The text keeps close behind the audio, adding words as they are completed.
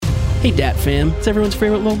Hey Dat fam, it's everyone's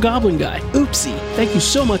favorite little goblin guy, Oopsie. Thank you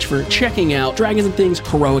so much for checking out Dragons and Things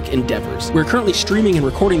Heroic Endeavors. We're currently streaming and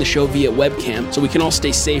recording the show via webcam so we can all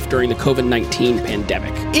stay safe during the COVID-19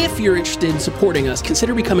 pandemic. If you're interested in supporting us,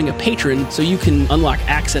 consider becoming a patron so you can unlock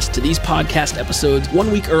access to these podcast episodes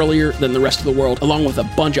 1 week earlier than the rest of the world, along with a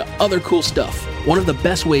bunch of other cool stuff. One of the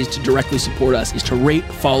best ways to directly support us is to rate,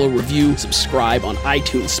 follow, review, subscribe on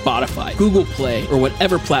iTunes, Spotify, Google Play, or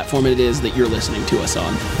whatever platform it is that you're listening to us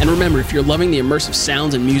on. And remember, if you're loving the immersive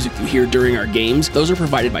sounds and music you hear during our games, those are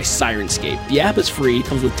provided by Sirenscape. The app is free,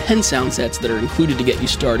 comes with 10 sound sets that are included to get you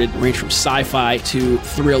started, range from sci-fi to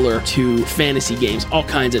thriller to fantasy games, all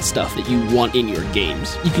kinds of stuff that you want in your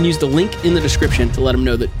games. You can use the link in the description to let them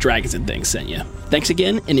know that Dragons and Things sent you. Thanks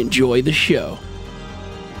again, and enjoy the show.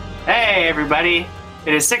 Hey everybody,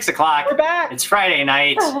 it is 6 o'clock. We're back. It's Friday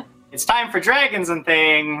night. It's time for Dragons and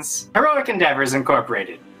Things Heroic Endeavors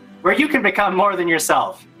Incorporated, where you can become more than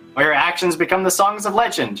yourself, where your actions become the songs of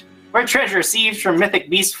legend, where treasure sieved from mythic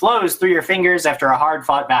beasts flows through your fingers after a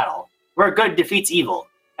hard-fought battle, where good defeats evil.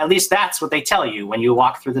 At least that's what they tell you when you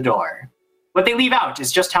walk through the door. What they leave out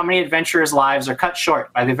is just how many adventurers' lives are cut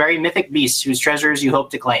short by the very mythic beasts whose treasures you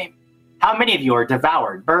hope to claim. How many of you are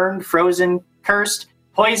devoured, burned, frozen, cursed,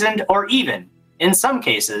 poisoned, or even, in some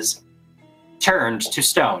cases, turned to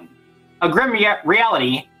stone. A grim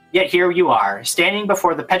reality, yet here you are, standing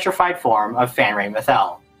before the petrified form of Fanray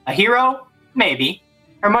Mithel. A hero? Maybe.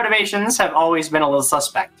 Her motivations have always been a little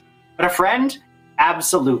suspect. But a friend?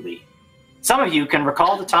 Absolutely. Some of you can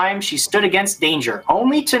recall the time she stood against danger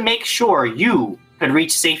only to make sure you could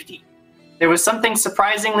reach safety. There was something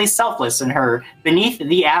surprisingly selfless in her beneath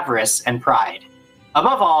the avarice and pride.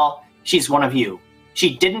 Above all, she's one of you.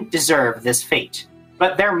 She didn't deserve this fate.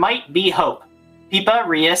 But there might be hope. Pipa,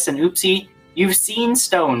 Rias, and Oopsie, you've seen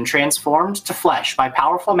stone transformed to flesh by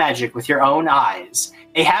powerful magic with your own eyes.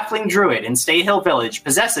 A halfling druid in Stay Hill Village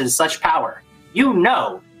possesses such power. You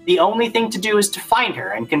know the only thing to do is to find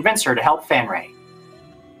her and convince her to help Fanray.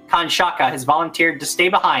 Khan Shaka has volunteered to stay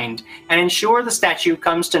behind and ensure the statue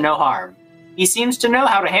comes to no harm. He seems to know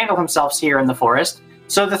how to handle himself here in the forest,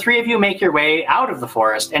 so the three of you make your way out of the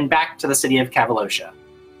forest and back to the city of Kavalosha.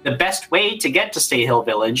 The best way to get to Stay Hill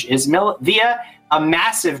Village is via a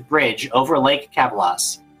massive bridge over Lake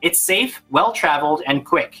Kavalos. It's safe, well-traveled, and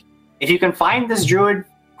quick. If you can find this druid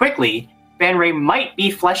quickly, Fanray might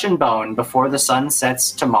be flesh and bone before the sun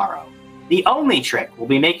sets tomorrow. The only trick will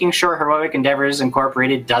be making sure Heroic Endeavors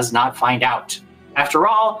Incorporated does not find out. After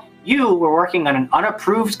all, you were working on an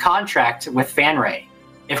unapproved contract with Fanray.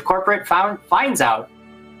 If corporate finds out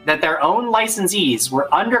that their own licensees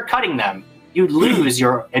were undercutting them, you'd lose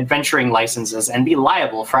your adventuring licenses and be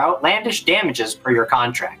liable for outlandish damages per your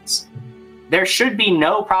contracts. There should be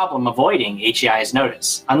no problem avoiding HEI's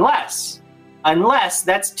notice, unless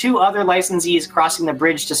that's two other licensees crossing the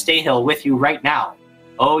bridge to Stay Hill with you right now.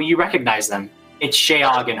 Oh, you recognize them. It's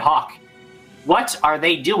Sheog and Hawk. What are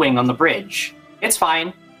they doing on the bridge? It's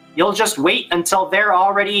fine. You'll just wait until they're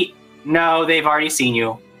already... No, they've already seen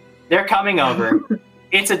you. They're coming over.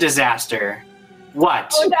 It's a disaster.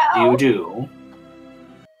 What do you do?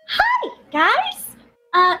 Hi, guys.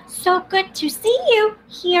 So good to see you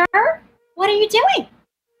here. What are you doing?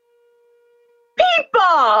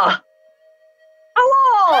 Peepa!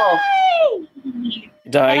 Hello! Hi!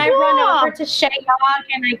 And I run over to Sheog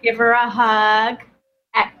and I give her a hug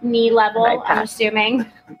at knee level, I'm assuming.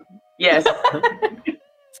 Yes.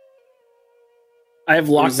 I have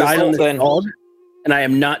locked eyes on this dog, and I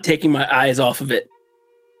am not taking my eyes off of it.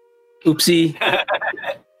 Oopsie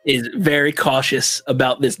is very cautious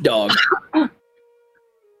about this dog. Well,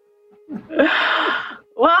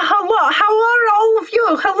 hello. How are all of you?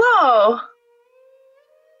 Hello.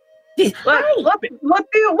 What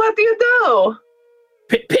do you do?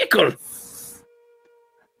 Pickle.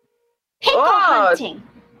 Pickle hunting.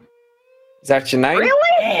 Is that your name? Really?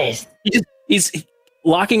 Yes. He's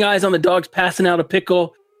locking eyes on the dogs, passing out a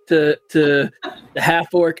pickle to the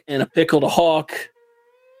half orc and a pickle to Hawk.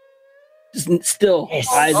 Just still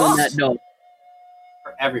eyes on that dog.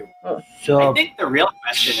 For everyone. I think the real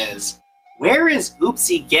question is, where is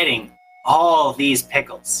Oopsie getting all these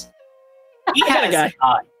pickles? He has a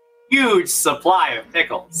huge supply of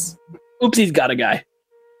pickles. Oopsie's got a guy.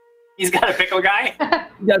 He's got a pickle guy?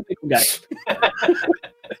 He's got a pickle guy.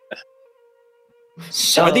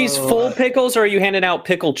 So, are these full pickles, or are you handing out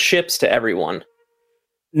pickled chips to everyone?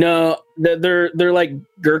 No, they're like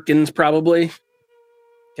gherkins, probably.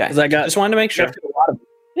 Okay, just wanted to make sure. A lot of them.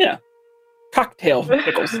 Yeah, cocktail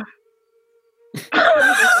pickles.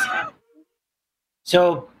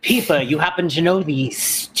 So, Pipa, you happen to know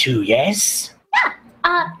these two, yes? Yeah.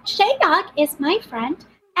 Sheog is my friend,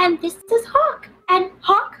 And this is Hawk. And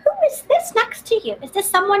Hawk, who is this next to you? Is this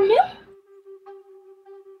someone new?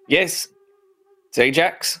 Yes. It's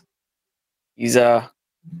Ajax. He's brought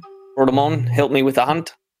him on, helped me with the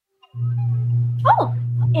hunt. Oh,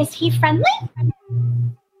 is he friendly?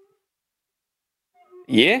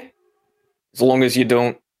 Yeah. As long as you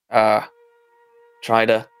don't try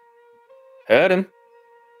to hurt him.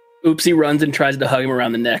 Oopsie runs and tries to hug him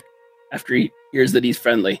around the neck after he hears that he's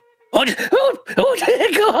friendly.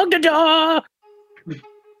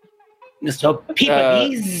 So, Peepa,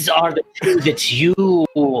 these are the two that you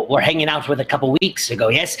were hanging out with a couple weeks ago,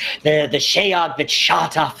 yes? The Shayog that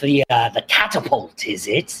shot off the catapult, is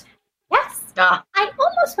it? Yes. I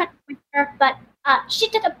almost went with her, but she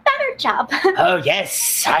did a better job. Oh,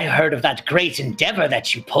 yes. I heard of that great endeavor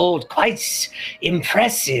that you pulled. Quite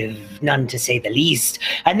impressive, none to say the least.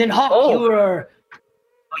 And then, Hawk, you were...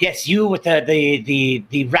 Oh, yes, you with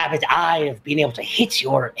the rabbit eye of being able to hit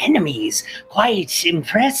your enemies. Quite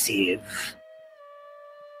impressive.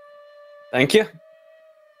 Thank you.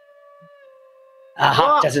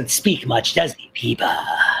 Hawk doesn't speak much, does he, Peepa?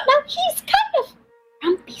 No, he's kind of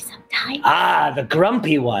grumpy sometimes. Ah, the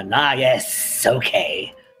grumpy one. Ah, yes,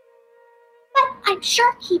 okay. But I'm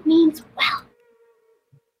sure he means well.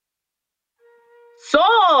 So,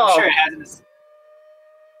 I'm sure it has.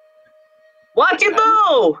 what you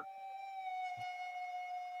do?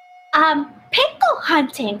 Pickle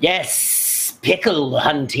hunting. Yes, pickle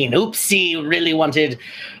hunting. Oopsie really wanted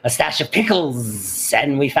a stash of pickles,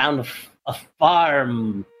 and we found a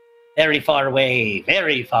farm very far away,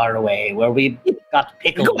 where we got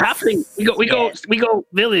pickles. We go halfling. We go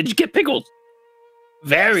village. Get pickles.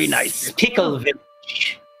 Very nice. Pickle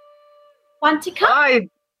village. Want to come?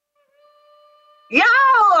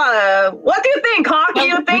 What do you think, Hawk? Well,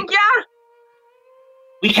 You think, yeah?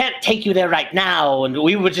 We can't take you there right now, and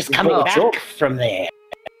we were just coming back from there.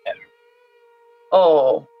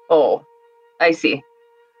 Oh, I see.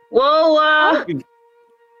 Well,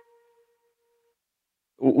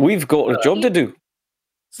 We've got a job to do.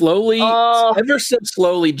 Slowly, ever so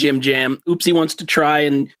slowly, Jim Jam. Oopsie wants to try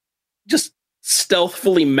and just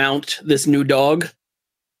stealthily mount this new dog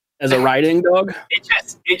as a riding dog.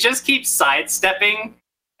 It just keeps sidestepping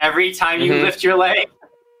every time you lift your leg.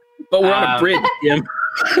 But we're on a bridge, Jim.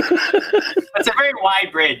 It's a very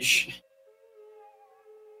wide bridge.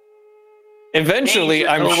 Eventually,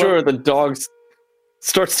 I'm sure the dog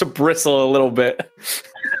starts to bristle a little bit.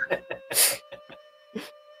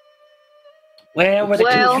 Where were the two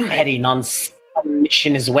of you heading on some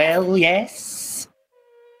mission as well, yes?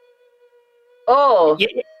 Oh, Yeah.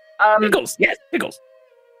 Pickles, yes, pickles.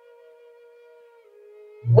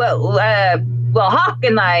 Well, Hawk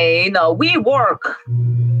and I, we work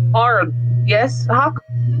hard. Yes, Hawk?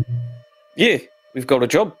 Yeah, we've got a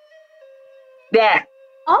job. Yeah.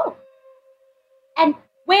 Oh. And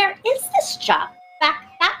where is this job? Back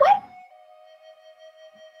that way?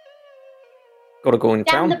 Got to go in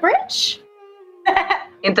Down town. the bridge?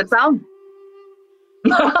 Into town?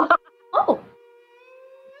 Oh.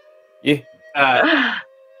 Yeah.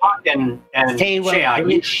 Hawk and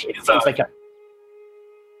Shayog, Sounds like a...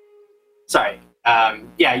 Sorry.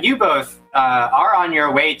 You both are on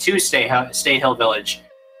your way to State Hill Village.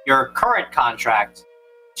 Your current contract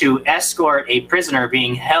to escort a prisoner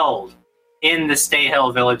being held in the State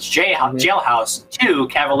Hill Village jailhouse to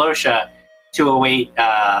Kavalosha to await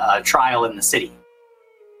a trial in the city.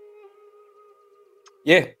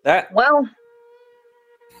 Yeah, that. Well,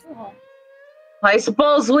 I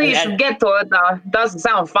suppose we should get to it. Doesn't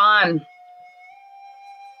sound fun.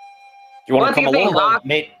 You want to come along? Hawk?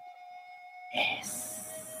 Yes.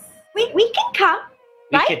 We can come,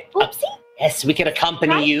 We right? could, Oopsie? Yes, we could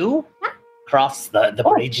accompany Right. you across the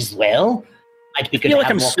bridge as well. I feel like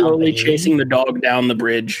I'm slowly chasing the dog down the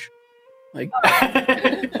bridge. Like,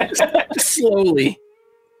 slowly.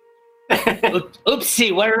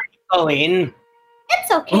 Oopsie, where are you going?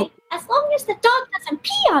 It's okay. As long as the dog doesn't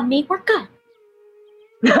pee on me, we're good.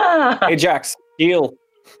 Hey, Jax, deal.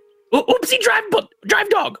 Oopsie, drive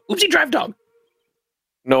dog. Oopsie, drive dog.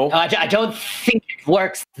 No. I don't think it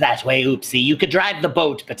works that way, Oopsie. You could drive the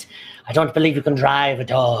boat, but I don't believe you can drive a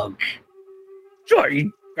dog. Sure,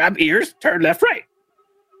 you grab ears, turn left, right.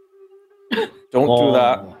 Don't do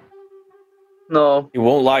that. No. You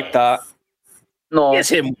won't like that. No. Yes,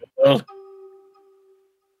 him. Well,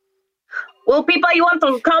 Well, people, you want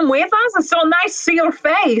to come with us? It's so nice to see your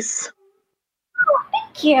face.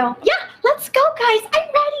 Thank you. Yeah, let's go, guys. I'm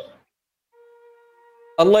ready.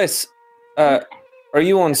 Unless, are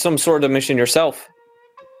you on some sort of mission yourself?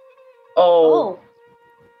 Oh.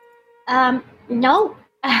 No.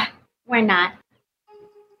 We're not.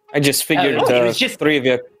 I just figured it was just 3 of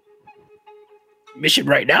you. Mission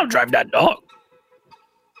right now, drive that dog.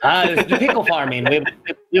 It was the pickle farming.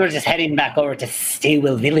 We were just heading back over to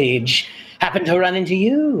Staywell Village. Happened to run into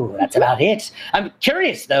you. That's about it. I'm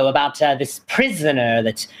curious, though, about this prisoner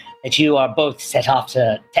that you are both set off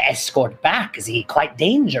to escort back. Is he quite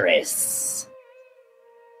dangerous?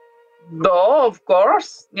 Oh, of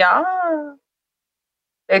course. Yeah.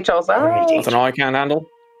 They chose that. Nothing I can't handle.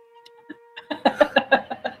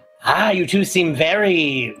 You two seem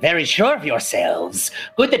very, very sure of yourselves.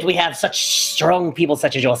 Good that we have such strong people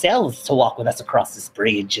such as yourselves to walk with us across this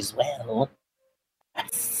bridge as well.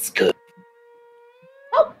 That's good.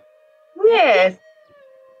 Oh, yes.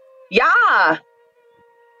 Yeah.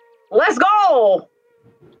 Let's go.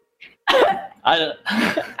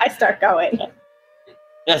 I start going.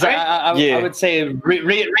 Yes, I would say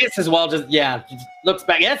Reese as well. Just looks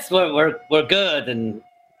back. Yes, we're good, and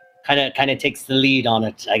kind of takes the lead on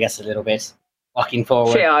it, I guess, a little bit, walking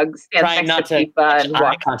forward, trying not to make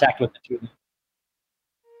eye contact with the two.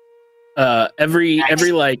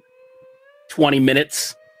 Every like 20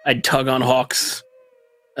 minutes, I'd tug on Hawk's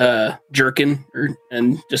jerkin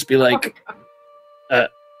and just be like,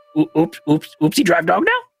 oopsie, drive dog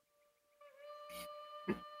now?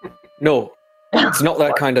 No, it's not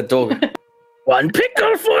that kind of dog. One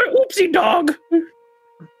pickle for oopsie dog.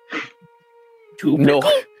 Two pickle.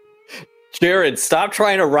 No. Jared, stop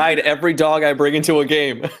trying to ride every dog I bring into a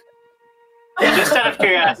game. Just out of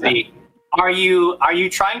curiosity, are you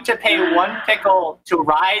trying to pay 1 pickle to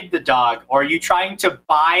ride the dog, or are you trying to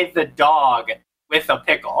buy the dog with a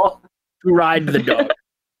pickle? To ride the dog.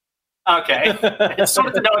 Okay. I just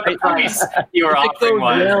wanted to know what the price you were offering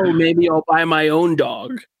was. Well, maybe I'll buy my own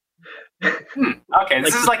dog. Okay,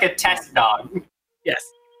 this is like a test dog. Yes.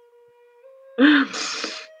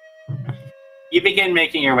 You begin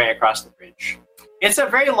making your way across the bridge. It's a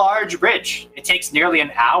very large bridge. It takes nearly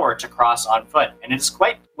an hour to cross on foot, and it is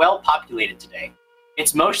quite well populated today.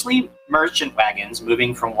 It's mostly merchant wagons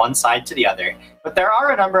moving from one side to the other, but there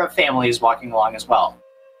are a number of families walking along as well.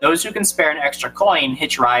 Those who can spare an extra coin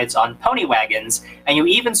hitch rides on pony wagons, and you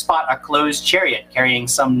even spot a closed chariot carrying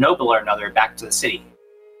some noble or another back to the city.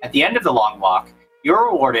 At the end of the long walk, you're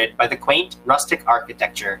rewarded by the quaint, rustic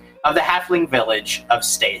architecture of the halfling village of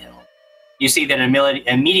Stayhill. You see that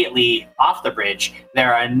immediately off the bridge,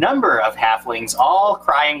 there are a number of halflings, all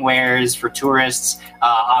crying wares for tourists,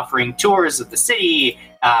 offering tours of the city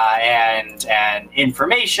and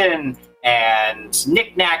information and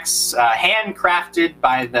knickknacks, handcrafted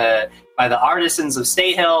by the artisans of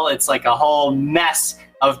Stayhill. It's like a whole mess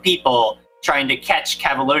of people trying to catch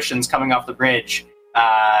Cavalotians coming off the bridge.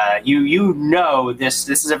 You know this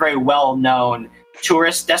is a very well-known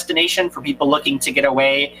tourist destination for people looking to get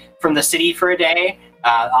away from the city for a day.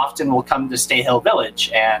 Often will come to Stayhill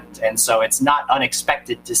Village, and so it's not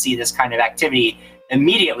unexpected to see this kind of activity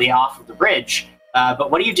immediately off of the bridge.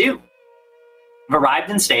 But what do? You've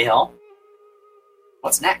arrived in Stayhill.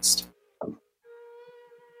 What's next?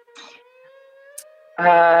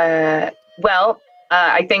 I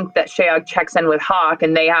think that Shayog checks in with Hawk,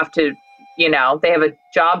 and they have to, they have a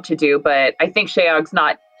job to do, but I think Shayog's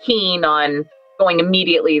not keen on going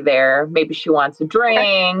immediately there. Maybe she wants a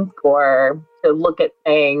drink or to look at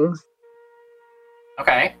things.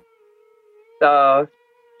 Okay. So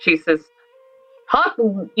she says, Hawk,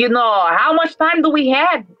 how much time do we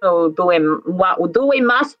have? Do we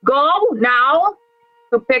must go now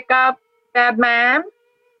to pick up that man?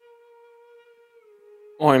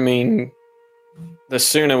 I mean, the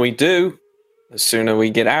sooner we do, the sooner we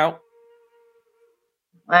get out.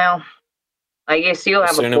 Well, I guess you have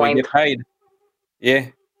a point. The sooner we get paid. Yeah.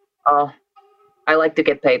 Oh, I like to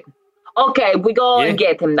get paid. Okay, we go and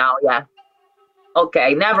get him now, yeah.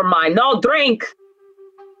 Okay, never mind. No drink!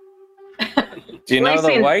 Do you know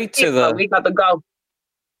the way to the... We got to go.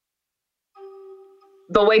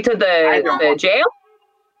 The way to the jail?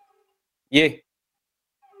 Yeah.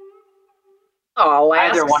 Oh,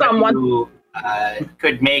 either one someone. of you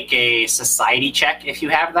could make a society check if you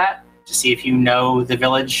have that, to see if you know the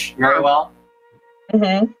village very well.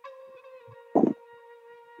 Mm-hmm.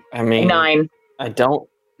 I mean, 9. I don't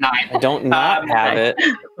 9. I don't not have it.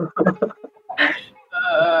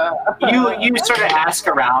 You sort of ask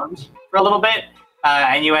around for a little bit,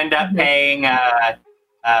 and you end up paying.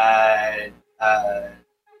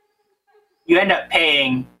 You end up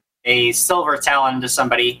paying a silver talon to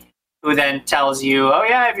somebody, who then tells you, "Oh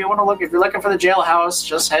yeah, if you're looking for the jailhouse,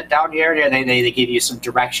 just head down here." Yeah, they give you some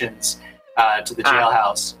directions to the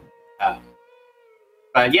jailhouse.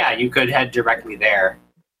 But yeah, you could head directly there.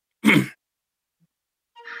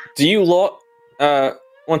 Do you lot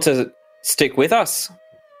want to stick with us?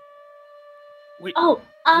 We go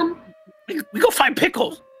find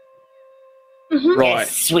Pickles. Mm-hmm. Right.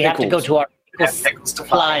 Yes, we have to go to our Pickles to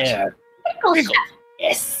supplier. Pickles chef.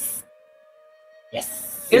 Yes.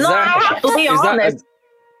 You Is know, that- I have to be is that a- honest.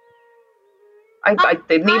 I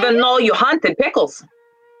didn't even know you hunted pickles.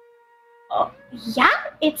 Yeah,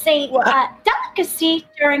 it's a delicacy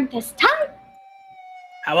during this time.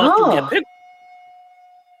 How else do we Oh. get pickles?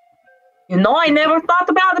 You know, I never thought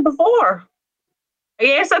about it before.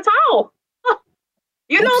 Yes, that's how.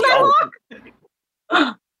 You know that,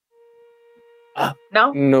 Hawk?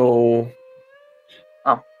 No? No.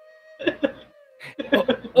 Oh.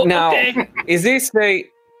 Now, Okay. is this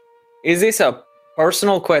a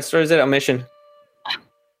personal quest or is it a mission?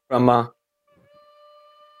 From Oh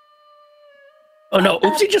no,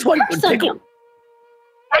 Oopsie just wanted one personal. pickle.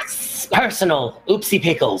 Yes, personal. Oopsie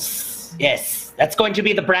Pickles. Yes, that's going to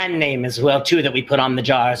be the brand name as well too that we put on the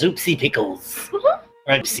jars. Oopsie Pickles. Mhm.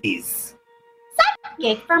 Or Oopsies.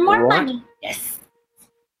 Gig for more What? money. Yes.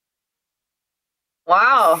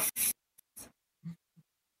 Wow.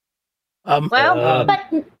 Well, But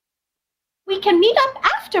we can meet up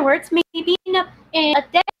afterwards, maybe in a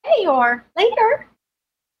day or later.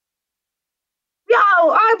 Yeah,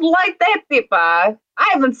 I'd like that, Pippa. I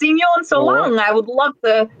haven't seen you in so What? long. I would love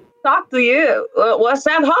to talk to you. What's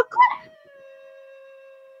that, Huck?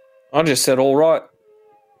 I just said all right.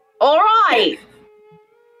 All right.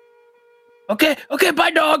 okay,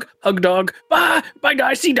 bye dog. Hug dog. Bye. Bye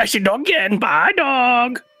dicey dog again. Bye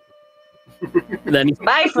dog. Then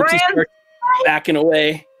Bye, Oopsie friend. starts backing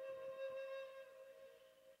away,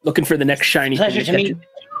 looking for the next shiny Pleasure thing to catch.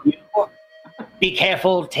 meet you. Be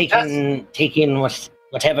careful taking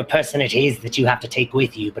whatever person it is that you have to take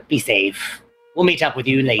with you, but be safe. We'll meet up with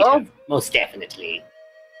you later, Oh. most definitely.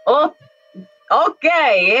 Oh,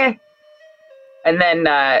 okay. And then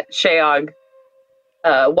Sheog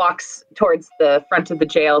walks towards the front of the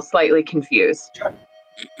jail, slightly confused.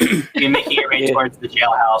 You're making your way Yeah. towards the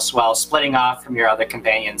jailhouse while splitting off from your other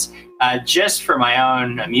companions. Just for my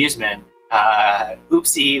own amusement,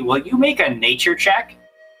 Oopsie, will you make a nature check?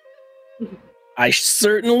 I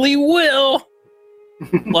certainly will.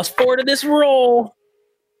 +4 to this roll.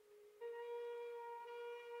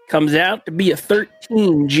 Comes out to be a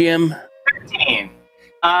 13, Jim. 13.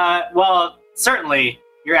 Well, certainly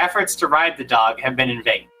your efforts to ride the dog have been in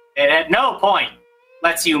vain. It at no point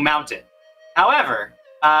lets you mount it. However,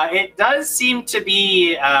 it does seem to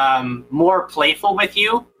be more playful with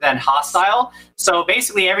you than hostile. So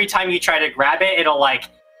basically, every time you try to grab it, it'll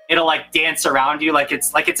dance around you like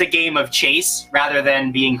it's a game of chase rather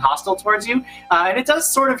than being hostile towards you. And it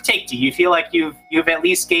does sort of take to you. You feel like you've at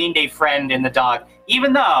least gained a friend in the dog,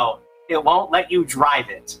 even though it won't let you drive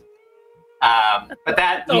it. But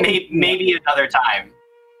that maybe another time.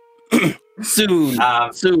 Soon.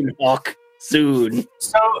 Soon, Hawk. Soon.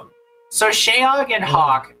 So Sheog and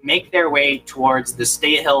Hawk make their way towards the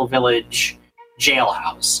Stay Hill Village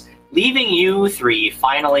jailhouse, leaving you three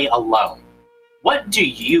finally alone. What do?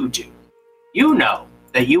 You know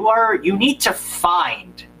that you need to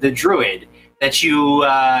find the druid that you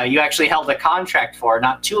actually held a contract for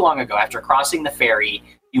not too long ago. After crossing the ferry,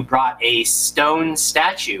 you brought a stone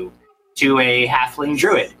statue to a halfling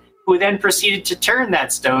druid, who then proceeded to turn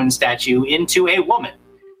that stone statue into a woman.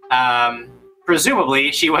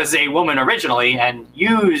 Presumably, she was a woman originally and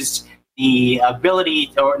used the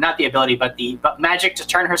ability, or not the ability, but magic to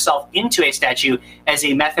turn herself into a statue as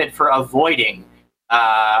a method for avoiding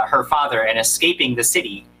her father and escaping the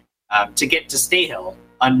city to get to Stay Hill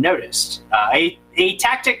unnoticed. A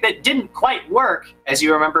tactic that didn't quite work, as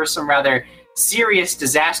you remember some rather serious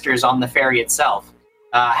disasters on the ferry itself.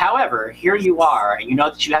 However, here you are. You know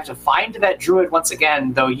that you have to find that druid once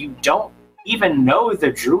again, though you don't even know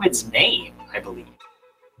the druid's name, I believe.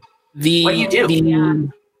 What do you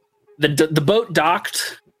do? The boat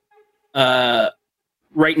docked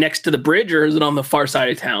right next to the bridge, or is it on the far side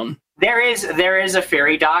of town? There is a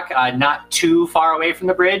ferry dock not too far away from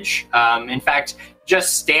the bridge. In fact,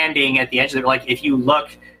 just standing at the edge of it, like if you look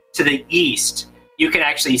to the east, you can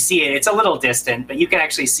actually see it. It's a little distant, but you can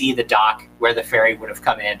actually see the dock where the ferry would have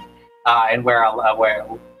come in, and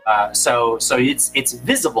so it's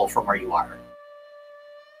visible from where you are.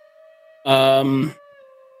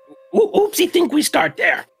 Oopsie, think we start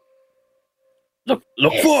there. Look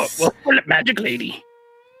for the magic lady.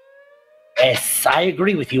 Yes, I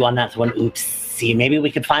agree with you on that one, Oopsie. Maybe we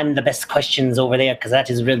could find the best questions over there, because that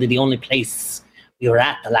is really the only place we were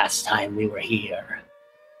at the last time we were here.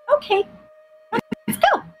 Okay. Let's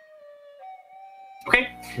go. Okay,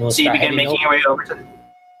 We'll so you start begin heading making your way over to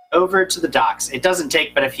over to the docks. It doesn't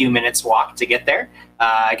take but a few minutes walk to get there.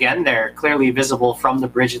 Again, they're clearly visible from the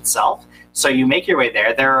bridge itself. So you make your way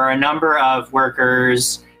there. There are a number of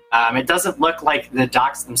workers. It doesn't look like the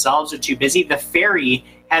docks themselves are too busy. The ferry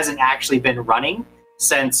hasn't actually been running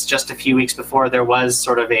since just a few weeks before there was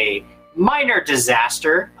sort of a minor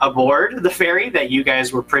disaster aboard the ferry that you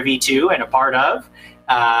guys were privy to and a part of.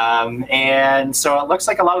 And so it looks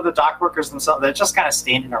like a lot of the dock workers themselves, they're just kind of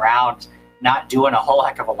standing around, not doing a whole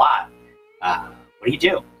heck of a lot. What do you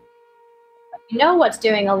do? You know what's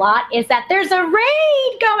doing a lot is that there's a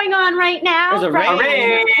raid going on right now. There's a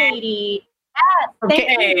raid. Katie. Yes,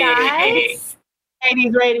 thank you guys.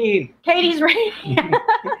 Katie's raiding. Katie's raiding.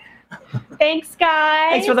 Thanks,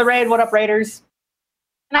 guys. Thanks for the raid. What up, Raiders?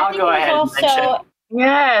 And I I'll think go ahead and also, mention.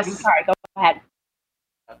 Yes. Sorry, go ahead.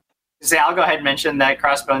 I'll go ahead and mention that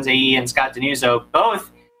Crossbones AE and Scott Denuzo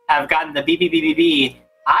both have gotten the BBBBB.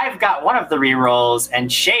 I've got one of the rerolls, and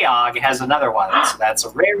Shayog has another one. So that's a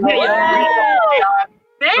rare roll.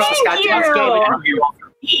 Thank Scott you. Denuzo gave a reroll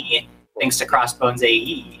for me, thanks to Crossbones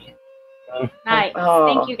AE. Nice.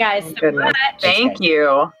 Oh, thank you guys so goodness. much. Thank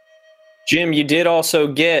you. Jim, you did also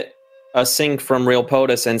get a sync from Real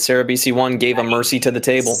POTUS, and Sarah BC1 gave a mercy to the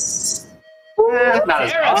table. Not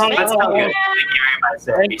as much. That's not good. Thank you very much,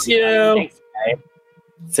 Sarah Thank BC1. you.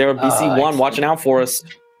 Sarah BC1 watching out for us.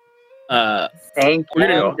 Thank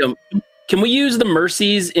you. Can we use the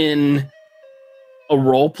mercies in a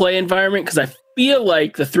role play environment? Because I feel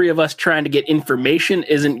like the three of us trying to get information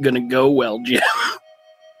isn't going to go well, Jim.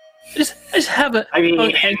 I just have a. I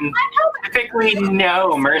mean, typically,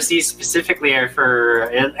 no. Mercies specifically are for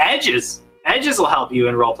edges. Edges will help you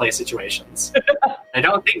in roleplay situations. I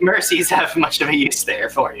don't think mercies have much of a use there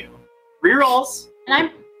for you. Rerolls.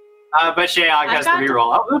 And But Shayog has the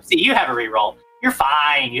reroll. Oh, oopsie, you have a reroll. You're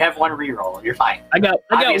fine. You have one reroll. You're fine. I got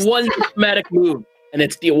one systematic move, and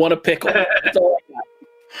it's do you want a pickle? That's all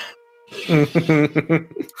I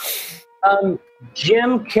got.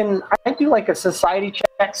 Jim, can I do like a society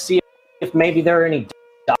check, see if maybe there are any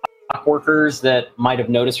dock workers that might have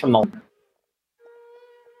noticed from the...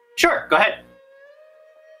 Sure, go ahead.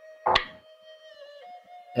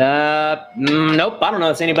 Nope, I don't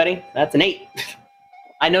notice anybody. That's an 8.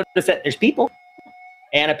 I noticed that there's people.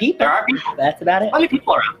 And a peeper. There are people. That's about it. Plenty of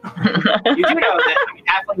people around. You do know that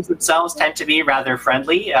halflings themselves tend to be rather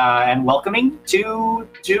friendly and welcoming to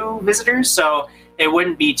visitors, so it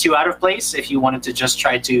wouldn't be too out of place if you wanted to just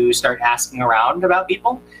try to start asking around about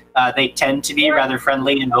people. They tend to be rather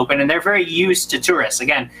friendly and open, and they're very used to tourists.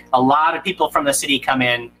 Again, a lot of people from the city come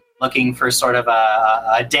in looking for sort of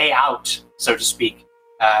a day out, so to speak.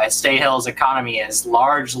 Stay Hill's economy is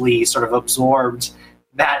largely sort of absorbed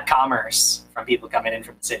that commerce from people coming in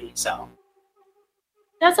from the city. So,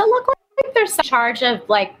 does it look like there's some charge of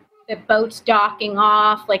like the boats docking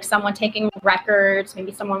off, like someone taking records,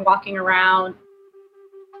 maybe someone walking around?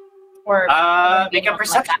 Or make a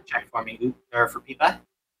perception check for me, or for Pipa.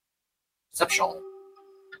 Perception.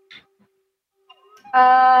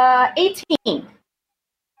 18.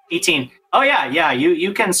 18. Oh yeah.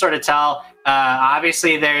 You can sort of tell.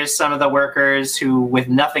 Obviously, there's some of the workers who, with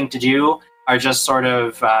nothing to do, are just sort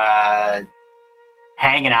of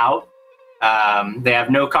hanging out. They have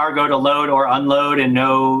no cargo to load or unload, and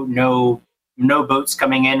no boats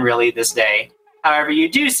coming in really this day. However, you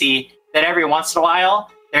do see that every once in a while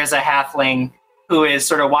there's a halfling who is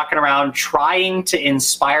sort of walking around trying to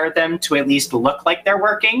inspire them to at least look like they're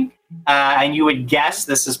working. And you would guess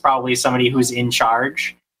this is probably somebody who's in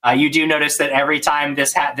charge. You do notice that every time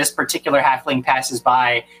this particular halfling passes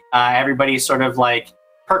by, everybody sort of like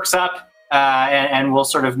perks up and will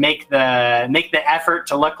sort of make the effort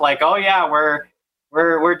to look like, oh yeah,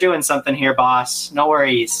 we're doing something here, boss. No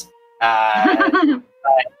worries.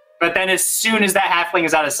 But then as soon as that halfling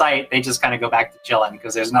is out of sight, they just kind of go back to chilling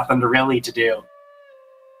because there's nothing really to do.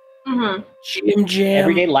 Mm-hmm. Jim.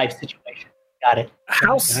 Everyday life situation. Got it.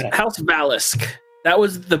 House Valisk. That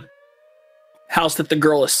was the house that the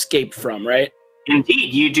girl escaped from, right?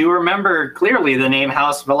 Indeed, you do remember clearly the name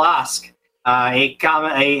House Velask,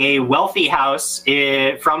 a wealthy house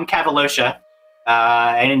from Cavalocia.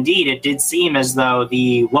 And indeed, it did seem as though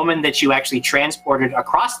the woman that you actually transported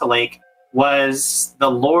across the lake was the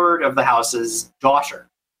lord of the house's daughter,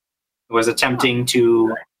 who was attempting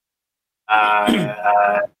to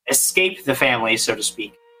escape the family, so to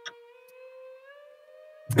speak.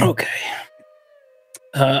 Okay.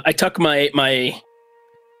 I tuck my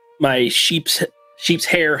sheep's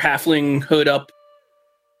hair halfling hood up,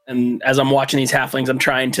 and as I'm watching these halflings, I'm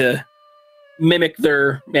trying to mimic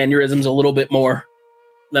their mannerisms a little bit more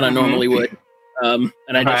than I normally would. And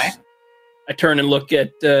I turn and look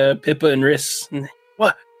at Pippa and Riss. And,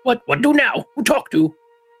 what What do now? Who talk to?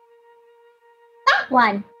 That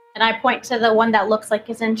one. And I point to the one that looks like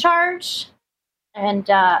is in charge. And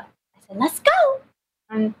I said, let's go.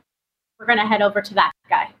 And we're going to head over to that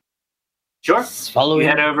guy. Sure. Following. You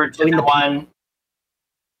head over to the one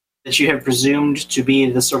that you have presumed to be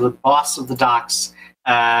the sort of boss of the docks.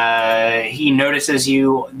 He notices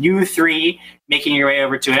you three making your way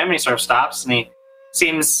over to him, and he sort of stops, and he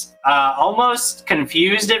seems almost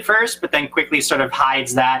confused at first, but then quickly sort of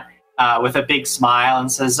hides that with a big smile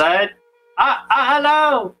and says,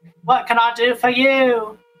 hello, what can I do for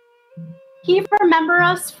you? Do you remember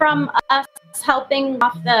us from us helping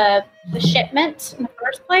off the shipment in the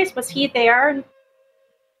first place? Was he there?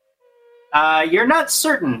 You're not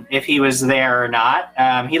certain if he was there or not.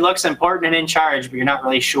 He looks important and in charge, but you're not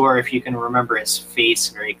really sure if you can remember his face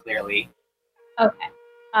very clearly. Okay.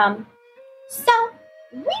 So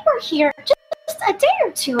we were here just a day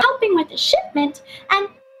or two helping with the shipment, and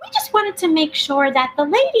we just wanted to make sure that the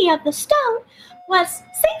Lady of the Stone was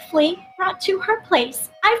safely brought to her place.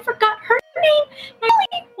 I forgot her name, and I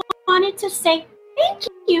really wanted to say thank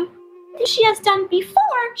you that she has done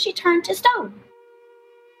before she turned to stone.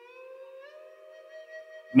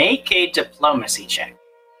 Make a diplomacy check,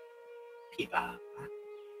 Pipa.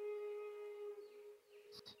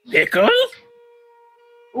 Pickle?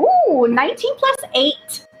 Ooh, 19 plus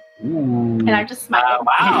 8. Ooh. And I just smiled.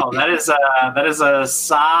 Wow, that is a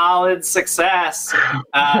solid success.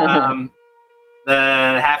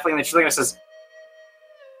 The halfling that you're looking at says,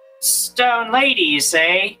 "Stone lady, you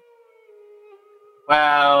say?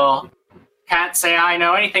 Well, can't say I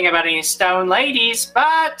know anything about any stone ladies,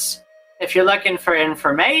 but if you're looking for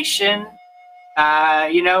information,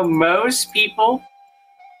 most people,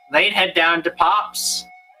 they'd head down to Pops.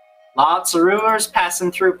 Lots of rumors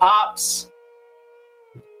passing through Pops."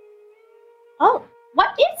 Oh,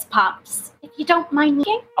 what is Pops, if you don't mind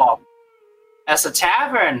me? Oh, that's a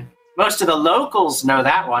tavern. Most of the locals know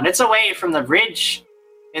that one. It's away from the bridge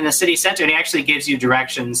in the city center, and he actually gives you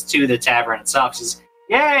directions to the tavern itself. He says,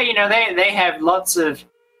 yeah, they have lots of,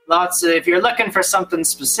 if you're looking for something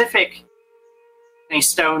specific, any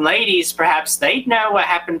stone ladies, perhaps they'd know what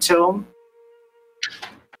happened to them.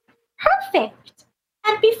 Perfect.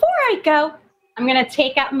 And before I go, I'm going to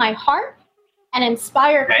take out my harp and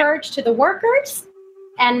inspire courage to the workers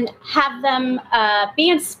and have them be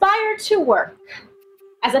inspired to work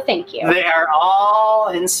as a thank you. They are all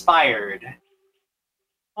inspired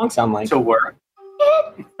Don't sound like to work.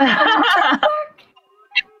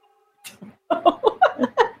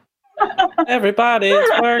 everybody's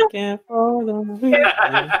working for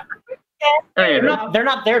the They're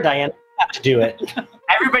not there, Diane. You have to do it.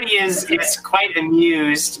 Everybody is quite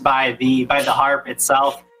amused by the harp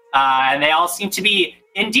itself, and they all seem to be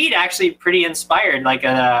indeed actually pretty inspired,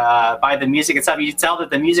 by the music itself. You can tell that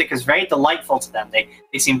the music is very delightful to them. They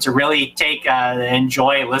seem to really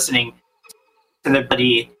enjoy listening to the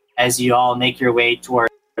buddy as you all make your way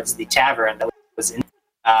towards the tavern that was in.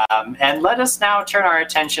 And let us now turn our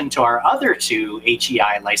attention to our other two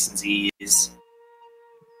HEI licensees,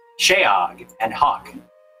 Sheog and Hawk.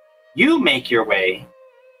 You make your way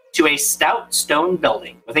to a stout stone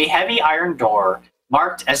building with a heavy iron door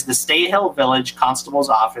marked as the Stayhill Village Constable's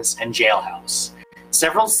Office and Jailhouse.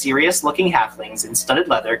 Several serious-looking halflings in studded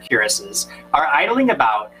leather cuirasses are idling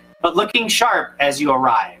about, but looking sharp as you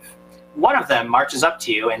arrive. One of them marches up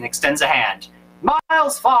to you and extends a hand.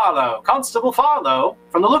 Miles Farlow, Constable Farlow.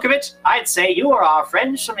 From the look of it, I'd say you are our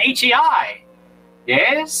friends from HEI.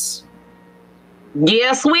 Yes?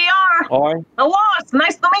 Yes, we are. Or Hello, it's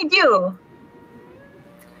nice to meet you.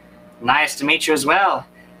 Nice to meet you as well.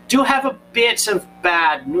 Do have a bit of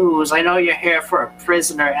bad news. I know you're here for a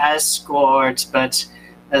prisoner escort, but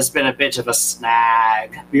there's been a bit of a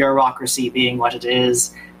snag. Bureaucracy being what it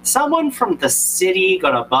is. Someone from the city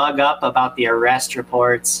got a bug up about the arrest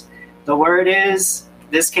reports. The word is,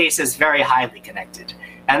 this case is very highly connected,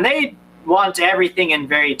 and they want everything in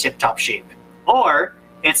very tip-top shape. Or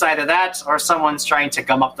it's either that, or someone's trying to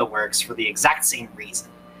gum up the works for the exact same reason.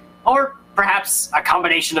 Or perhaps a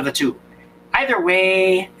combination of the two. Either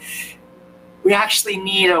way, we actually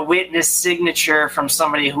need a witness signature from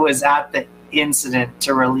somebody who was at the incident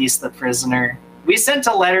to release the prisoner. We sent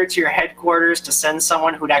a letter to your headquarters to send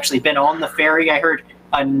someone who'd actually been on the ferry. I heard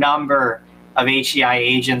a number of HEI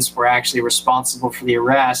agents were actually responsible for the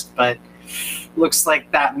arrest, but looks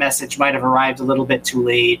like that message might have arrived a little bit too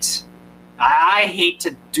late. I hate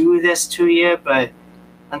to do this to you, but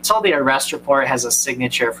until the arrest report has a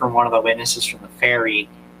signature from one of the witnesses from the ferry,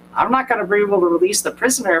 I'm not going to be able to release the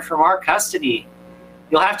prisoner from our custody.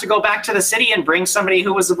 You'll have to go back to the city and bring somebody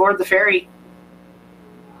who was aboard the ferry.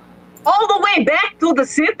 All the way back to the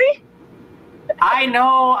city? I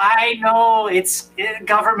know. It's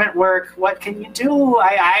government work. What can you do?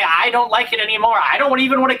 I don't like it anymore. I don't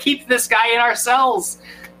even want to keep this guy in our cells.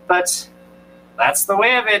 But that's the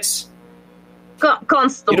way of it.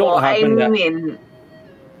 Constable, I mean...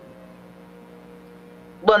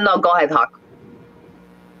 Well, no, go ahead, Hawk.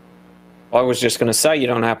 I was just going to say, you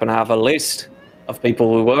don't happen to have a list of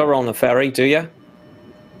people who were on the ferry, do you?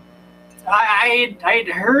 I'd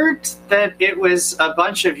heard that it was a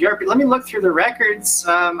bunch of European. Let me look through the records.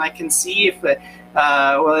 I can see if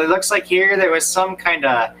well, it looks like here there was some kind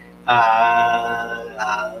of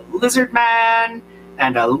lizard man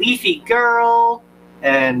and a leafy girl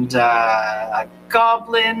and a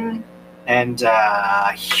goblin and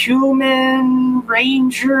a human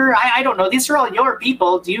ranger. I don't know. These are all your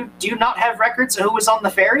people. Do you not have records of who was on the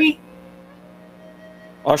ferry?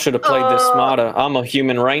 I should have played this smarter. I'm a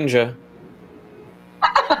human ranger.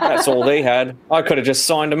 That's all they had. I could have just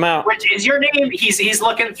signed them out. Which is your name? He's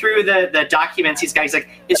looking through the documents. He's like,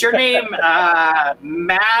 is your name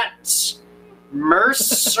Matt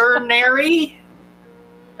Mercenary?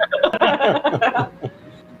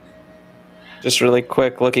 Just really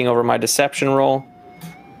quick, looking over my deception roll.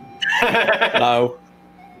 No.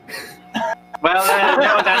 Well,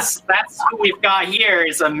 no, that's who we've got here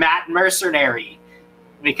is a Matt Mercenary.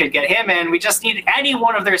 We could get him in. We just need any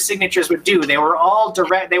one of their signatures would do. They were all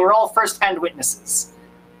direct. They were all first-hand witnesses.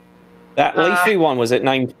 That leafy one, was it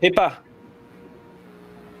named Pippa?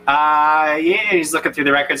 Yeah, he's looking through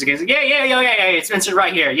the records again. Yeah. It's mentioned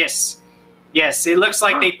right here. Yes. It looks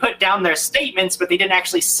like they put down their statements, but they didn't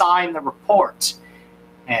actually sign the report.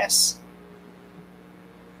 Yes.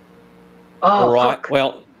 Oh, all right. Hawk.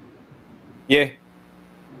 Well, yeah.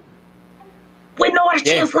 We know our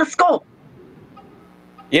chance. Let's go.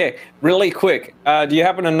 Yeah, really quick. Do you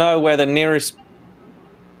happen to know where the nearest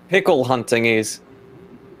pickle hunting is?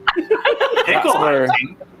 Pickle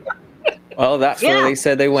hunting? Well, that's where they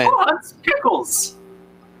said they went. Who hunts pickles?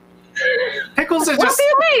 Pickles are What just do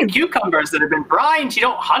you mean? cucumbers that have been brined. You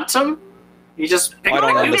don't hunt them. You just pick I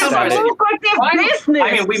don't the understand cucumbers. it. Look like their business.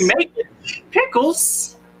 I mean, we make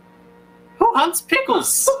pickles. Who hunts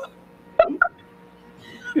pickles?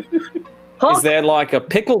 Is there like a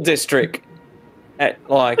pickle district? It's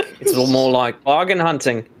a little more like bargain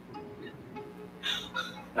hunting.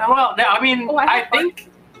 Well, no, I mean, I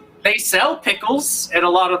think they sell pickles at a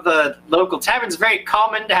lot of the local taverns. Very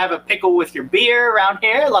common to have a pickle with your beer around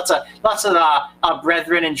here. Lots of our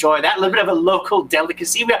brethren enjoy that. A little bit of a local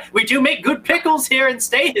delicacy. We do make good pickles here in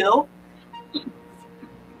Stay Hill.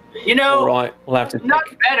 You know, All right, we'll have to. not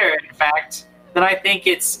better, in fact, than I think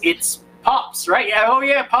it's Pops, right? Yeah. Oh,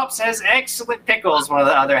 yeah. Pops has excellent pickles. One of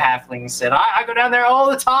the other halflings said, "I go down there all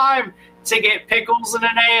the time to get pickles and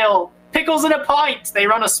an ale, pickles and a pint. They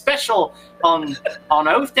run a special on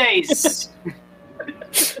oath days."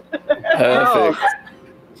 Perfect.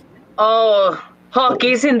 Oh, Hawk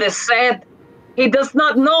isn't this sad. He does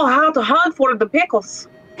not know how to hunt for the pickles.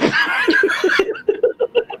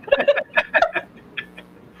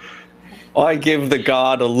 I give the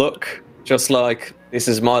guard a look, just like, this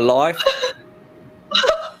is my life.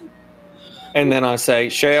 And then I say,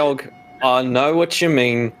 Sheog, I know what you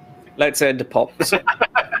mean. Let's head to Pops. Begin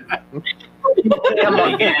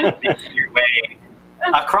making your way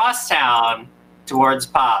across town towards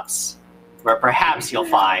Pops, where perhaps you'll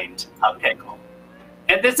find a pickle.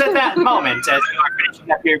 And it's at that moment, as you are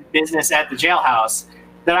finishing up your business at the jailhouse,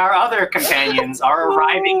 that our other companions are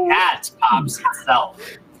arriving at Pops itself.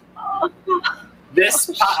 This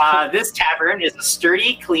tavern is a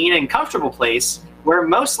sturdy, clean, and comfortable place where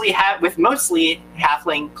mostly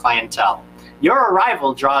halfling clientele. Your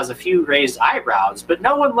arrival draws a few raised eyebrows, but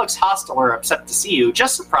no one looks hostile or upset to see you,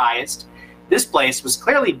 just surprised. This place was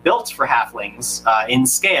clearly built for halflings in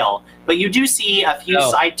scale, but you do see a few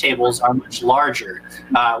side tables are much larger,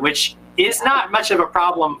 which is not much of a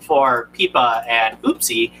problem for Pipa and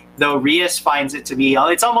Oopsie, though Rias finds it to be,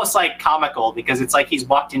 it's almost like comical, because it's like he's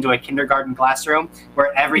walked into a kindergarten classroom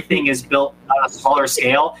where everything is built on a smaller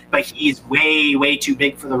scale, but he's way, way too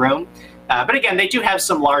big for the room. But again, they do have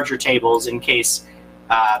some larger tables in case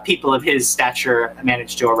people of his stature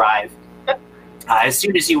manage to arrive. As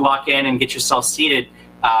soon as you walk in and get yourself seated,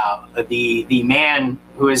 the man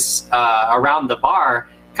who is around the bar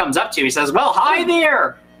comes up to you. He says, "Well, hi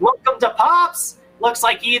there! Welcome to Pops! Looks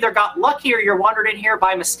like you either got lucky or you're wandered in here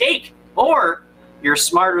by mistake, or you're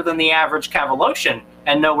smarter than the average Cavalocian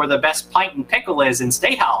and know where the best pint and pickle is in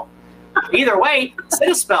Stayhal. Either way, sit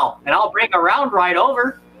a spell, and I'll bring a round right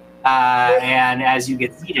over." And as you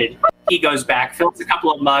get seated, he goes back, fills a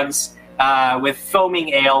couple of mugs, with foaming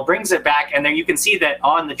ale, brings it back, and then you can see that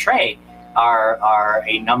on the tray are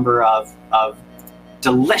a number of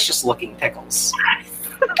delicious-looking pickles.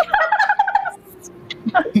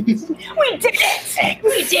 We did it!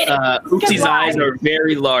 We did it! Oopsie's eyes are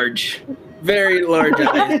very large. Very large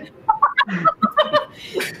eyes.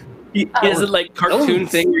 He has a like cartoon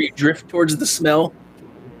thing where you drift towards the smell.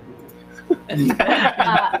 And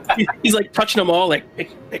he's like touching them all, like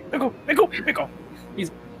pickle. He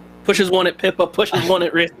pushes one at Pippa, pushes one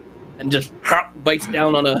at Rick, and just bites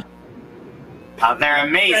down on a. They're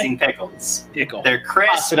amazing pickles. Pickle. They're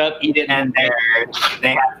crisp, Toss it up, eat it, and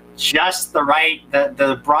they have just the right.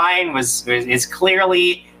 The brine is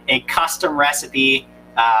clearly a custom recipe.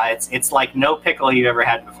 It's like no pickle you've ever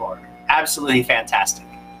had before. Absolutely fantastic.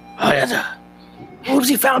 Oh, yeah.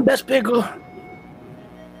 Oopsie found best pickle.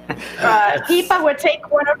 Pippa would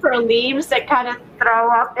take one of her leaves and kind of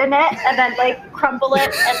throw up in it and then like crumble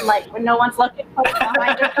it and like when no one's looking, poke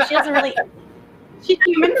behind her. She doesn't really she's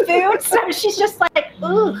human food, so she's just like,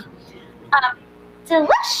 ooh.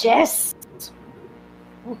 Delicious.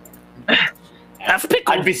 Half a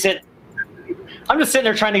pickle. I'm just sitting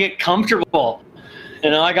there trying to get comfortable. You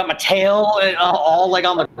know, I got my tail all like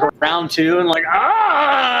on the ground too, and like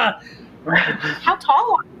How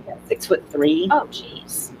tall are you? 6'3". Oh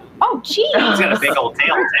jeez. Oh jeez. He's got a big old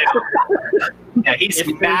tail too. Yeah, he's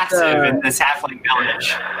massive in this halfling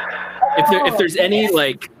village. If there's any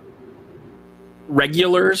like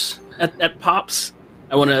regulars at Pops,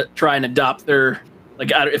 I want to try and adopt their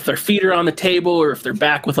like if their feet are on the table or if they're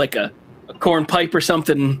back with like a corn pipe or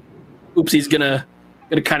something. Oopsie's gonna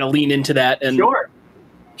kind of lean into that and put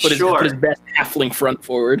his best halfling front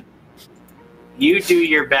forward. You do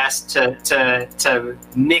your best to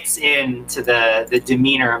mix into the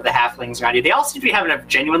demeanor of the halflings around you. They all seem to be having a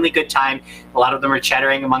genuinely good time. A lot of them are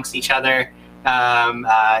chattering amongst each other.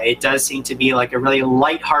 It does seem to be like a really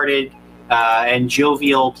lighthearted and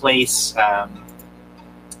jovial place.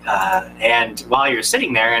 And while you're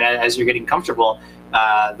sitting there and as you're getting comfortable,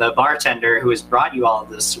 the bartender who has brought you all of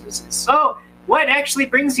this services. So, what actually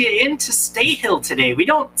brings you into Statehill today? We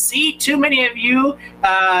don't see too many of you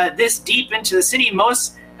this deep into the city.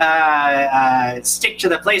 Most stick to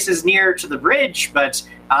the places near to the bridge, but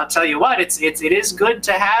I'll tell you what, it is good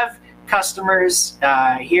to have customers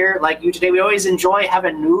here like you today. We always enjoy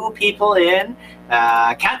having new people in.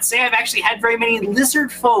 Can't say I've actually had very many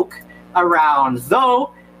lizard folk around,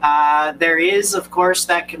 though. There is, of course,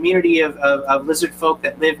 that community of lizard folk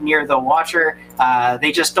that live near the water.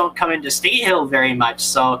 They just don't come into Statehill very much,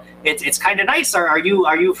 so it's kind of nice. Are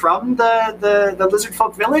you from the lizard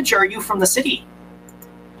folk village, or are you from the city?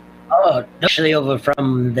 oh, actually over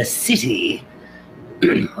from the city.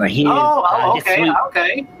 We're here.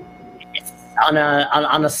 Okay. It's on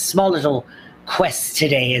a small little quest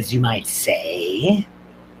today, as you might say.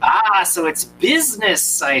 Ah, so it's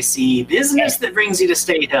business, I see. Business that brings you to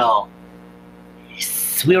Statehill.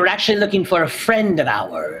 Yes, we were actually looking for a friend of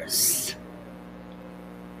ours.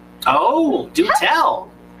 Oh, do tell.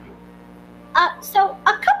 So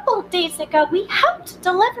a couple of days ago, we helped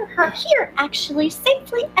deliver her here, actually,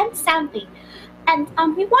 safely and soundly. And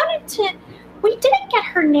we didn't get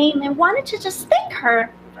her name and wanted to just thank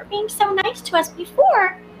her for being so nice to us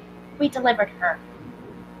before we delivered her.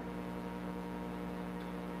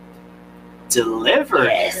 Delivered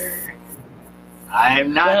Yes. her?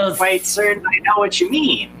 I'm not quite certain I know what you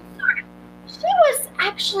mean. She was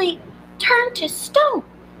actually turned to stone.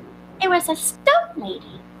 It was a stone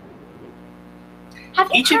lady. Have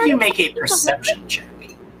you Each of heard you of make a being perception check.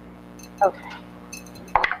 delivered?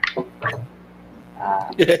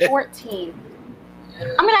 Okay. 14.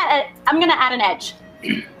 I'm gonna add an edge.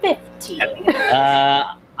 15.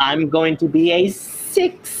 I'm going to be a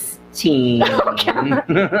 16.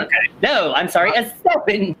 No, I'm sorry, a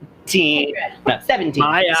 17. No, 17.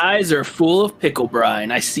 My eyes are full of pickle brine.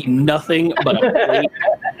 I see nothing but a plate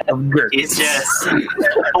of dirt. It's just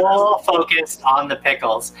all focused on the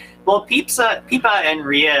pickles. Well, Pippa and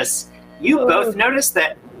Rias, you both notice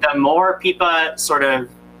that the more Pippa sort of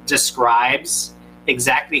describes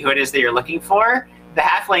exactly who it is that you're looking for, the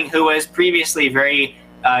halfling who was previously very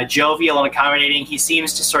jovial and accommodating, he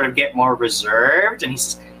seems to sort of get more reserved, and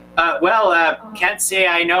he's, can't say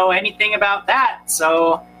I know anything about that,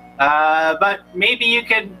 so, but maybe you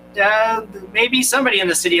could, maybe somebody in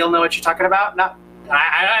the city will know what you're talking about.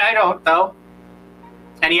 I don't, though.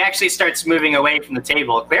 And he actually starts moving away from the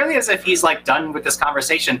table, clearly as if he's, like, done with this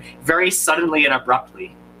conversation very suddenly and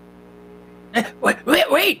abruptly.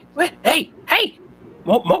 Wait, hey!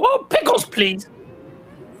 More pickles, please.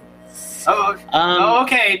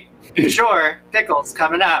 Okay, sure. Pickles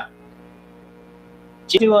coming up.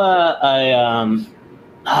 do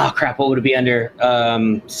oh crap, what would it be under?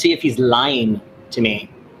 See if he's lying to me.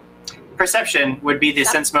 Perception would be the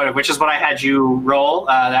sense motive, which is what I had you roll.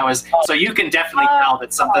 That was so you can definitely tell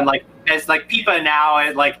that something like as like Peepa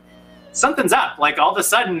now like something's up. Like all of a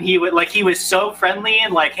sudden he was so friendly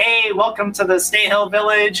and like, hey, welcome to the Stay Hill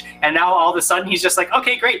Village, and now all of a sudden he's just like,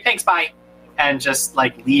 okay, great, thanks, bye, and just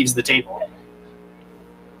like leaves the table.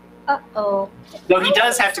 Uh-oh. Though he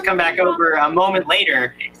does have to come back over a moment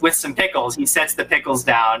later with some pickles. He sets the pickles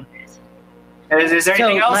down. Is there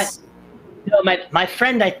anything else? My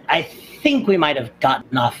friend, I think we might have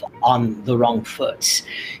gotten off on the wrong foot.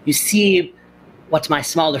 You see, what my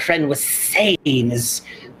smaller friend was saying is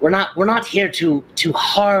we're not here to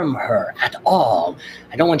harm her at all.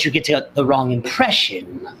 I don't want you to get the wrong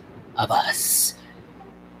impression of us.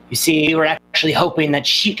 You see, we're actually hoping that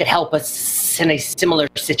she could help us in a similar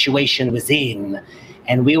situation was in,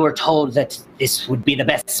 and we were told that this would be the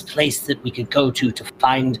best place that we could go to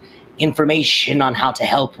find information on how to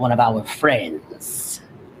help one of our friends.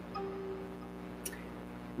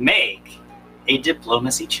 Make a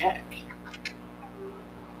diplomacy check.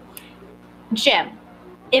 Jim,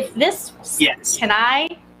 if this... Yes. Can I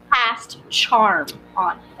cast Charm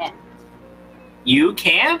on him? You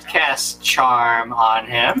can't cast Charm on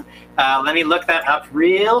him. Let me look that up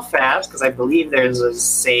real fast, because I believe there's a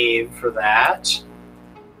save for that.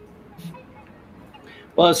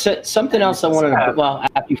 Well, so, something else I wanted to... Well,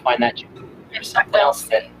 after you find that, there's something else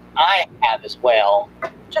that I have as well.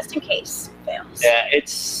 Just in case it fails. Yeah,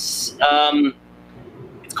 it's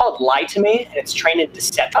called Lie to Me, and it's trained in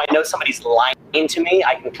deception. I know somebody's lying to me,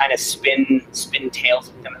 I can kind of spin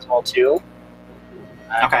tails with them as well, too.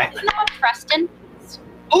 Okay. Isn't that what Preston?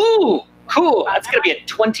 Ooh, cool. That's going to be a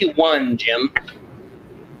 21, Jim.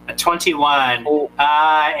 A 21.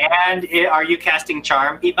 And are you casting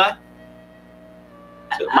Charm, Peepa?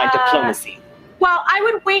 So my diplomacy. Well, I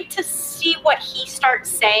would wait to see what he starts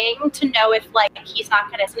saying to know if, like, he's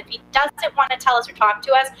not going to... If he doesn't want to tell us or talk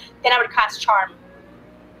to us, then I would cast Charm.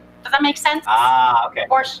 Does that make sense? Okay.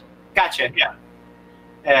 Or Gotcha,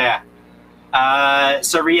 yeah.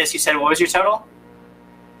 So, Rias, you said what was your total?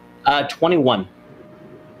 21.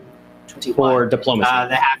 21. For diplomacy.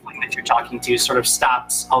 The halfling that you're talking to sort of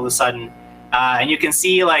stops all of a sudden. And you can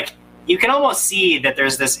see, like, you can almost see that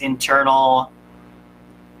there's this internal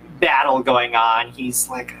battle going on. He's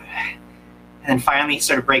like, and then finally he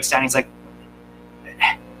sort of breaks down. He's like,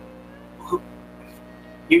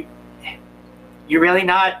 you're really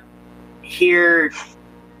not here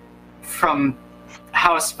from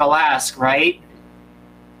House Velasque, right?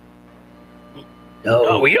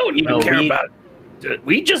 No, we don't even care about it.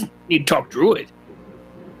 We just need to talk Druid.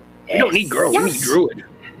 Yes. We don't need girl, we need Druid.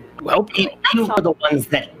 Well, You were the ones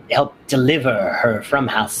that helped deliver her from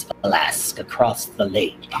House Velasque across the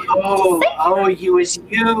lake. Oh, it was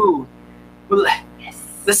you. Well,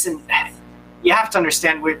 listen, you have to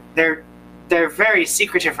understand, they're very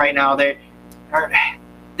secretive right now. The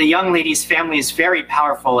young lady's family is very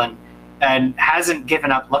powerful and hasn't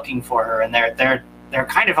given up looking for her, and they're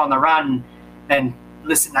kind of on the run. And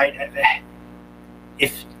listen,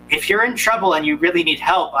 if you're in trouble and you really need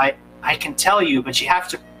help, I can tell you, but you have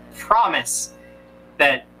to promise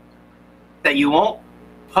that you won't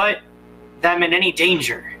put them in any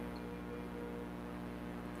danger.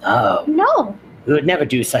 Oh. no. We would never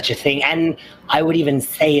do such a thing. And I would even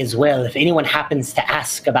say as well, if anyone happens to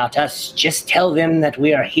ask about us, just tell them that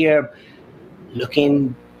we are here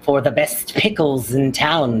looking for the best pickles in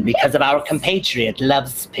town because of our compatriot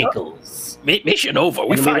loves pickles. Mission over.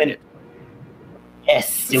 We find it.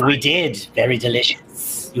 Yes, we did. Very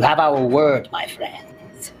delicious. You have our word, my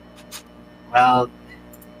friend. Well,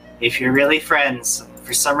 if you're really friends,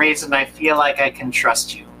 for some reason I feel like I can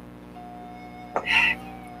trust you.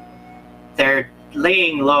 They're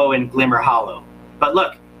laying low in Glimmer Hollow. But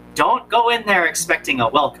look, don't go in there expecting a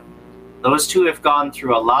welcome. Those two have gone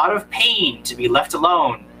through a lot of pain to be left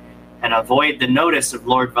alone and avoid the notice of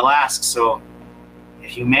Lord Velasque, so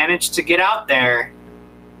if you manage to get out there,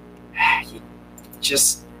 you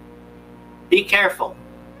just be careful,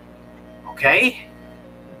 okay?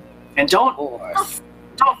 And don't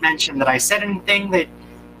mention that I said anything that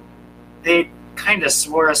they kind of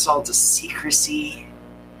swore us all to secrecy.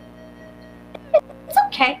 It's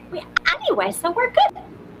okay. Anyway, so we're good.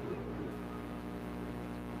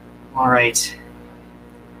 All right.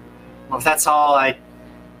 Well, if that's all, I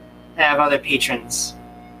have other patrons.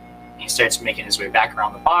 He starts making his way back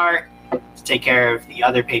around the bar to take care of the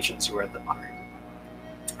other patrons who are at the bar.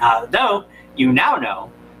 Though, you now know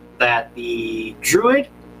that the druid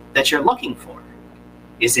that you're looking for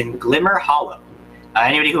is in Glimmer Hollow.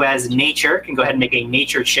 Anybody who has nature can go ahead and make a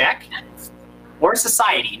nature check. Or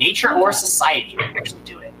society. Nature or society. Actually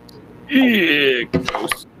do it.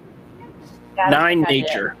 Close. 9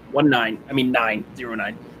 nature. 9. 0,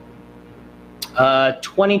 9.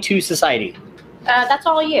 22 society. That's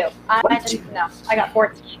all you. I didn't know. I got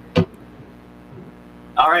 14.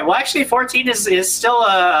 All right. Well, actually, 14 is still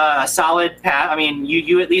a solid path. I mean,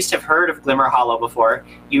 you at least have heard of Glimmer Hollow before.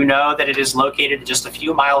 You know that it is located just a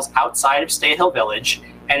few miles outside of Stay Hill Village,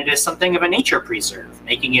 and it is something of a nature preserve,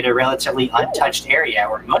 making it a relatively untouched area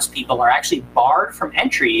where most people are actually barred from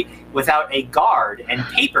entry without a guard and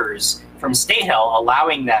papers from Stay Hill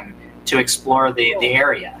allowing them to explore the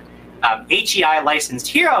area. HEI licensed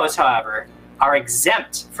heroes, however, are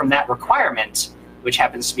exempt from that requirement, which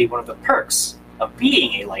happens to be one of the perks of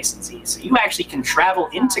being a licensee. So you actually can travel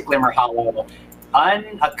into Glimmer Hollow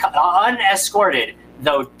unescorted,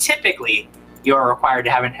 though typically you're required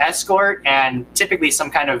to have an escort and typically some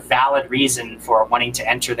kind of valid reason for wanting to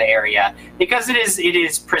enter the area, because it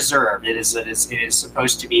is preserved. It is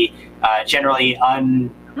supposed to be generally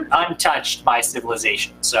untouched by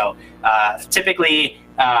civilization. So typically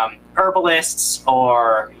herbalists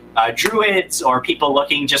or druids or people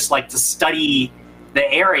looking just like to study the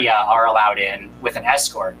area are allowed in with an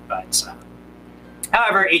escort. But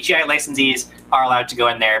however, HEI licensees are allowed to go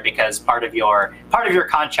in there because part of your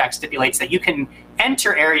contract stipulates that you can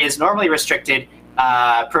enter areas normally restricted,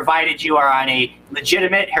 provided you are on a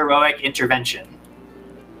legitimate heroic intervention.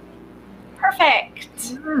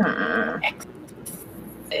 Perfect.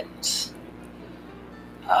 Excellent.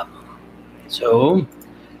 So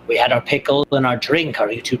we had our pickle and our drink. Are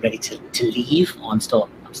you two ready to leave? Oh, I'm still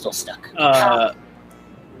stuck.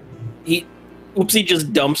 Oopsie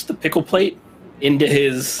just dumps the pickle plate into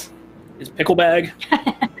his pickle bag.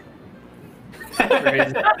 you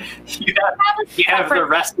have the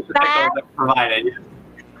rest of the pickles that provided.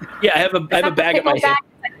 Yeah, I have a bag at my head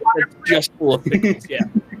that's just full of pickles. Yeah.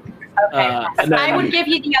 Okay. And then, I would give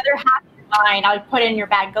you the other half of mine. I would put it in your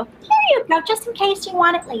bag and go, here you go, just in case you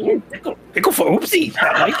want it later. Pickle for Oopsie.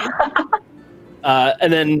 I like it.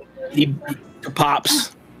 And then he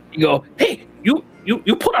pops. You go, hey, you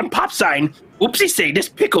put on pop sign. Oopsie say this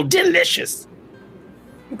pickle delicious.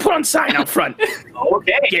 You put on sign out front.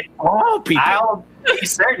 Okay. Get all people. I'll be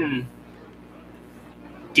certain.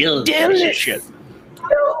 Delicious.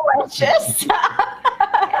 Delicious.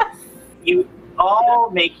 You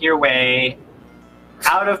all make your way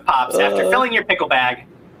out of Pops. After filling your pickle bag,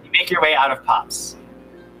 you make your way out of Pops.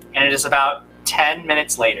 And it is about 10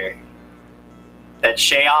 minutes later that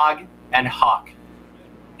Sheog and Hawk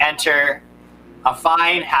enter a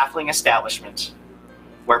fine halfling establishment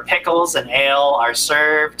where pickles and ale are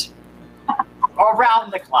served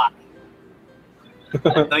around the clock.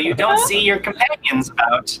 Though you don't see your companions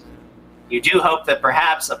about, you do hope that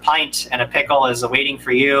perhaps a pint and a pickle is awaiting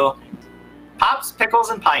for you. Pops, pickles,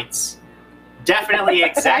 and pints. Definitely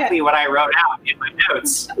exactly what I wrote out in my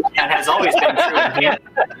notes, and has always been true in here.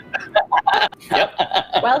 Yep.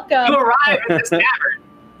 Welcome. You arrive at this tavern,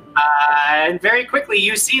 and very quickly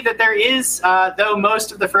you see that there is, though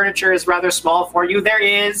most of the furniture is rather small for you,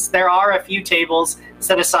 there are a few tables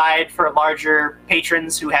set aside for larger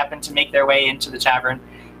patrons who happen to make their way into the tavern.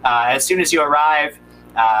 As soon as you arrive,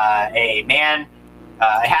 a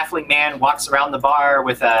halfling man walks around the bar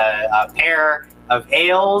with a pair of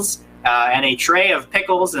ales and a tray of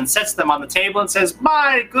pickles and sets them on the table and says,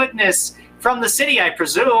 "My goodness, from the city, I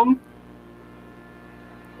presume."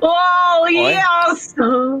 Oh, yes!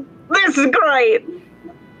 This is great!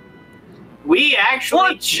 We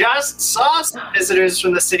actually just saw some visitors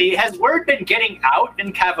from the city. Has word been getting out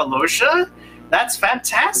in Kavalosha? That's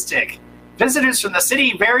fantastic. Visitors from the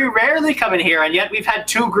city very rarely come in here, and yet we've had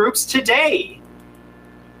 2 groups today.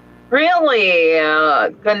 Really?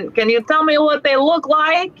 Can you tell me what they look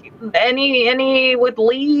like? Any with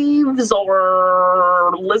leaves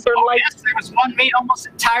or lizard-like? Oh, yes, there was one made almost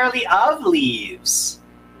entirely of leaves.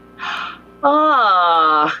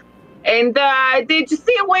 And did you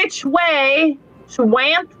see which way she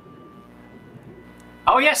went?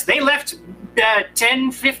 Oh, yes, they left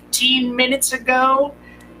 10, 15 minutes ago.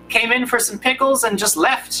 Came in for some pickles and just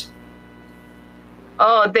left.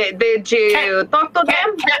 Oh, did you talk to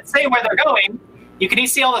them? Can't say where they're going. You can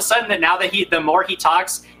see all of a sudden that now that the more he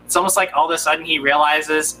talks, it's almost like all of a sudden he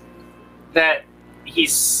realizes that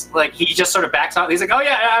he's like, he just sort of backs out. He's like, oh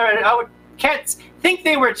yeah, I can't think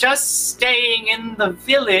they were just staying in the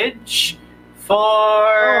village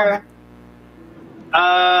for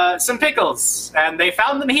some pickles, and they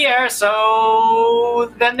found them here,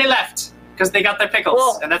 so then they left because they got their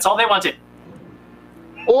pickles, and that's all they wanted.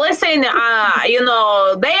 Listen,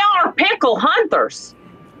 they are pickle hunters.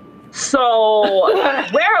 So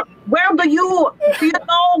where do you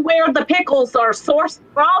know where the pickles are sourced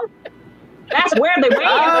from? That's where they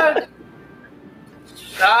went.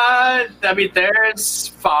 I mean, there's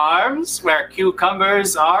farms where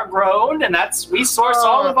cucumbers are grown, and we source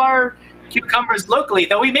all of our cucumbers locally,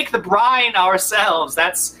 though we make the brine ourselves.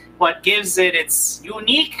 That's what gives it its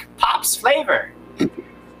unique Pops flavor.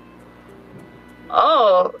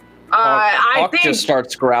 Hawk I think just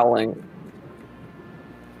starts growling.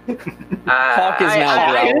 Hawk is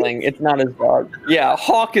now growling. It's not his dog. Yeah,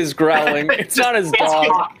 Hawk is growling. It's not his dog.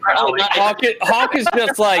 Hawk is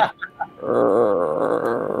just like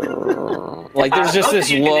there's just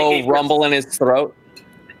this low rumble in his throat.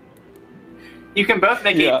 You can both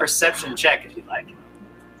make a perception check if you'd like.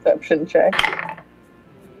 Perception check.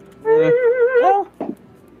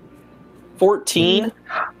 14.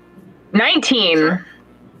 19.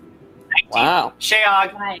 Wow.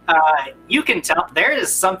 Shayog, you can tell there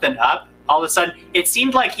is something up. All of a sudden, it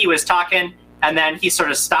seemed like he was talking, and then he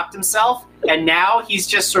sort of stopped himself, and now he's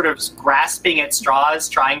just sort of grasping at straws,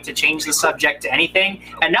 trying to change the subject to anything.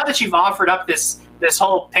 And now that you've offered up this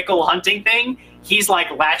whole pickle hunting thing, he's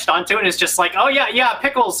like latched onto it and is just like, oh yeah,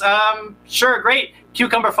 pickles. Sure, great.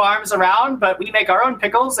 Cucumber farms around, but we make our own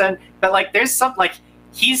pickles. But like, there's some like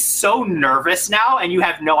he's so nervous now, and you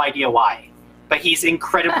have no idea why. But he's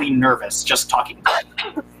incredibly nervous just talking about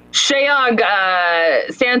it. Shayog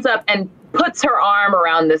stands up and puts her arm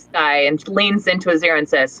around this guy and leans into his ear and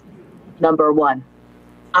says, "Number one,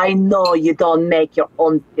 I know you don't make your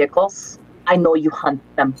own pickles. I know you hunt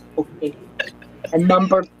them, okay? And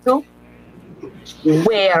number two,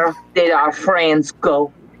 where did our friends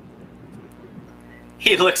go?"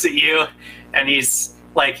 He looks at you, and he's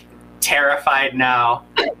like terrified now.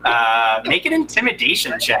 Make an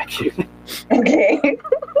intimidation check. Okay.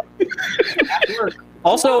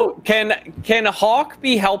 Also, can Hawk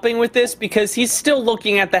be helping with this because he's still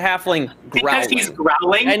looking at the halfling growling? Because he's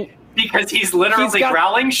growling? And because he's literally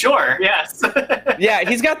growling? Sure, yes. Yeah,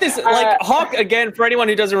 he's got this, like, Hawk, again, for anyone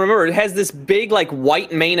who doesn't remember, it has this big, like,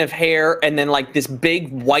 white mane of hair and then, like, this big,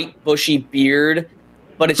 white, bushy beard,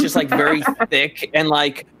 but it's just, like, very thick and,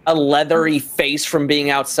 like, a leathery face from being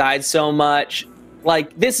outside so much.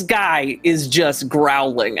 Like, this guy is just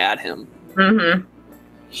growling at him. Mm-hmm.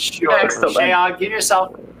 Sure. Excellent. Shayog, give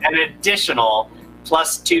yourself an additional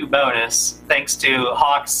 +2 bonus thanks to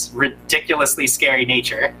Hawk's ridiculously scary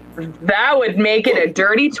nature. That would make it a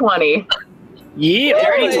dirty 20. Yeah.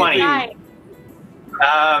 Dirty 20.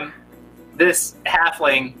 This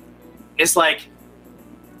halfling is like,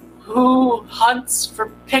 who hunts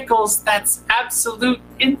for pickles? That's absolute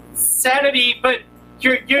insanity. But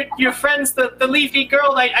your friends, the leafy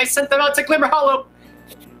girl, I sent them out to Glimmer Hollow.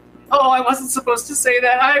 Oh, I wasn't supposed to say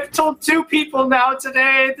that. I've told 2 people now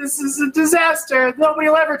today. This is a disaster. Nobody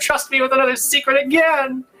will ever trust me with another secret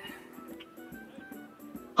again.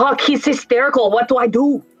 Hawk, he's hysterical. What do I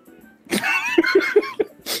do?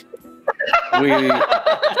 We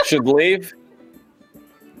should leave.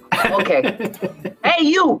 Okay. Hey,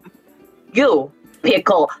 you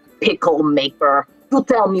pickle maker. You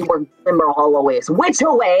tell me where Glimmer Hollow is. Which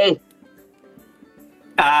way?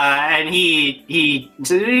 And he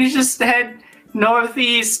just head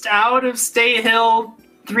northeast out of Stay Hill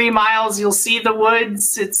 3 miles. You'll see the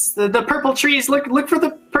woods. It's the purple trees. Look for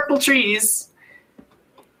the purple trees.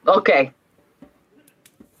 Okay.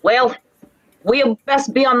 Well, we'll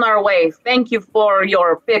best be on our way. Thank you for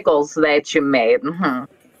your pickles that you made. Mm-hmm.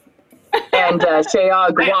 And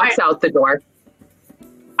Shayog walks out the door.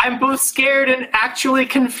 I'm both scared and actually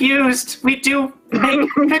confused. We do make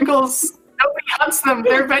pickles. Nobody hunts them.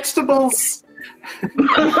 They're vegetables.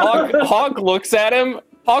 Hawk looks at him.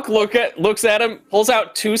 Looks at him, pulls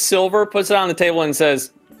out 2 silver, puts it on the table, and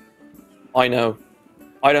says, "I know.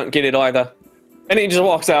 I don't get it either." And he just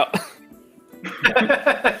walks out.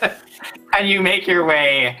 And you make your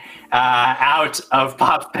way out of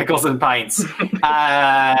Pop Pickles and Pints.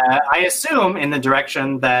 I assume in the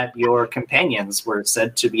direction that your companions were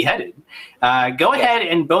said to be headed. Go ahead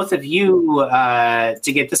and both of you,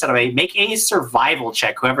 to get this out of the way, make a survival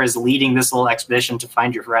check, whoever is leading this little expedition to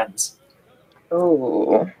find your friends.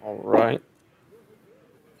 Oh. All right.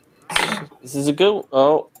 This is a good...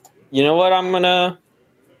 Oh, you know what? I'm gonna...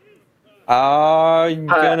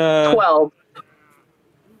 12.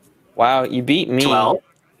 Wow, you beat me. 12.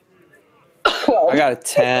 I got a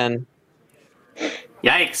 10.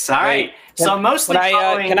 Yikes! All right. So mostly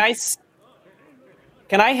following...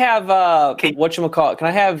 Can I have whatchamacallit? Can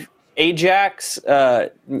I have Ajax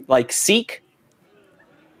like seek?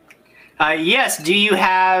 Yes. Do you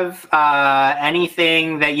have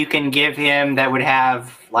anything that you can give him that would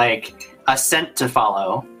have like a scent to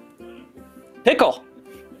follow? Pickle.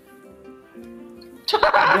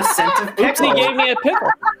 The scent of pickle. Oopsie gave me a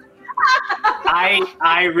pickle.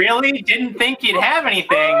 I really didn't think you'd have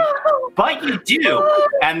anything, but you do,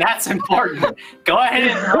 and that's important. Go ahead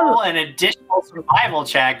and roll an additional survival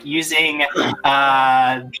check using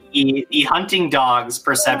the hunting dog's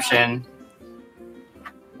perception.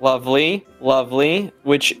 Lovely, lovely.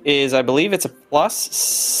 Which is, I believe it's a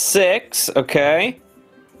 +6. Okay.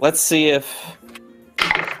 Let's see if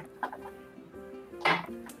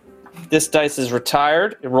this dice is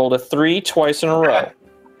retired. It rolled a 3 twice in a row.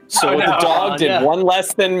 So the dog did one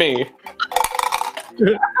less than me.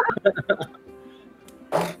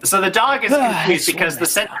 So the dog is confused because the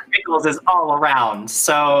scent of pickles is all around.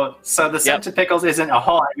 So the scent of pickles isn't a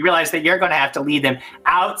whole. You realize that you're going to have to lead them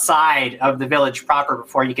outside of the village proper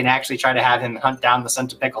before you can actually try to have him hunt down the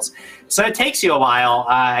scent of pickles. So it takes you a while,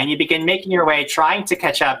 and you begin making your way, trying to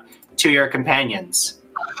catch up to your companions,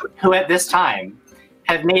 who at this time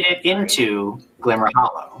have made it into Glimmer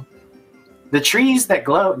Hollow. The trees that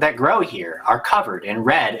grow here are covered in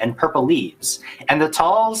red and purple leaves, and the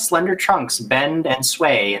tall, slender trunks bend and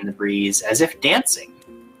sway in the breeze as if dancing.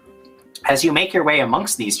 As you make your way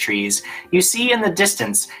amongst these trees, you see in the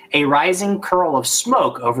distance a rising curl of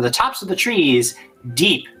smoke over the tops of the trees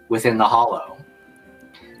deep within the hollow.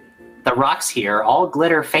 The rocks here all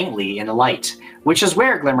glitter faintly in the light, which is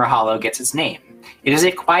where Glimmer Hollow gets its name. It is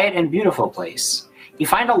a quiet and beautiful place. You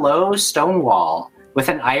find a low stone wall with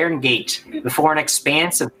an iron gate before an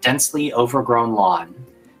expanse of densely overgrown lawn.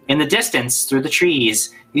 In the distance, through the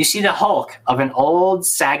trees, you see the hulk of an old,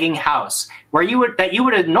 sagging house where you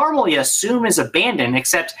would normally assume is abandoned,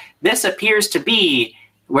 except this appears to be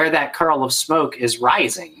where that curl of smoke is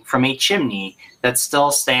rising from a chimney that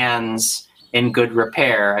still stands in good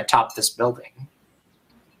repair atop this building.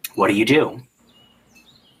 What do you do?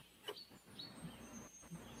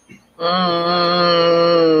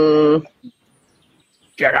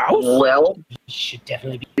 Get out. Well, We should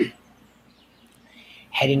definitely be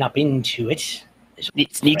heading up into it.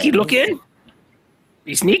 Sneaky looking.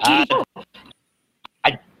 Be sneaky.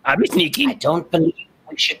 I'll be sneaky. I don't believe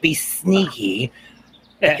we should be sneaky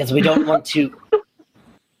because we don't want to.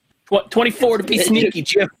 What, 24 to be sneaky,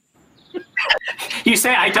 Jim? You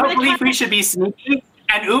say, I don't believe we should be sneaky,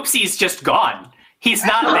 and Oopsie's just gone. He's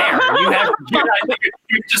not there.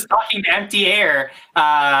 You're just talking to empty air.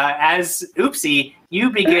 As Oopsie,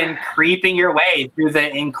 you begin creeping your way through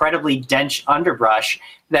the incredibly dense underbrush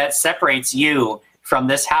that separates you from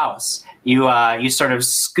this house. You sort of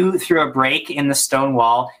scoot through a break in the stone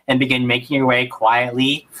wall and begin making your way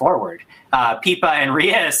quietly forward. Pipa and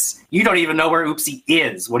Rias, you don't even know where Oopsie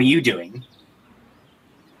is. What are you doing?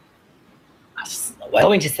 We're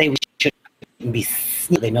going to say we should be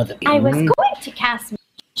sneaky. They know that. I was going to cast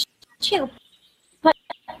too, but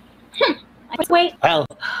wait. Well,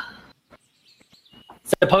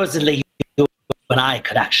 supposedly you and I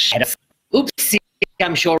could actually head up. Oopsie,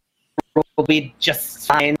 I'm sure we'll be just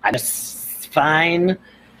fine. I'm just fine.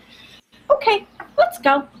 Okay, let's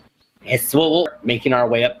go. Yes, we're making our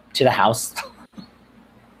way up to the house.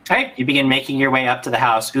 Okay, you begin making your way up to the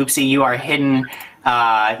house. Oopsie, you are hidden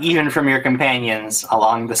even from your companions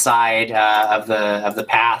along the side of the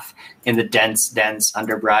path in the dense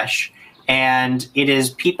underbrush. And it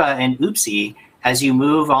is Pipa and Oopsie, as you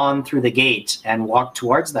move on through the gate and walk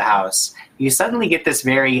towards the house, you suddenly get this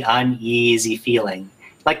very uneasy feeling.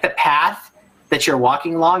 Like the path that you're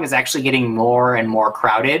walking along is actually getting more and more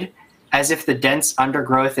crowded, as if the dense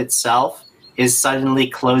undergrowth itself is suddenly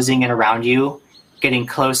closing in around you, getting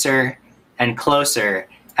closer and closer.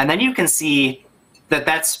 And then you can see that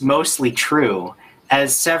that's mostly true,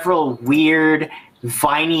 as several weird,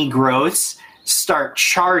 viney growths start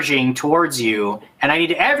charging towards you. And I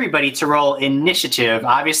need everybody to roll initiative.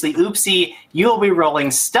 Obviously, Oopsie, you'll be rolling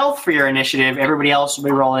stealth for your initiative. Everybody else will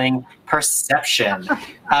be rolling perception.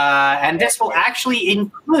 And this will actually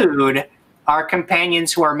include our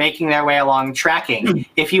companions who are making their way along tracking.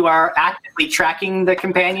 If you are actively tracking the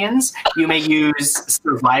companions, you may use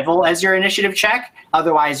survival as your initiative check.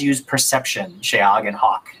 Otherwise, use perception, Sheog and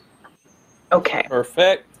Hawk. okay.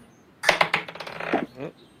 Perfect.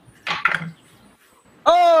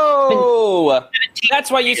 Oh!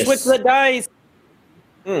 That's why you switch the dice.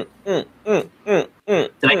 Did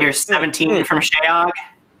I hear 17 from Sheog?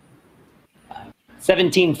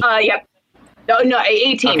 17. Yep. No,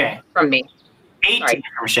 18 Okay. from me. 18 Sorry.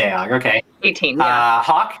 from Sheog, okay. 18, yeah.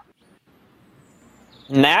 Hawk?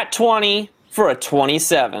 Nat 20 for a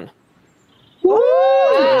 27. Woo!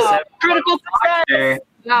 Wow. Critical success! There.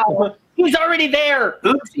 Wow. He's already there.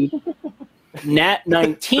 Oopsie. Nat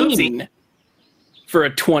 19 Oopsie. for a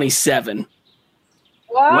 27.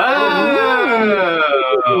 Whoa!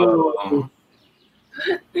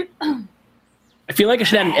 I feel like I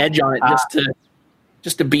should have an edge on it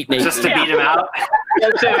just to beat Nate. Just to beat him out.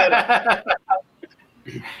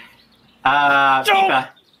 Peepa.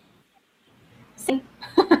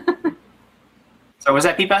 So was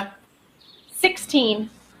that Peepa? 16.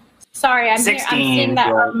 Sorry, I'm 16, seeing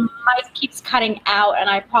that right. my mic keeps cutting out, and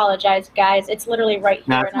I apologize, guys. It's literally right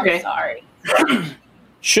here, No, and okay. I'm sorry.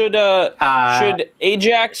 Should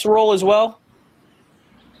Ajax roll as well?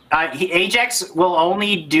 Ajax will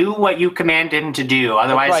only do what you command him to do.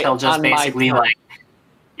 Otherwise, Right, he'll just on my basically turn.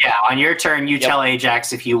 on your turn, you tell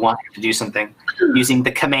Ajax if you want him to do something using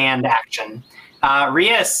the command action.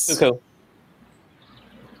 Rias. Cool.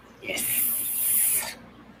 Yes.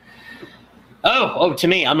 Oh, to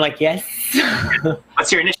me. I'm like, yes.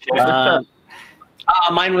 What's your initiative?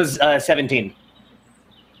 Mine was 17.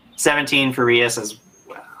 17 for Rias as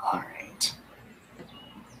well. All right.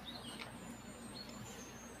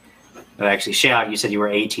 But actually, Sheog, you said you were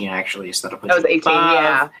 18, actually, so that'll put That was you 18,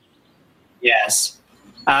 above. yeah.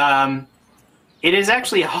 Yes. It is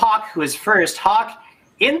actually Hawk who is first. Hawk,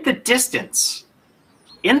 in the distance,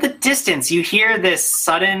 you hear this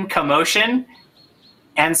sudden commotion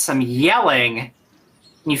and some yelling. And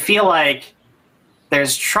you feel like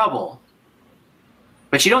there's trouble.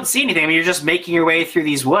 But you don't see anything. I mean, you're just making your way through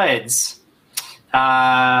these woods.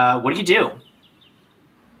 What do you do?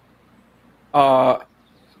 I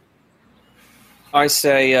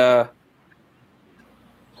say,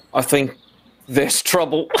 I think there's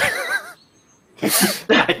trouble.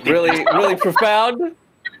 really profound.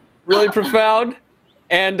 Really profound.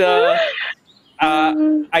 And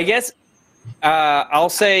I guess I'll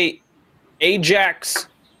say Ajax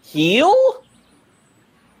heal?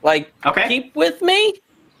 Like, Okay. keep with me?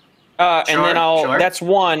 And Sure, then sure. that's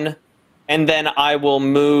one, and then I will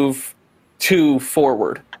move 2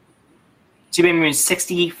 forward. So you maybe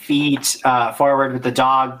 60 feet forward with the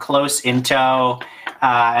dog close in tow.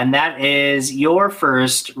 And that is your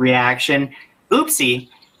first reaction. Oopsie,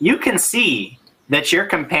 you can see that your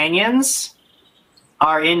companions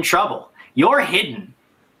are in trouble. You're hidden.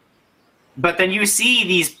 But then you see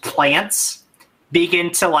these plants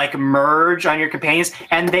begin to merge on your companions,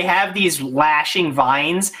 and they have these lashing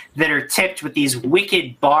vines that are tipped with these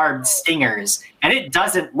wicked barbed stingers, and it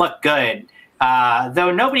doesn't look good.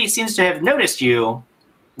 Though nobody seems to have noticed you,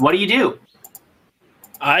 what do you do?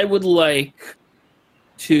 I would like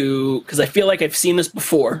to, because I feel like I've seen this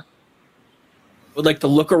before, would like to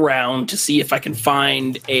look around to see if I can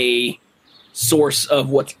find a source of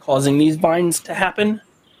what's causing these vines to happen.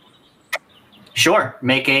 Sure,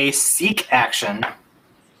 make a seek action.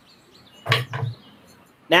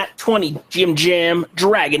 Nat 20, Jam,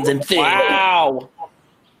 dragons and things. Wow.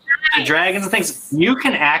 The dragons and things, you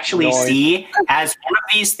can actually Nice. see as one of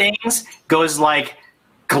these things goes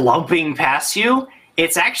glumping past you,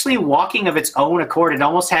 it's actually walking of its own accord. It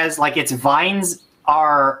almost has its vines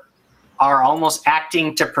are almost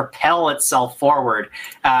acting to propel itself forward.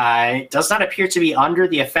 It does not appear to be under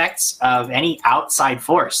the effects of any outside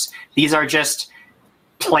force. These are just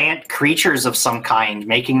plant creatures of some kind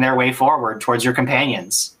making their way forward towards your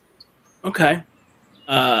companions. Okay.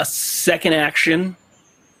 Second action,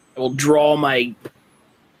 I will draw my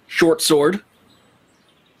short sword,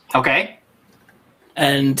 Okay?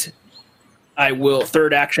 and I will,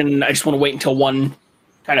 third action, I just want to wait until one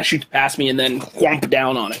kind of shoots past me and then whomp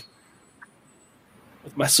down on it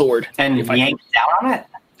with my sword. And if I yank down on it?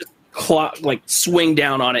 swing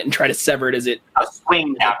down on it and try to sever it as it...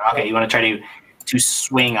 Swing down. Okay, you want to try to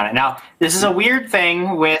swing on it. Now, this is a weird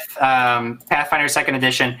thing with Pathfinder 2nd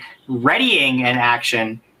Edition. Readying an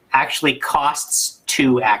action actually costs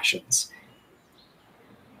 2 actions,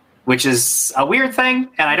 which is a weird thing,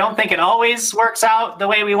 and I don't think it always works out the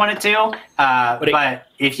way we want it to. But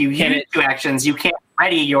if you use 2 actions, you can't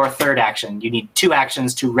ready your third action. You need 2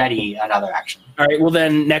 actions to ready another action. All right, well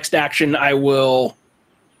then, next action, I will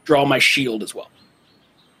draw my shield as well.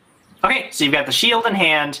 Okay, so you've got the shield in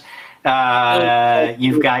hand.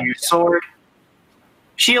 You've got your sword,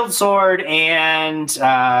 shield, sword, and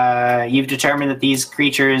you've determined that these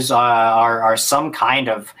creatures are some kind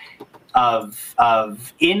of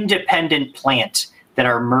independent plant that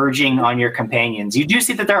are merging on your companions. You do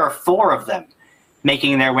see that there are 4 of them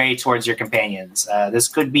making their way towards your companions. This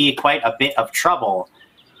could be quite a bit of trouble,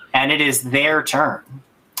 and it is their turn.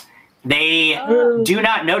 They do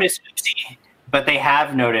not notice Oopsie, but they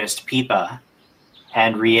have noticed Peepa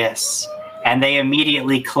and Rias, and they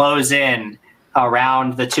immediately close in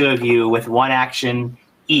around the 2 of you with 1 action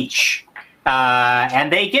each.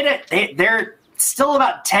 and they get it. They're still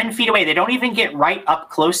about 10 feet away. They don't even get right up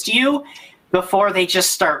close to you before they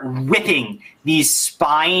just start whipping these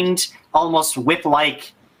spined, almost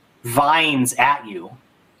whip-like vines at you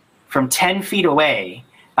from 10 feet away.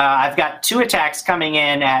 I've got 2 attacks coming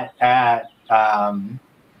in at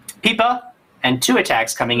Pipa and 2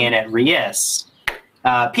 attacks coming in at Rias.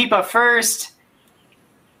 Pipa first.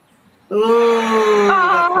 Ooh.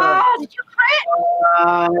 Did you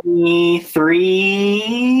crit?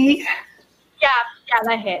 3. Yeah,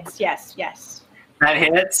 that hits. Yes. That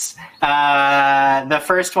hits. The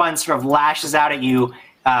first one sort of lashes out at you.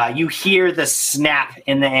 You hear the snap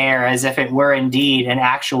in the air as if it were indeed an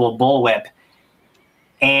actual bullwhip.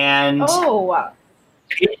 And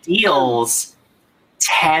it deals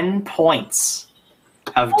 10 points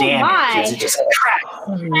of damage as it just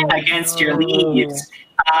cracks against your leaves.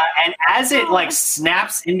 And as it like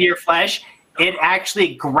snaps into your flesh, it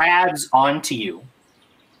actually grabs onto you.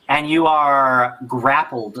 And you are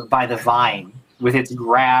grappled by the vine with its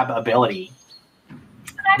grab ability.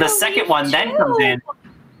 The second one then comes in.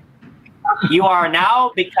 You are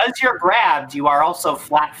now, because you're grabbed, you are also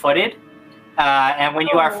flat-footed. And when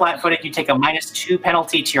you are flat-footed, you take a -2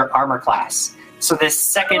 penalty to your armor class. So this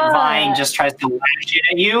second vine just tries to lash it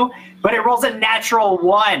at you, but it rolls a natural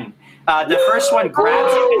 1. The first one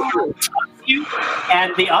grabs you,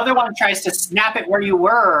 and the other one tries to snap it where you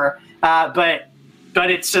were, but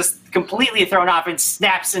it's just completely thrown off and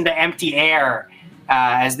snaps into empty air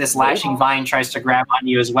as this lashing vine tries to grab on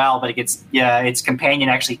you as well, but it gets its companion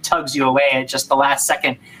actually tugs you away at just the last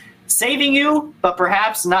second, saving you, but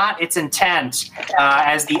perhaps not its intent,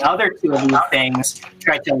 as the other 2 of these things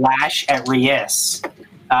try to lash at Rias.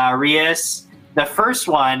 Rias, the first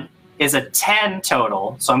one is a 10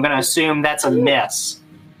 total, so I'm going to assume that's a miss.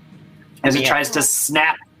 As it tries to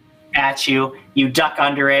snap at you, you duck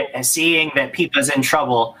under it, and seeing that Pipa's in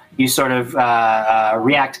trouble, you sort of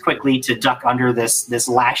react quickly to duck under this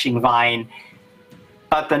lashing vine.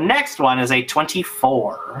 But the next one is a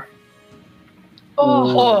 24.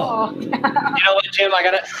 Oh. You know what, Jim? I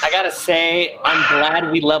gotta say, I'm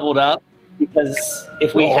glad we leveled up, because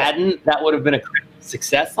if we hadn't, that would have been a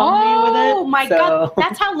success on me with it. Oh my god,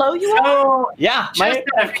 that's how low you are? So, yeah. Just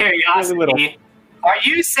out of curiosity, are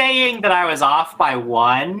you saying that I was off by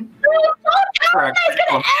 1? For a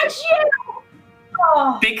critical hit?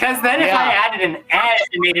 Because then if I added an edge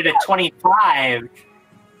and made it a 25,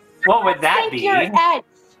 what would that be? Your edge.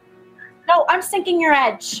 No, I'm sinking your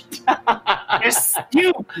edge.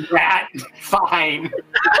 You rat. Fine.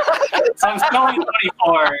 So I'm still at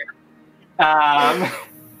 24.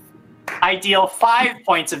 I deal 5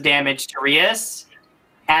 points of damage to Rias,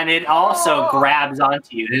 and it also grabs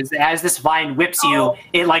onto you. As this vine whips you,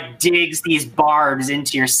 it like digs these barbs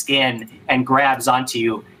into your skin and grabs onto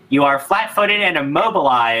you. You are flat-footed and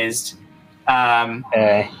immobilized.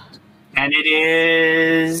 And it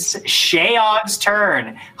is Shayog's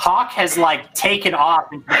turn. Hawk has like taken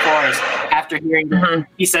off into the forest after hearing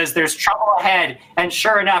he says there's trouble ahead, and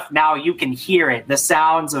sure enough, now you can hear it, the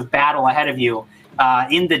sounds of battle ahead of you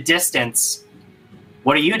in the distance.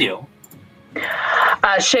 What do you do?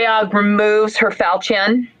 Shayog removes her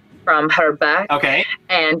falchion from her back. Okay.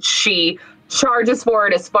 And she charges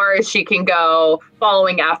forward as far as she can go,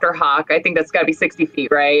 following after Hawk. I think that's got to be 60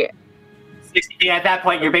 feet, right? 60 feet. At that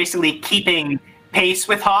point, you're basically keeping pace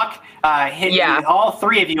with Hawk. All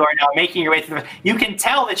 3 of you are now making your way through. You can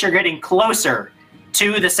tell that you're getting closer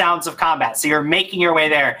to the sounds of combat, so you're making your way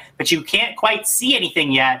there, but you can't quite see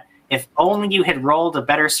anything yet. If only you had rolled a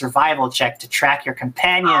better survival check to track your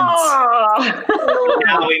companions.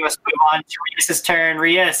 Now we must move on to Rias' turn.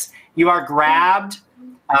 Rias, you are grabbed,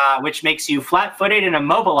 which makes you flat-footed and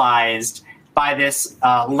immobilized by this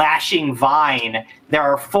lashing vine. There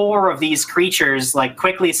are 4 of these creatures like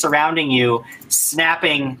quickly surrounding you,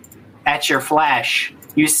 snapping at your flesh.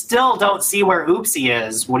 You still don't see where Oopsie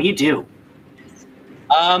is. What do you do?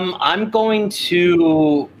 I'm going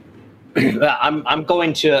to I'm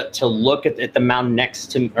going to look at the mound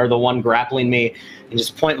next to, or the one grappling me, and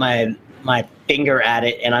just point my finger at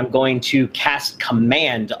it, and I'm going to cast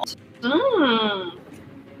Command.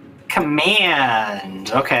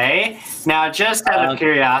 Command. Okay. Now, just out of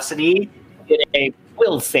curiosity, get a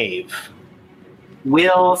will save.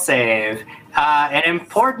 Will save. An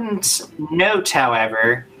important note,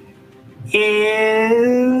 however,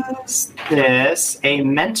 is this a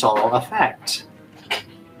mental effect?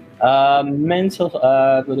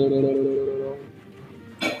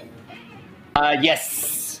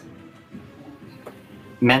 Yes.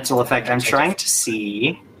 Mental effect. I'm trying to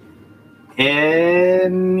see.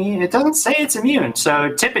 It doesn't say it's immune.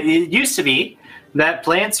 So it used to be that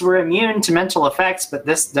plants were immune to mental effects, but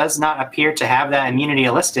this does not appear to have that immunity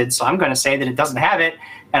listed, so I'm going to say that it doesn't have it,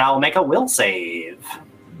 and I'll make a will save.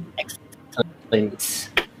 Excellent.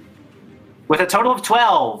 With a total of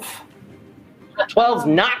 12. 12's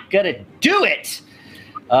not gonna do it.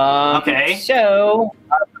 Okay. So,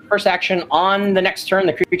 first action on the next turn,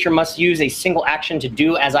 the creature must use a single action to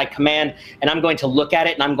do as I command, and I'm going to look at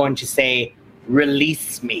it and I'm going to say,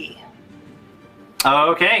 "Release me."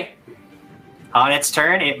 Okay. On its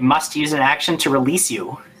turn, it must use an action to release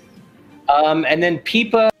you. And then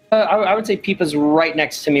Peepa, I would say Peepa's right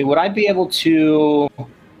next to me. Would I be able to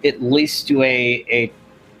at least do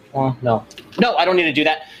well, no, I don't need to do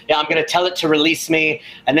that. Yeah, I'm going to tell it to release me,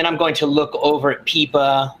 and then I'm going to look over at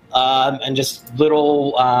Peepa and just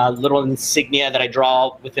little insignia that I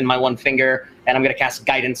draw within my one finger, and I'm going to cast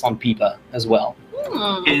guidance on Peepa as well.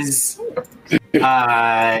 Is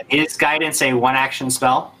guidance a one-action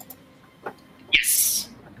spell? Yes.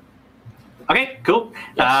 Okay, cool.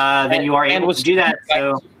 Yes. Then you are able to do that.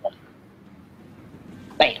 So,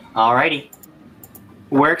 bam. Alrighty,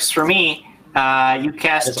 works for me. You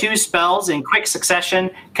cast 2 spells in quick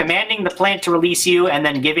succession, commanding the plant to release you, and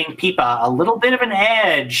then giving Peepa a little bit of an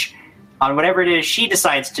edge on whatever it is she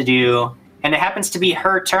decides to do, and it happens to be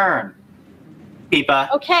her turn.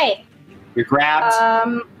 Peepa, Okay. you're grabbed.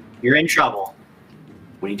 You're in trouble.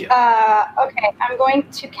 What do you do? Okay, I'm going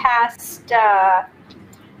to cast,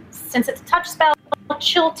 since it's a touch spell,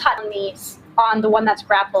 Chill Touch on the one that's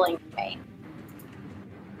grappling me.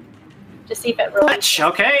 To see if it really...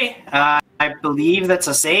 Okay. I believe that's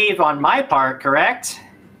a save on my part, correct?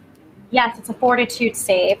 Yes, it's a fortitude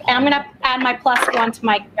save. And I'm going to add my +1 to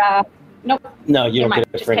my... Nope. No, you don't Never mind. get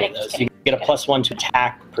it Just for any kidding, of just those. You get a +1 to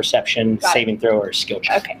attack, perception, Got it. saving throw, or skill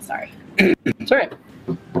check. Okay, sorry. It's all right.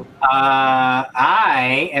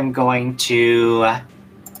 I am going to...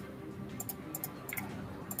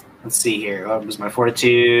 Let's see here. What was my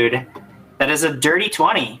fortitude? That is a dirty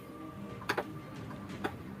 20.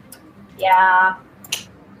 Yeah.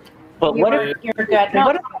 But what if You're good.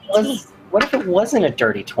 No, what if it wasn't a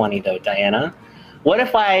dirty 20 though, Diana? What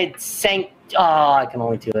if I sank? Oh, I can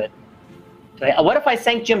only do it. What if I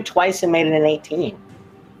sank Jim twice and made it an 18?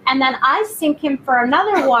 and then I sink him for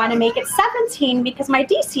another one and make it 17 because my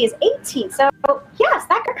DC is 18. So, yes,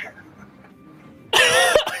 that could...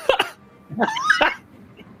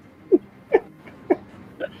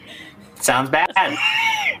 Sounds bad.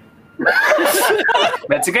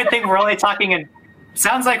 That's a good thing we're only talking in...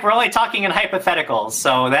 Sounds like we're only talking in hypotheticals,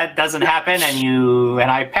 so that doesn't happen,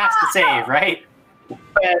 and I passed the save, right?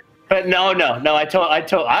 But no,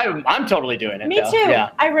 I'm totally doing it. Me though. too.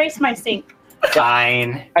 Yeah. I raced my sink.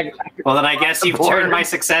 Fine. Well, then I guess you've turned my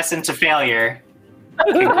success into failure.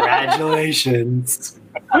 Congratulations.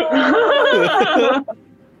 Okay,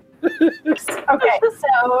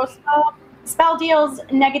 so spell deals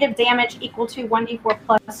negative damage equal to 1d4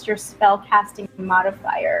 plus your spell casting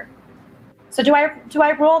modifier. So do I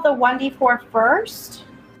roll the 1d4 first?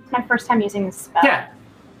 It's my first time using this spell.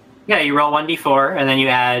 Yeah, you roll 1d4, and then you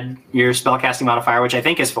add your spellcasting modifier, which I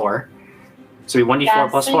think is 4. So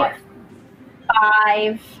 1d4 plus so 4.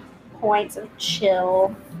 5 points of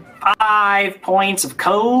chill. 5 points of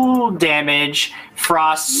cold damage.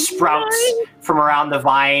 Frost sprouts from around the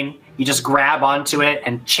vine. You just grab onto it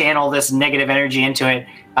and channel this negative energy into it,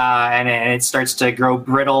 and it starts to grow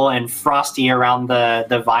brittle and frosty around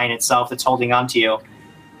the vine itself that's holding onto you.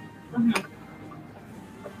 Mm-hmm.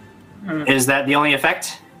 Is that the only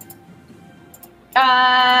effect?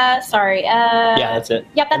 Sorry. Yeah, that's it.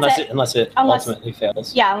 Yep, that's it. Unless it ultimately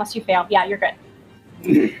fails. Yeah, unless you fail. Yeah, you're good.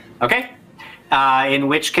 Okay. In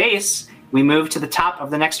which case, we move to the top of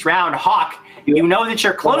the next round. Hawk, you know that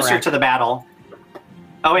you're closer to the battle.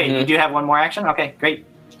 Oh, wait, you do have one more action? Okay, great.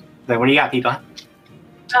 Then what do you got, Peepa?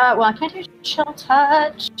 Well, I can't do chill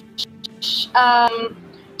touch.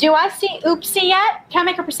 Do I see Oopsie yet? Can I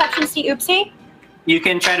make a perception see Oopsie? You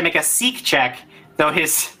can try to make a seek check, though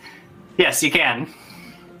his... Yes, you can.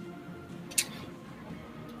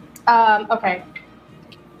 Okay.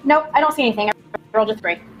 Nope, I don't see anything. I rolled a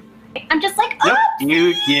 3. I'm just like, Nope.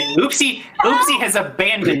 Oopsie has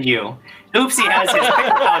abandoned you. Oopsie has his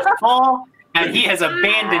picker pouch full, and he has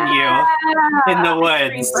abandoned you in the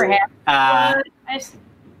woods.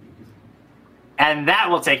 And that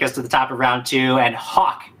will take us to the top of round 2. And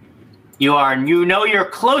Hawk, you know you're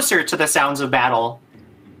closer to the sounds of battle,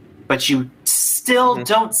 but you still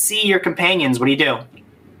don't see your companions. What do you do?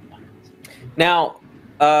 Now,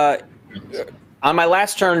 on my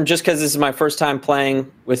last turn, just because this is my first time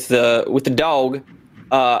playing with the dog,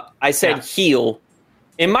 I said heal.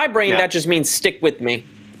 In my brain, that just means stick with me.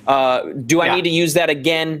 Do I need to use that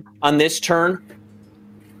again on this turn?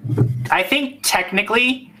 I think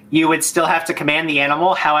technically you would still have to command the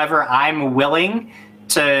animal. However, I'm willing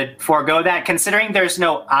to forego that, considering there's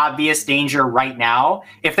no obvious danger right now.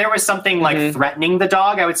 If there was something like threatening the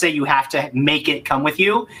dog, I would say you have to make it come with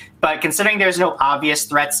you. But considering there's no obvious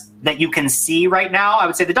threats that you can see right now, I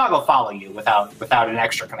would say the dog will follow you without an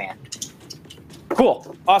extra command.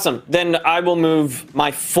 Cool. Awesome. Then I will move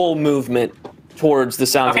my full movement towards the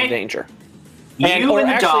sounds of danger. You and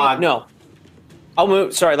the dog. No. I'll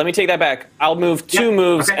move. Sorry, let me take that back. I'll move 2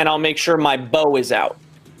 moves, and I'll make sure my bow is out.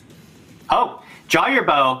 Oh, draw your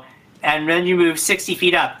bow, and then you move 60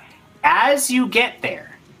 feet up. As you get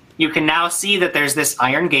there, you can now see that there's this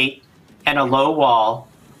iron gate and a low wall,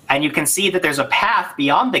 and you can see that there's a path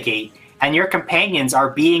beyond the gate, and your companions are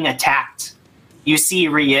being attacked. You see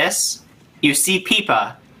Rias, you see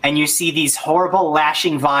Pipa, and you see these horrible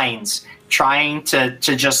lashing vines trying to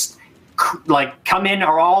just like come in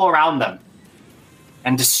or all around them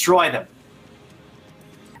and destroy them.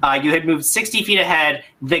 You had moved 60 feet ahead.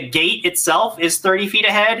 The gate itself is 30 feet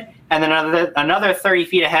ahead, and then another 30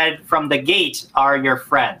 feet ahead from the gate are your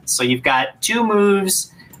friends. So you've got 2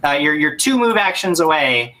 moves. You're 2 move actions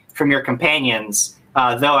away from your companions,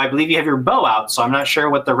 though I believe you have your bow out, so I'm not sure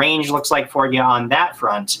what the range looks like for you on that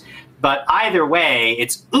front. But either way,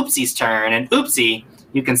 it's Oopsie's turn, and Oopsie,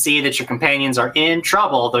 you can see that your companions are in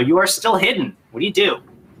trouble, though you are still hidden. What do you do?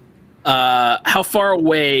 How far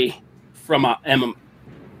away from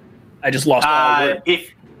I just lost all word.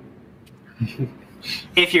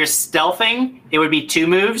 If you're stealthing, it would be 2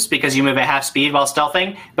 moves because you move at half speed while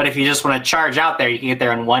stealthing. But if you just want to charge out there, you can get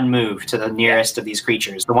there in 1 move to the nearest of these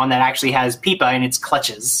creatures. The one that actually has Pipa in its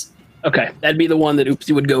clutches. Okay, that'd be the one that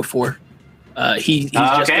Oopsie would go for. He's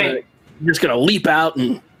just gonna leap out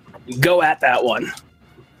and go at that one.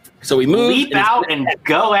 So we move. Leap out and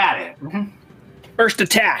go at it. First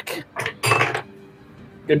attack.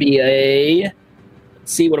 Gonna be a.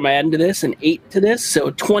 Let's see, what am I adding to this? An 8 to this,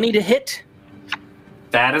 so 20 to hit.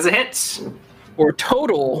 That is a hit. For a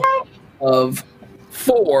total of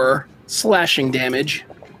 4 slashing damage.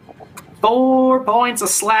 4 points of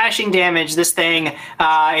slashing damage. This thing,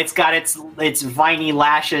 it's got its viney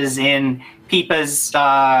lashes in Pipa's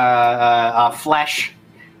flesh,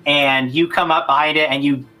 and you come up behind it and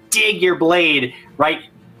you dig your blade right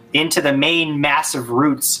into the main mass of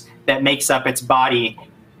roots that makes up its body.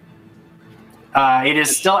 It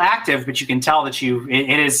is still active, but you can tell that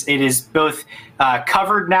it is both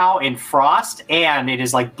covered now in frost, and it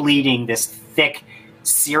is like bleeding this thick,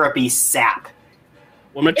 syrupy sap.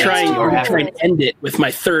 Well, I'm going to try and end it with my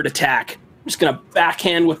 3rd attack. I'm just going to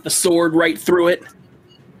backhand with the sword right through it.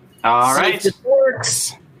 All right. If this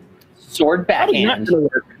works. Sword backhand.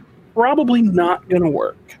 Probably not going to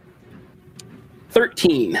work.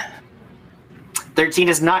 13. 13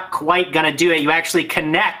 is not quite going to do it. You actually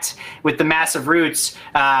connect with the massive roots,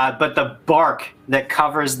 but the bark that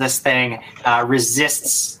covers this thing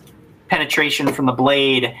resists penetration from the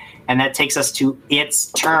blade, and that takes us to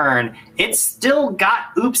its turn. It's still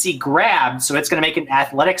got Oopsie grabbed, so it's going to make an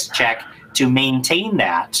athletics check to maintain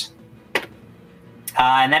that.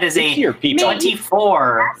 And that is a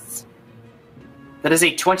 24. That is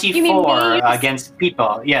a 24 against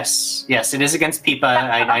Pipa. Yes, it is against Pipa.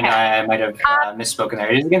 I know I might have misspoken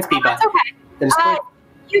there. It is against Pipa. That's okay.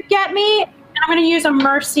 You get me, and I'm going to use a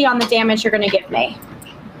mercy on the damage you're going to give me.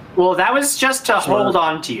 Well, that was just to hold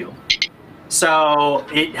on to you. So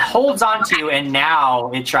it holds on to you, and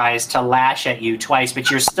now it tries to lash at you twice,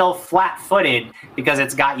 but you're still flat-footed because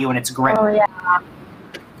it's got you in its grip. Oh, yeah.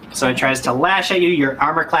 So it tries to lash at you. Your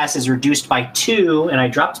armor class is reduced by 2, and I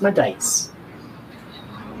dropped my dice.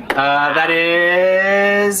 That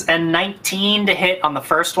is a 19 to hit on the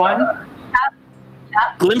first one.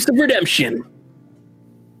 Yep. Glimpse of redemption.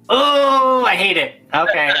 Oh, I hate it.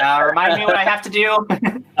 Okay, remind me what I have to do.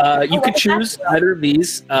 You could choose either of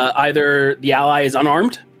these. Either the ally is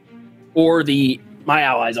unarmed, or my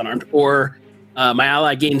ally is unarmed, or my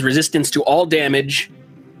ally gains resistance to all damage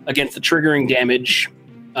against the triggering damage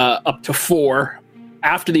up to 4.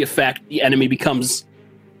 After the effect, the enemy becomes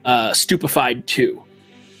stupefied 2.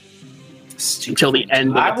 Until the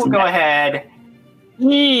end. I will go ahead.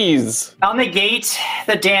 Jeez. I'll negate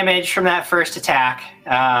the damage from that first attack.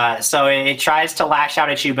 So it tries to lash out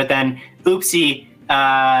at you, but then Oopsie,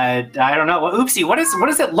 I don't know. Oopsie, what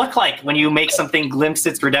does it look like when you make something glimpse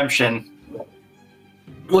its redemption?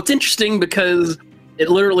 Well, it's interesting because it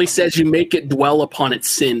literally says you make it dwell upon its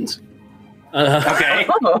sins. Okay.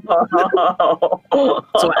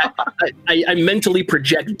 So I mentally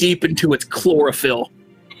project deep into its chlorophyll.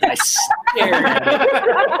 I stare at it.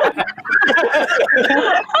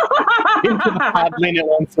 Into the goblin it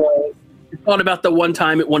once was. thought about the one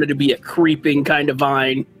time it wanted to be a creeping kind of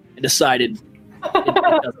vine and decided it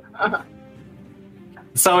doesn't.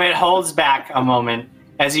 So it holds back a moment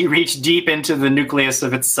as you reach deep into the nucleus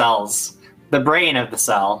of its cells, the brain of the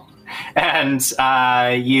cell, and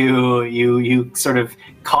you sort of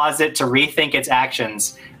cause it to rethink its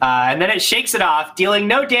actions, and then it shakes it off, dealing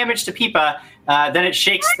no damage to Peepa. Then it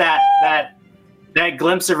shakes that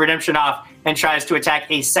glimpse of redemption off and tries to attack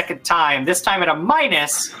a second time. This time at a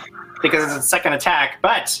minus because it's its second attack,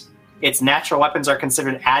 but its natural weapons are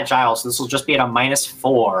considered agile, so this will just be at a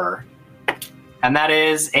 -4. And that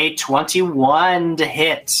is a 21 to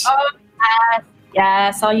hit. Oh,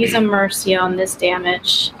 yes. I'll use a mercy on this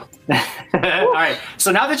damage. All right.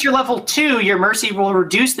 So now that you're level 2, your mercy will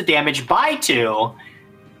reduce the damage by 2.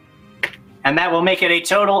 And that will make it a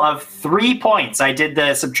total of 3 points. I did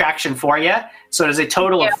the subtraction for you. So it is a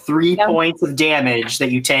total of 3 points of damage that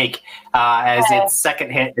you take as its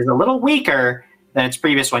second hit is a little weaker than its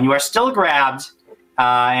previous one. You are still grabbed,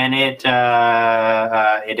 and it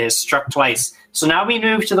has struck twice. So now we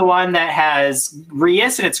move to the one that has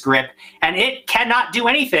Rias in its grip, and it cannot do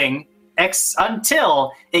anything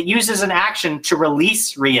until it uses an action to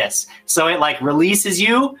release Rias. So it releases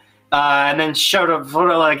you, and then sort of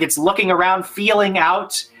it's looking around, feeling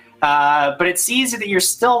out, but it sees that you're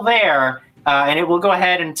still there, and it will go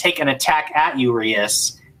ahead and take an attack at you,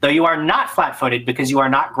 Rias, though you are not flat-footed because you are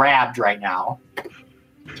not grabbed right now.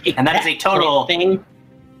 And that is a total.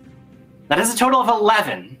 That is a total of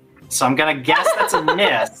 11. So I'm gonna guess that's a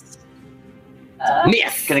miss.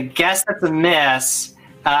 Miss. Gonna guess that's a miss.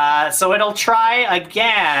 So it'll try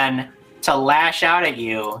again to lash out at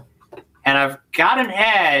you. And I've got an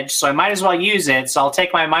edge, so I might as well use it. So I'll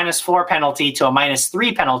take my -4 penalty to a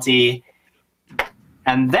 -3 penalty.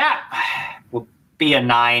 And that will be a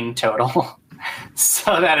 9 total.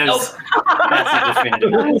 So that is that's a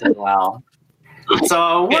definitive as well. So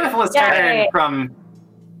a worthless turn from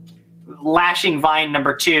Lashing Vine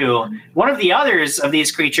number 2. One of the others of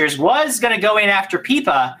these creatures was going to go in after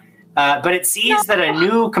Peepa, but it sees that a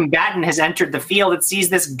new combatant has entered the field. It sees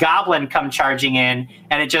this goblin come charging in,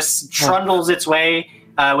 and it just trundles its way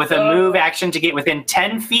with a move action to get within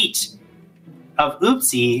 10 feet of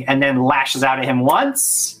Oopsie, and then lashes out at him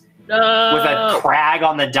once with a crag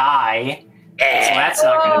on the die. So that's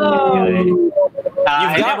not going to be good.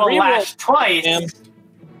 And it will lash twice. Man.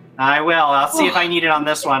 I will. I'll see if I need it on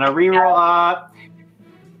this one. A reroll.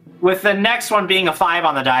 With the next one being a 5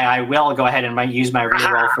 on the die, I will go ahead and use my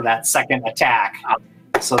reroll for that second attack.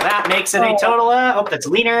 So that makes it a total of... Oh, that's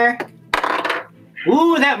leaner.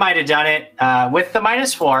 Ooh, that might have done it. With the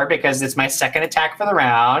 -4, because it's my second attack for the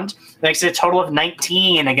round. Makes it a total of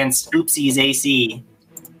 19 against Oopsie's AC.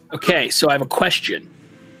 Okay, so I have a question.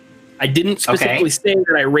 I didn't specifically say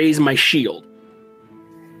that I raise my shield.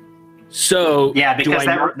 So yeah, because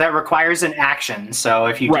that requires an action. So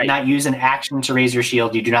if you did not use an action to raise your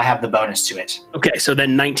shield, you do not have the bonus to it. Okay, so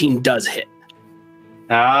then 19 does hit.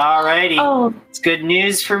 Alrighty. Oh. It's good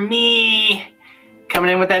news for me.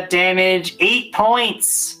 Coming in with that damage, 8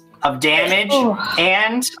 points of damage,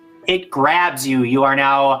 and it grabs you. You are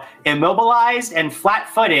now immobilized and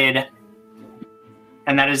flat-footed,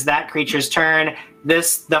 and that is that creature's turn.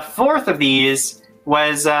 The fourth of these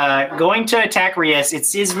was going to attack Rias. It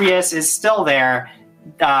sees Rias is still there.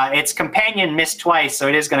 Its companion missed twice, so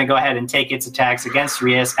it is going to go ahead and take its attacks against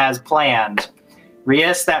Rias as planned.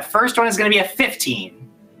 Rias, that first one is going to be a 15.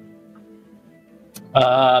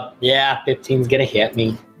 Yeah, 15's going to hit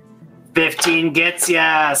me. 15 gets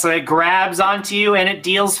ya. So it grabs onto you and it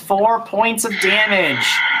deals 4 points of damage.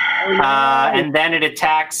 And then it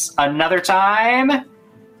attacks another time.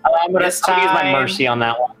 I'm going to use my mercy on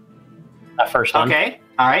that one. That first one. Okay.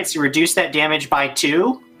 All right. So reduce that damage by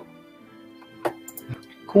 2.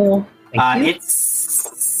 Cool. Thank you. Its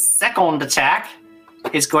second attack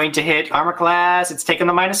is going to hit armor class. It's taking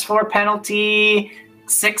the -4 penalty.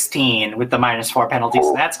 16 with the -4 penalty.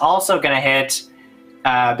 So that's also going to hit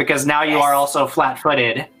because now you are also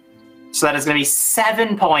flat-footed. So that is going to be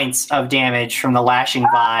 7 points of damage from the Lashing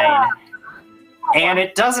Vine. And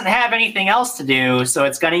it doesn't have anything else to do, so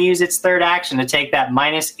it's going to use its third action to take that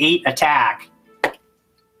 -8 attack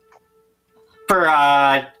for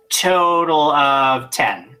a total of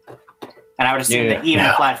 10. And I would assume that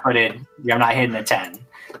even flat-footed, you're not hitting a 10.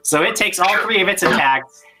 So it takes all 3 of its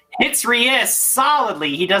attacks, hits Rias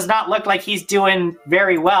solidly. He does not look like he's doing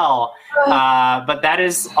very well, but that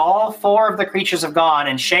is all 4 of the creatures have gone.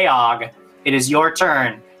 And Sheog, it is your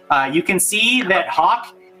turn. You can see that Hawk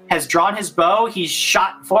has drawn his bow. He's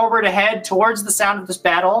shot forward ahead towards the sound of this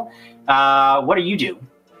battle. What do you do?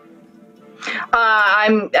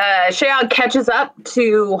 Sheog catches up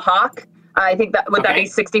to Hawk I think that would that be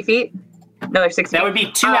 60 feet? No, there's 60. That would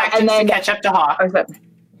be 2 actions to catch up to Hawk. Or is that,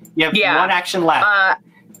 You have 1 action left.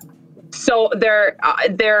 So they're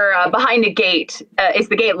behind a gate. Is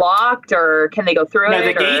the gate locked, or can they go through it? No,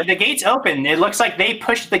 the gate's open. It looks like they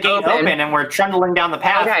pushed the gate open and we're trundling down the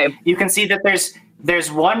path. Okay. You can see that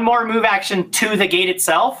there's 1 more move action to the gate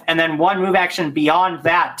itself, and then 1 move action beyond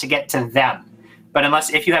that to get to them. But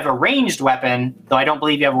if you have a ranged weapon, though I don't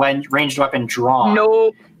believe you have a ranged weapon drawn.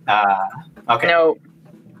 Nope. Okay. No.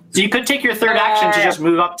 So you could take your third action to just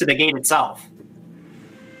move up to the gate itself.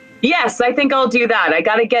 Yes, I think I'll do that. I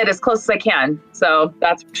got to get as close as I can. So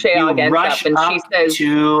that's Shayog ends up, and she says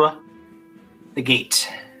to the gate.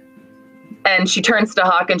 And she turns to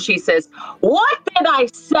Hawk and she says, "What did I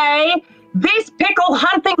say? This pickle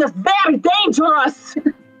hunting is very dangerous."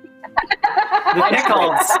 The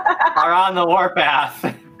pickles are on the warpath.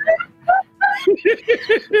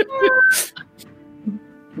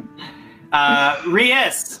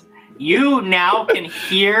 Rias, you now can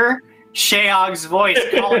hear Shayog's voice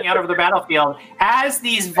calling out over the battlefield. As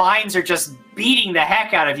these vines are just beating the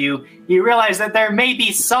heck out of you, you realize that there may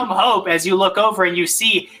be some hope as you look over and you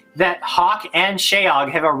see that Hawk and Shayog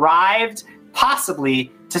have arrived, possibly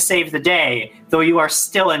to save the day, though you are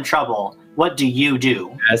still in trouble. What do you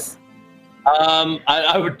do? Yes.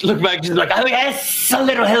 I would look back and just be like, oh yes, a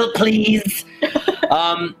little help, please.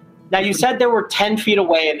 Now you said they were 10 feet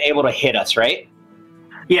away and able to hit us, right?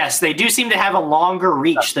 Yes, they do seem to have a longer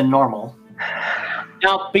reach than normal.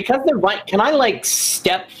 Now, because they're right, can I like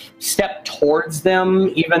step towards them,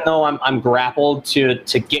 even though I'm grappled to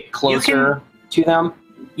get closer to them?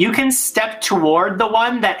 You can step toward the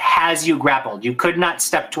one that has you grappled. You could not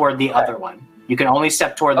step toward the other one. You can only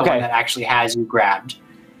step toward the one that actually has you grabbed.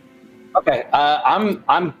 Okay,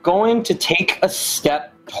 I'm going to take a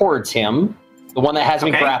step towards him, the one that has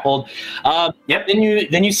me grappled. Yep.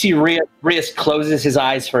 Then you see Rias closes his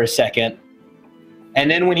eyes for a second,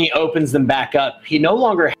 and then when he opens them back up, he no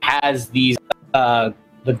longer has these the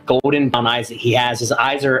golden brown eyes that he has. His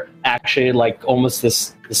eyes are actually like almost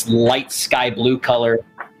this light sky blue color,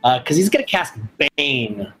 because he's going to cast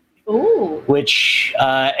Bane. Ooh. Which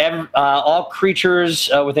all creatures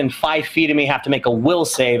within 5 feet of me have to make a will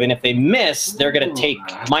save, and if they miss, they're going to take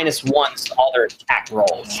 -1 to all their attack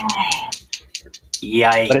rolls.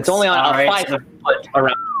 Yikes. But it's only on 5 foot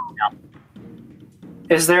around.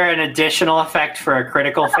 Is there an additional effect for a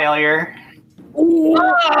critical failure?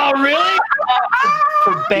 Oh, really?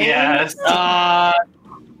 For Bane? Yes.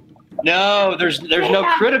 No, there's no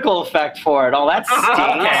critical effect for it. Oh, that's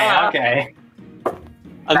Okay.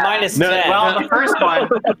 A -10. Well, the first one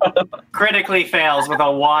critically fails with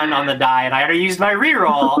a 1 on the die, and I already used my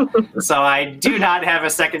reroll, so I do not have a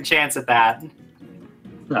second chance at that.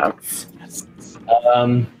 And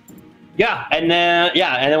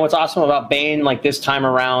then what's awesome about Bane, like this time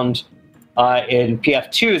around in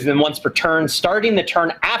PF2, is then once per turn, starting the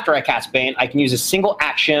turn after I cast Bane, I can use a single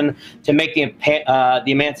action to make the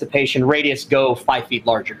emancipation radius go 5 feet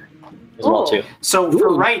larger. As well too. So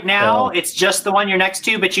for right now, it's just the one you're next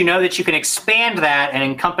to, but you know that you can expand that and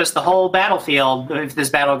encompass the whole battlefield if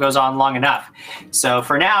this battle goes on long enough. So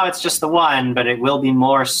for now, it's just the one, but it will be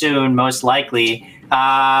more soon, most likely.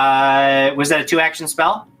 Was that a 2-action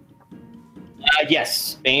spell?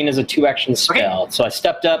 Yes, Bane is a 2-action spell. Okay. So I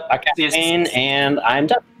stepped up, I cast Bane, and I'm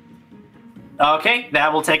done. Okay,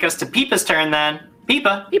 that will take us to Peepa's turn then.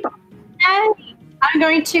 Peepa. I'm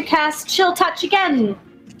going to cast Chill Touch again.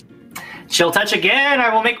 Chill Touch again. I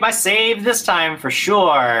will make my save this time for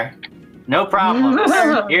sure. No problem.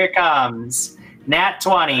 Here it comes. Nat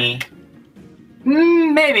 20.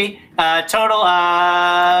 Maybe. Total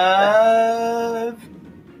of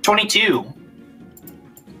 22.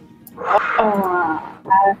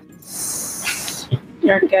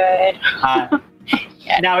 You're good.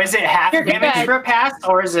 Now, is it half damage for a pass,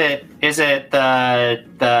 or is it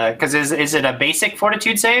the because is it a basic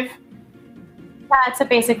fortitude save? Yeah, it's a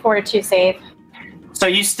basic fortitude save. So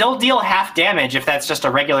you still deal half damage if that's just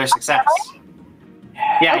a regular success.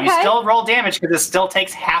 Yeah, you still roll damage because it still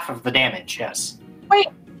takes half of the damage. Yes. Wait,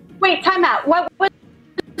 time out. What was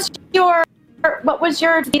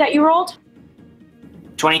your D that you rolled?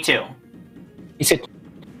 22. You said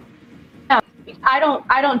No, I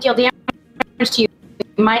don't deal damage to you.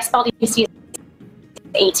 My spell DC is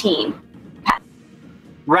 18.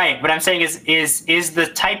 Right, what I'm saying is the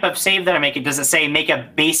type of save that I'm making, does it say make a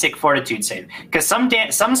basic fortitude save? Because some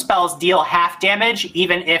spells deal half damage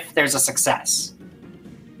even if there's a success.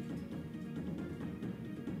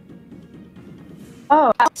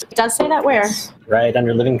 Oh, it does say that where? Right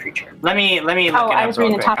under living creature. Let me look it up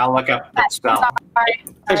real quick. I'll look up the spell.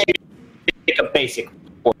 Take a basic.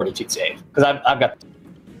 fortitude save because I've got.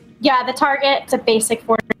 Yeah, the target, it's a basic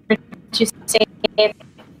fortitude save,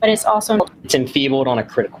 but it's also It's enfeebled on a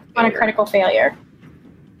critical. on a critical failure.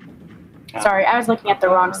 Sorry, I was looking at the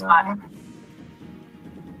wrong spot.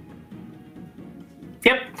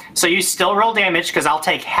 Yep. So you still roll damage because I'll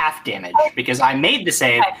take half damage because I made the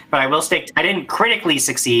save, but I will stick. I didn't critically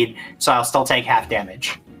succeed, so I'll still take half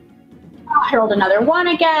damage. I rolled another 1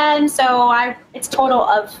 again, so it's total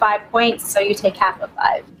of 5 points, so you take half of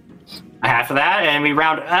 5. Half of that, and we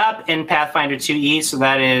round up in Pathfinder 2E, so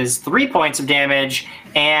that is 3 points of damage.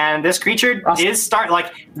 And this creature is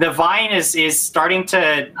the vine is starting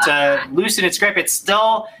to loosen its grip. It's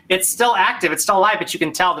still active, it's still alive, but you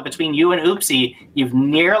can tell that between you and Oopsie, you've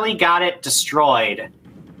nearly got it destroyed.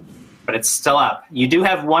 But it's still up. You do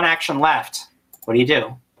have 1 action left. What do you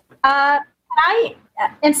do? Can I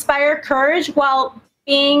inspire courage while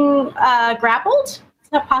being grappled? Is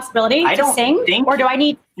that a possibility I to don't sing? think Or do I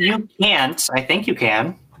need... You can't. I think you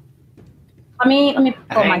can. Let me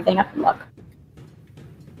pull Okay. my thing up and look.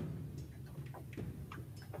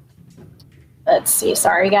 Let's see.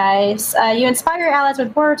 Sorry, guys. You inspire your allies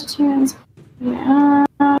with words, tunes.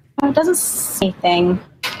 It doesn't say anything.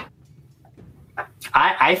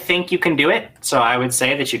 I think you can do it, so I would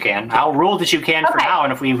say that you can. I'll rule that you can for Okay. now,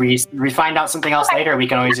 and if we find out something else later, we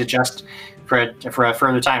can always adjust for a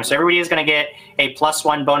further time. So everybody is going to get a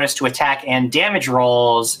 +1 bonus to attack and damage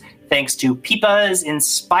rolls thanks to Peepa's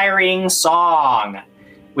inspiring song,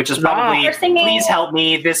 which is probably, We're singing. please help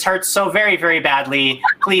me, this hurts so very, very badly.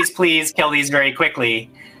 Please kill these very quickly.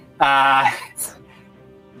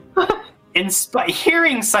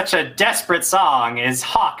 Hearing such a desperate song is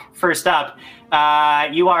Hawk first up.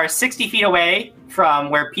 You are 60 feet away from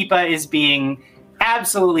where Peepa is being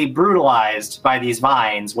absolutely brutalized by these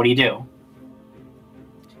vines. What do you do?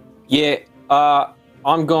 Yeah,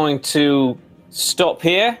 I'm going to stop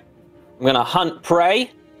here. I'm going to hunt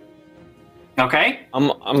prey. Okay. I'm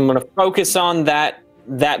going to focus on that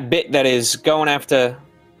bit that is going after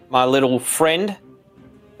my little friend,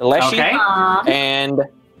 Leshy. Okay. And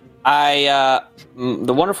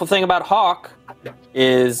the wonderful thing about Hawk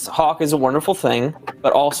is a wonderful thing,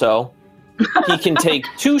 but also he can take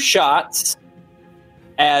 2 shots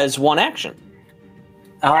as 1 action.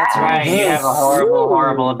 Oh, that's right. You have a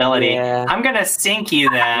horrible ability. Yeah. I'm going to sink you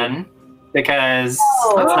then because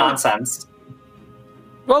that's nonsense.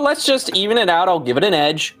 Well, let's just even it out. I'll give it an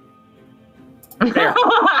edge. There.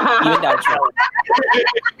 Even dice roll.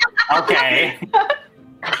 Okay.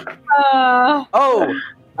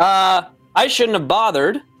 I shouldn't have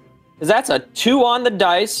bothered, because that's a 2 on the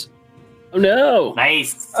dice. Oh no!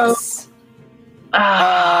 Nice.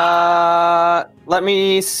 Let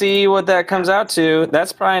me see what that comes out to.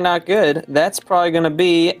 That's probably not good. That's probably going to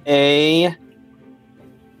be a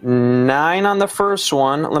 9 on the first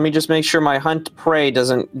one. Let me just make sure my hunt prey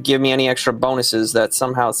doesn't give me any extra bonuses that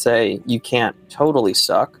somehow say you can't totally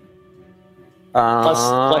suck.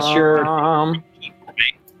 Plus your.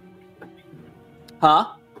 Huh?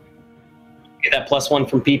 Get that +1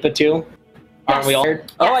 from Peepa too. Aren't we all?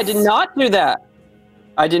 Oh, I did not do that.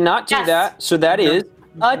 I did not do Yes. that. So that is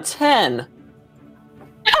a 10.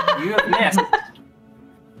 You have missed.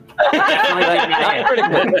 Definitely did not hit.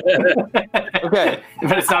 Critical. Okay.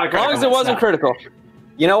 But it's not a As long as critical it wasn't miss, critical.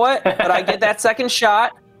 You know what? But I get that second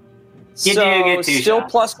shot. You so do get 2 still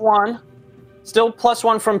shots. +1. Still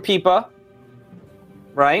 +1 from Peepa.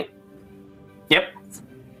 Right? Yep.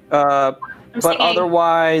 But singing.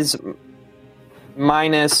 otherwise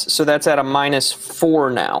minus, so that's at a -4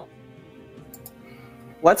 now.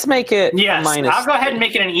 Let's make it Yes, minus. I'll go ahead and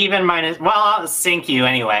make it an even minus. Well, I'll sink you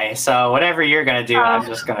anyway. So whatever you're gonna do, I'm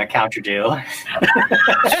just gonna counter do.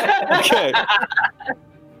 Okay.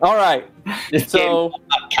 All right. So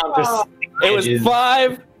it was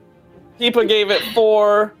 5. Peepa gave it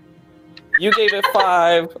 4. You gave it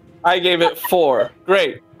 5. I gave it 4.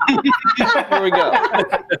 Great. Here we go.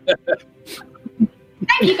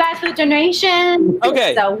 Thank you guys for the donation.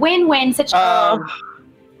 Okay. It's a win-win situation.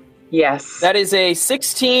 Yes. That is a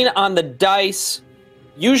 16 on the dice.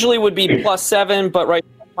 Usually would be +7, but right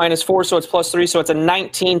now -4, so it's +3, so it's a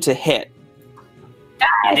 19 to hit.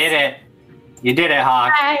 You did it. You did it,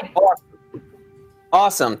 Hawk. Hi.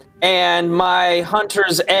 Awesome. And my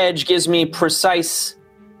Hunter's Edge gives me precise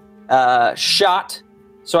shot,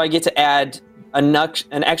 so I get to add an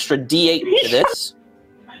extra D8 to this.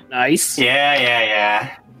 Nice.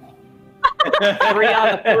 Yeah. 3 on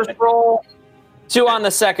the first roll, 2 on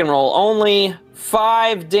the second roll. Only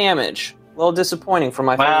 5 damage. A little disappointing for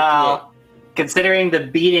my favorite Well, considering the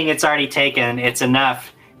beating it's already taken, it's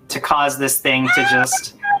enough to cause this thing to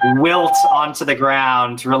just wilt onto the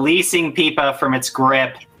ground, releasing Peepa from its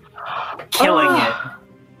grip, killing it.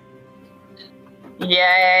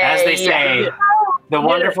 Yay! As they say, the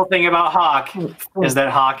wonderful thing about Hawk is that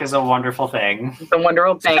Hawk is a wonderful thing. It's a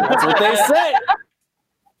wonderful thing. That's what they say.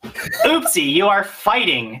 Oopsie, you are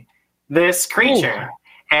fighting this creature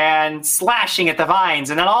and slashing at the vines,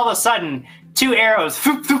 and then all of a sudden, 2 arrows,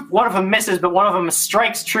 one of them misses, but one of them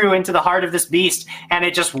strikes true into the heart of this beast, and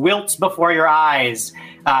it just wilts before your eyes,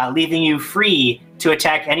 leaving you free to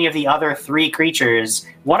attack any of the other 3 creatures.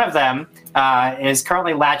 One of them is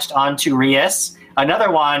currently latched onto Rias.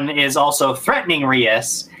 Another one is also threatening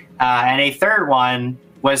Rias, and a third one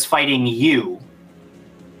was fighting you.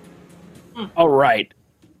 All right.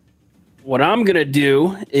 What I'm going to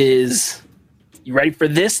do is... You ready for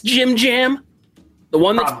this, Jim Jam? The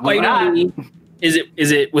one that's Probably fighting me,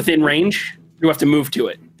 is it within range? Do I have to move to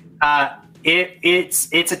it?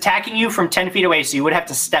 It's attacking you from 10 feet away, so you would have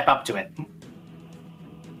to step up to it. All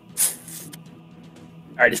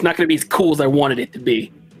right, it's not going to be as cool as I wanted it to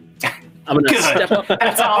be. I'm going to step up.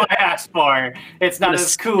 That's all I asked for. It's not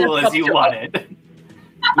as cool as you wanted.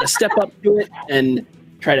 I'm going to step up to it and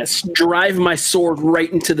try to drive my sword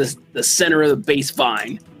right into the center of the base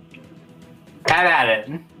vine. Have at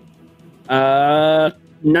it.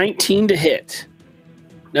 19 to hit.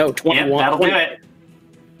 No, 21. Yep, that'll 20. do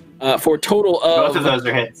it. For a total of Both of those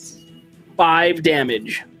are hits. 5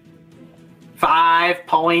 damage. 5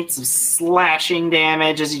 points of slashing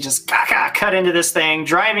damage as you just cut into this thing,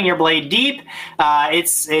 driving your blade deep.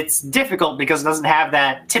 It's difficult because it doesn't have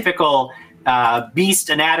that typical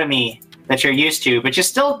beast anatomy that you're used to, but you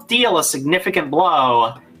still deal a significant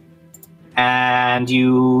blow. And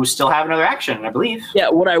you still have another action, I believe. Yeah,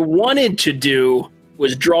 what I wanted to do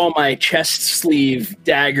was draw my chest sleeve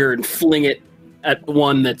dagger and fling it at the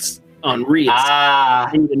one that's on Rias.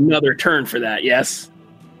 I need another turn for that, yes?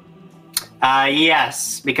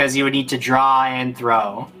 Yes, because you would need to draw and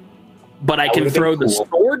throw. But I can throw the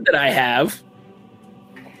sword that I have.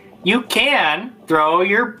 You can throw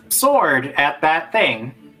your sword at that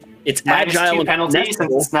thing. It's minus agile 2 and penalty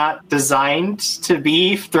since it's not designed to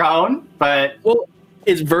be thrown, but... Well,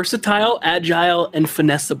 it's versatile, agile, and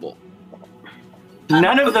finessable.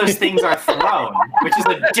 None of those things are thrown, which is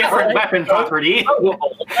a different weapon property. All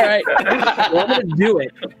right. Well, I'm going to do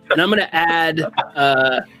it, and I'm going to add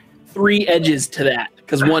 3 edges to that,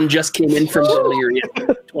 because one just came in from earlier,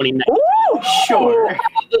 29. Sure.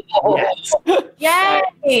 Yes.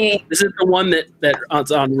 Yay! This is the one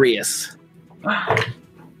that's on Rias.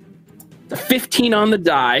 The 15 on the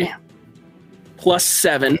die, plus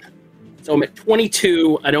 7. So I'm at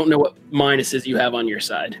 22. I don't know what minuses you have on your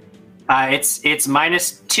side. It's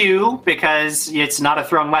minus 2 because it's not a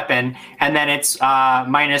thrown weapon, and then it's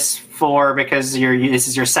minus 4 because this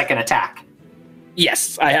is your second attack.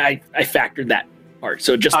 Yes, I factored that part.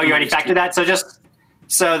 So just you already factored that.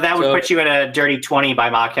 So that would put you at a dirty 20 by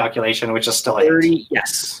my calculation, which is still a 30. hit.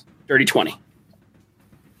 Yes, dirty 20.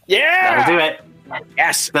 Yeah, that'll do it.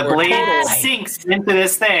 Yes, the blade sinks into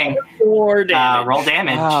this thing. 4 damage. Roll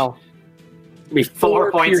damage. Wow.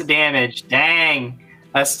 4 points of damage. Dang.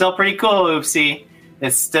 That's still pretty cool, Oopsie.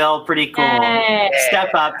 It's still pretty cool.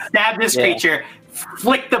 Step up, stab this creature,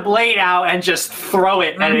 flick the blade out, and just throw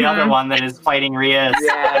it at the other one that is fighting Rias.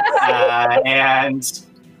 And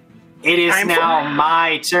it is now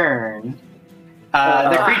my turn.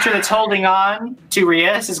 The creature that's holding on to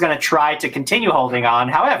Rias is going to try to continue holding on.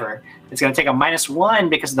 However, it's going to take a -1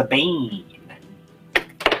 because of the Bane.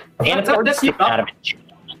 And it's out of it.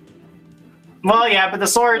 Well, yeah, but the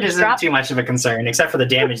sword isn't too much of a concern, except for the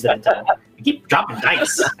damage that it does. I keep dropping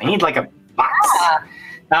dice. I need like a box.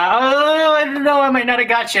 No, I might not have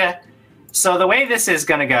got you. So the way this is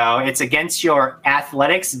going to go, it's against your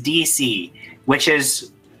athletics DC, which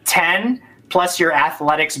is 10 plus your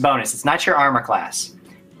athletics bonus. It's not your armor class.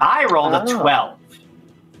 I rolled a 12.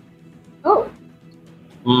 Oh.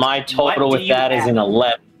 My total with that is an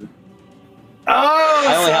 11. Oh,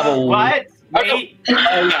 I only have a what? Wait.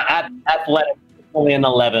 Athletic, only an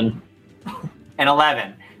 11. An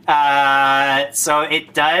 11. So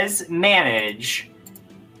it does manage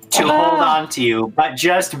to hold on to you, but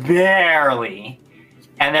just barely.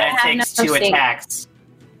 And then it takes 2 attacks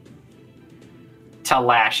to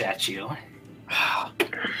lash at you.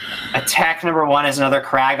 Attack number 1 is another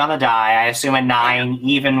crag on the die. I assume a 9,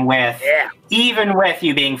 even with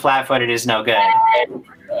you being flat-footed, is no good.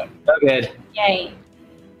 No good. Yay.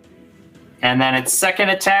 And then its second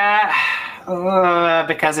attack,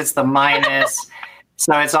 because it's the minus,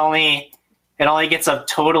 so it only gets a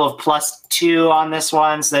total of +2 on this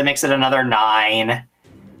one, so that makes it another 9.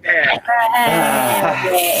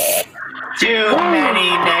 Too many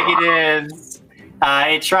negatives.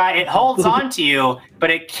 It holds on to you, but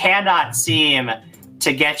it cannot seem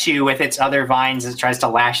to get you with its other vines as it tries to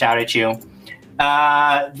lash out at you.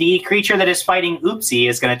 The creature that is fighting Oopsie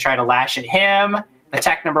is going to try to lash at him.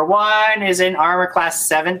 Attack number 1 is in armor class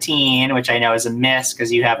 17, which I know is a miss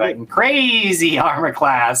because you have a crazy armor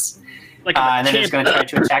class. And then it's going to try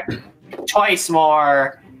to attack twice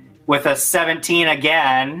more with a 17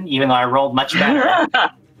 again, even though I rolled much better.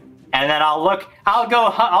 And then I'll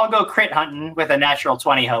go crit hunting with a natural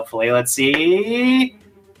 20, hopefully. Let's see.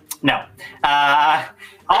 No.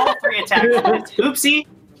 All 3 attacks with Oopsie.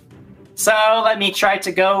 So let me try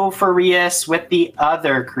to go for Rias with the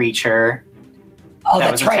other creature. Oh,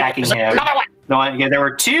 that that's was right. attacking him. There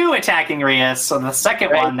were 2 attacking Rias, so the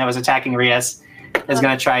second one that was attacking Rias is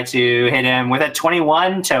going to try to hit him with a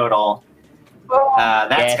 21 total.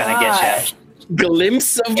 That's going to get you.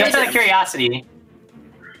 Glimpse of Just out of curiosity,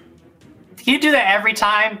 can you do that every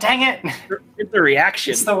time? Dang it! It's the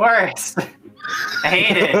reaction. It's the worst. I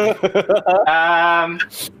hate it.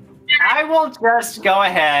 I will just go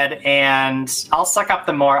ahead and I'll just suck up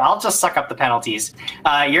the penalties.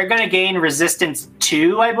 You're going to gain resistance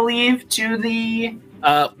 2, I believe, to the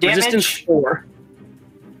damage. Resistance 4.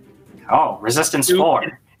 Oh, resistance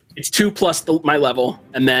 4. It's 2 plus my level,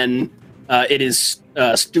 and then it is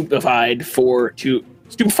stupefied 2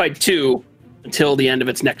 until the end of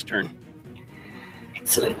its next turn.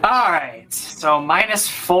 Excellent. All right, so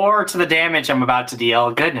 -4 to the damage I'm about to deal.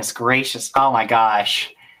 Goodness gracious! Oh my gosh.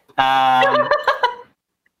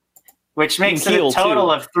 Which makes it a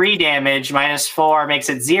total of 3 damage. -4 makes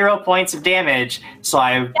it 0 points of damage. So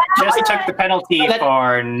I just took the penalty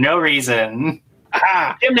for no reason.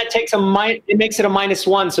 Jim, that takes it makes it a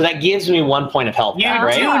 -1, so that gives me 1 point of health. You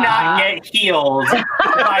right? do not get healed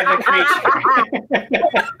by the creature.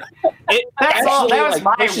 That was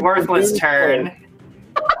my worthless turn.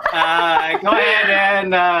 Go ahead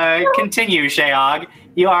and continue, Sheog.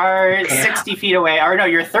 You are 60 feet away, or no,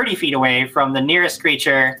 you're 30 feet away from the nearest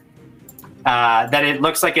creature that it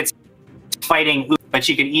looks like it's fighting, but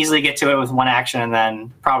you could easily get to it with 1 action and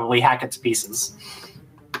then probably hack it to pieces.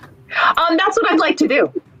 That's what I'd like to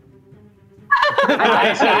do.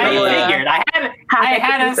 I figured. I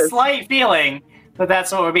had a slight feeling that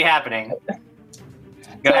that's what would be happening.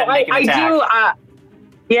 Go ahead and make an attack.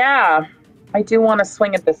 I do want to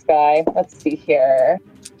swing at this guy. Let's see here.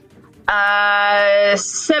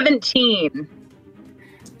 17.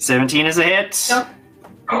 17 is a hit. Yep.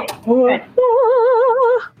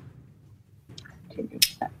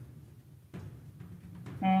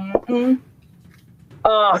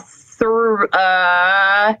 Oh, through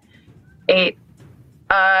 8,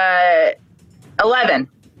 11.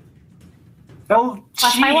 Oh,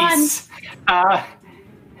 Plus my jeez.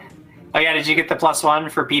 Oh yeah, did you get the +1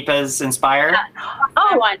 for Peepa's Inspire?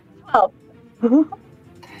 12.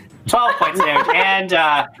 12 points of damage. And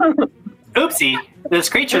Oopsie, this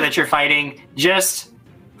creature that you're fighting, just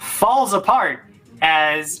falls apart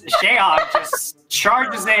as Sheog just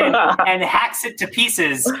charges in and hacks it to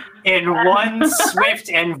pieces in one swift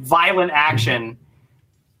and violent action,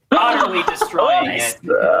 utterly destroying it.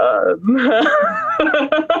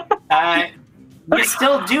 You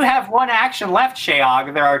still do have 1 action left,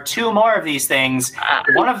 Sheog. There are 2 more of these things.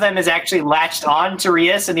 One of them is actually latched on to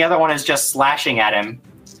Rias, and the other one is just slashing at him.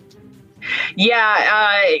 Yeah,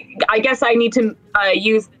 I guess I need to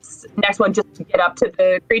use this next one just to get up to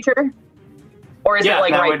the creature? Or is it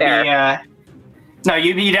like right there? No,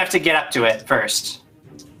 you'd have to get up to it first.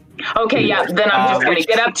 Okay, yeah, then I'm just going to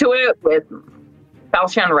get up to it with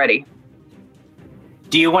Falchion ready.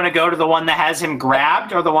 Do you want to go to the one that has him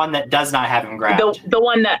grabbed or the one that does not have him grabbed? The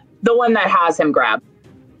one that has him grabbed.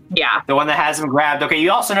 Yeah. The one that has him grabbed. Okay,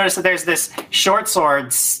 you also notice that there's this short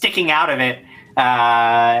sword sticking out of it.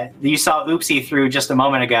 You saw Oopsie through just a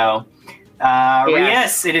moment ago.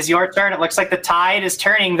 Rias, it is your turn. It looks like the tide is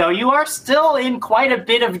turning, though you are still in quite a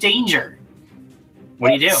bit of danger. What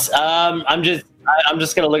do you do? I'm just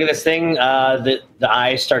gonna look at this thing. The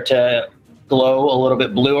eyes start to glow a little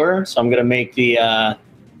bit bluer, so I'm gonna make the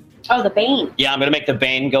the Bane. Yeah, I'm gonna make the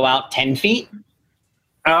Bane go out 10 feet.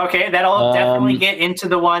 Okay, that'll definitely get into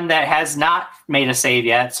the one that has not made a save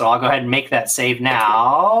yet, so I'll go ahead and make that save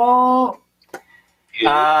now.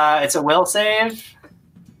 It's a will save.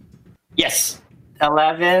 Yes.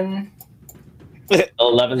 11.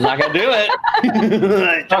 11's not gonna do it.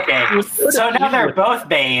 Okay, so now they're both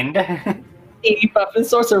baned. 80 buff and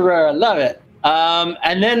sorcerer, love it.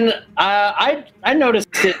 And then I noticed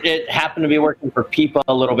it happened to be working for Peepa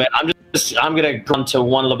a little bit. I'm gonna come to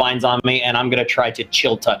one of the vines on me, and I'm gonna try to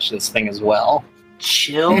chill touch this thing as well.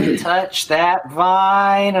 chill touch that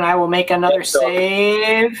vine, and I will make another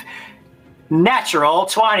save. Natural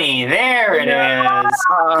 20. There it is.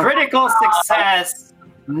 Critical success.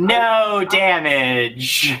 No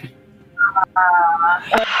damage.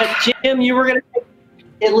 Jim, you were going to take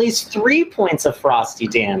at least 3 points of frosty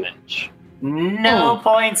damage. No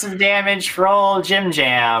points of damage for old Jim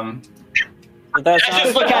Jam. But that's I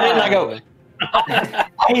just look at it and I go,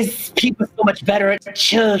 Why is people so much better at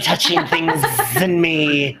chill touching things than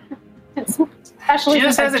me? Especially She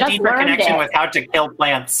just since has I a just deeper learned connection it. with how to kill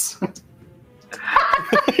plants.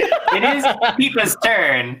 It is Peepa's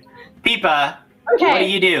turn. Peepa,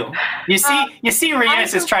 Okay. what do? You see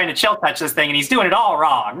Renus is trying to chill touch this thing and he's doing it all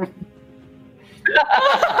wrong.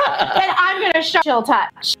 Then I'm gonna chill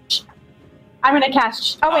touch. I'm gonna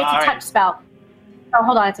cast. Oh wait, it's a Alright. touch spell. Oh,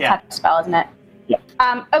 hold on, it's a Yeah. touch spell, isn't it? Yeah.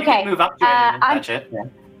 You Okay. can move up to it and I'm- touch it. Yeah.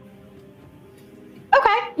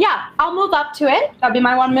 Okay. Yeah, I'll move up to it. That'll be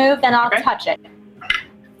my one move. Then I'll Okay. touch it.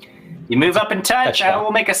 You move up and touch. Touch I that.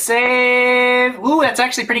 will make a save. Ooh, that's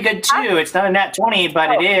actually pretty good too. It's not a nat 20,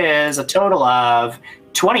 but it is a total of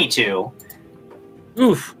 22.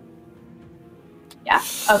 Oof. Yeah.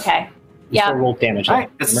 Okay. Yeah. Still roll damage. All right,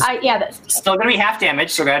 it's Yeah. That's, still going to be half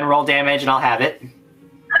damage, so go ahead and roll damage and I'll have it.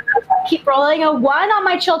 keep rolling a 1 on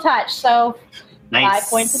my chill touch, so Nice. 5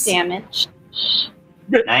 points of damage.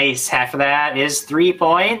 Nice. Half of that is 3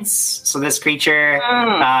 points. So this creature,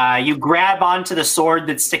 you grab onto the sword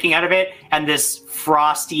that's sticking out of it, and this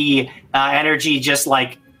frosty energy just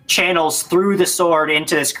like channels through the sword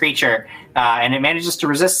into this creature, and it manages to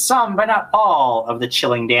resist some, but not all, of the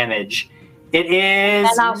chilling damage. It is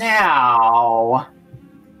And I'll- now.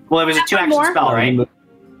 Well, it was a 2-action more? spell, right?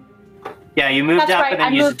 Yeah, you moved That's up right, and then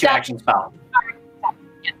I used a moved up. 2-action spell.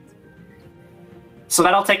 So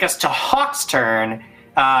that'll take us to Hawk's turn.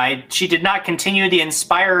 She did not continue the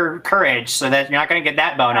Inspire Courage, so that you're not going to get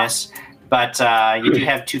that bonus. But you do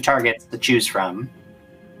have 2 targets to choose from.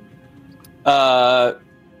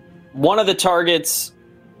 One of the targets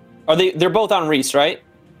they're both on Reese, right?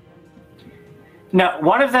 No,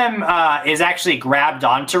 one of them is actually grabbed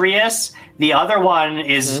onto Rias. The other one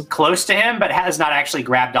is close to him, but has not actually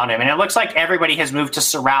grabbed on him. And it looks like everybody has moved to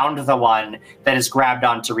surround the one that is grabbed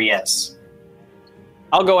onto Rias.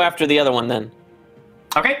 I'll go after the other one then.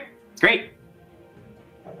 Okay, great.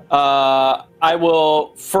 I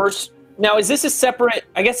will first. Now, is this a separate?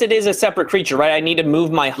 I guess it is a separate creature, right? I need to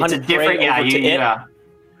move my It's hunt a prey different, over to it.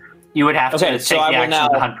 You would have to Okay, take so the I will action now-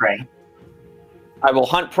 of the hunt prey. I will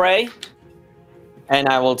hunt prey, and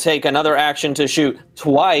I will take another action to shoot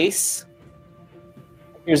twice.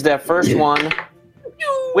 Here's that first one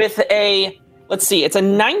with a. Let's see, it's a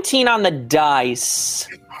 19 on the dice.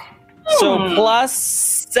 So plus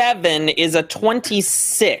 7 is a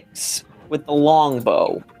 26 with the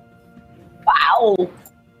longbow. Wow.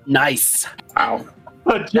 Nice. Jim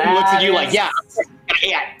looks at you like, yeah.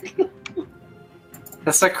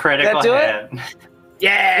 That's a critical do hit.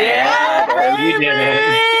 Yeah, You did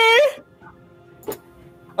it.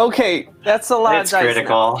 Okay, that's a lot It's of dice.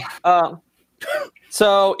 critical.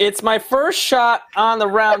 So it's my first shot on the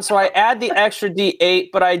round, so I add the extra D8,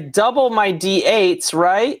 but I double my D8s,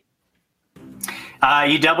 right?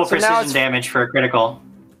 You double So now precision it's- damage for a critical.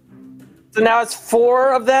 So now it's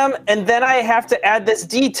 4 of them, and then I have to add this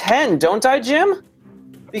D10, don't I, Jim?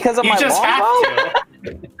 Because of You my just have longbow?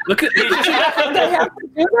 to. Look at You just have I to. have to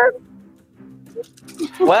do this?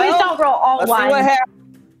 Well, Please don't roll all let's see what ones. happens.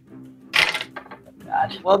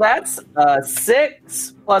 Well, that's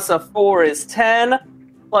 6 plus a 4 is 10,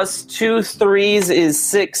 plus 2 3s is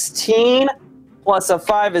 16, plus a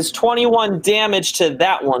 5 is 21 damage to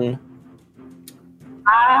that one.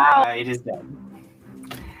 It is dead.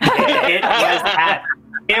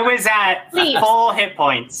 It was at Please. full hit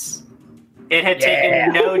points. It had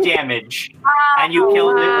taken no damage, and you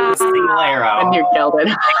killed it with a single arrow. And you killed it.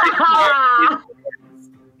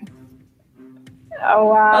 Oh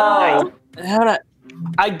wow.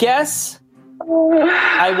 I guess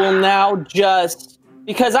I will now just,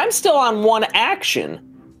 because I'm still on 1 action.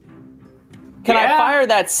 Can I Yeah. fire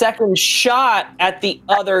that second shot at the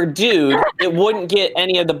other dude? It wouldn't get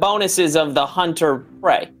any of the bonuses of the hunter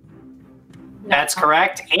prey. That's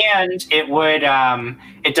correct, and it would.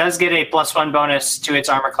 It does get a +1 bonus to its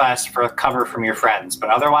armor class for cover from your friends,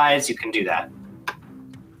 but otherwise you can do that.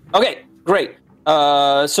 Okay, great.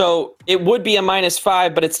 So it would be a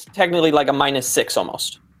 -5, but it's technically like a -6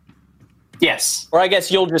 almost. Yes. Or I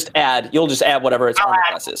guess you'll just add whatever its armor add-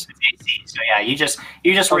 class is. AC. So yeah, you just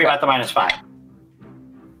worry Okay. about the -5.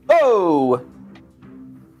 Oh!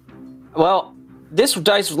 Well, this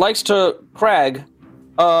dice likes to crag.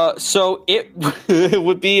 So it it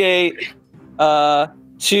would be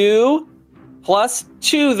 2 plus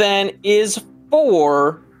 2 then is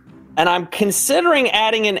 4. And I'm considering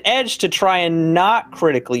adding an edge to try and not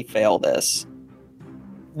critically fail this.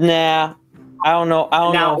 Nah, I don't know. I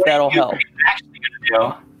don't know if that'll help. What are you actually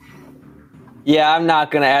gonna do? Yeah, I'm not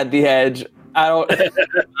gonna add the edge. I don't.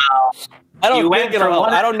 I don't think it'll help.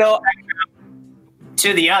 I don't know.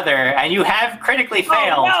 To the other, and you have critically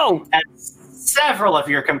failed. Oh, no. And several of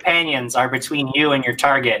your companions are between you and your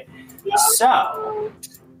target. So,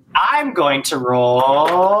 I'm going to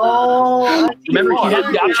roll. Remember, he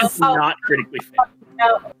had the option to not critically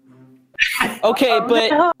fail. Okay,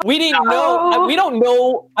 but we didn't know. We don't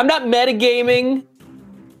know. I'm not metagaming.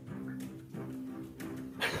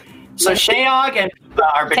 So Shayog and Pipa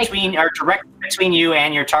are directly between you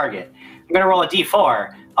and your target. I'm going to roll a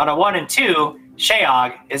d4. On a 1 and 2,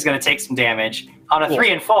 Shayog is going to take some damage. On a 3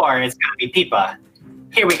 and 4, it's going to be Pipa.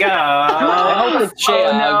 Here we go. I hope it's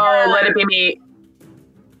Shayog. Oh no, let it be me.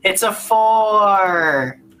 It's a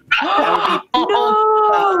 4. That would be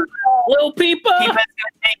Little Peepa! Pipa's gonna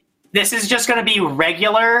take, this is just going to be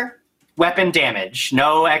regular weapon damage.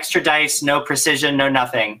 No extra dice, no precision, no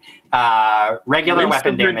nothing. Regular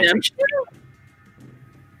weapon damage.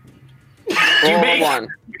 Do you make Hawk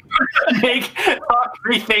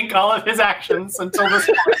rethink all of his actions until this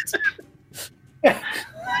point? Yeah.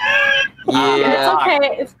 It's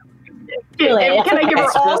okay. It's too late. Can I give her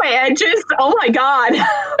all my edges? Oh my god.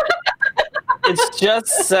 It's just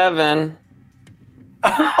 7.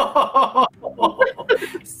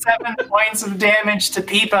 7 points of damage to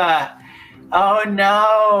Pipa. Oh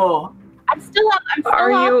no. I'm still up.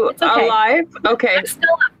 Are you It's okay. alive? Okay. I'm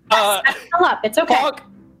still up. I'm still up. It's okay.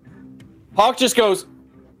 Hawk just goes,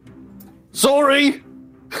 sorry,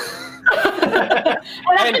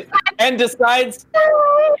 and decides,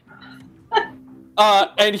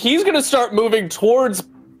 and he's gonna start moving towards.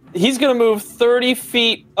 He's gonna move 30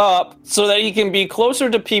 feet up so that he can be closer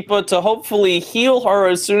to Pipa to hopefully heal her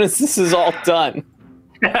as soon as this is all done.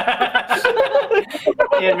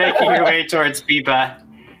 You're making your way towards Pipa.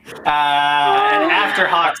 And after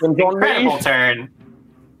Hawk's incredible turn,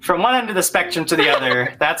 from one end of the spectrum to the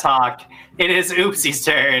other, that's Hawk. It is Oopsie's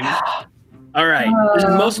turn. All right. This is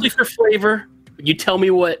mostly for flavor. But you tell me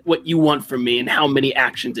what you want from me and how many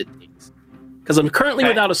actions it takes. Because I'm currently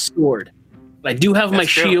without a sword. But I do have my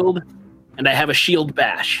shield, and I have a shield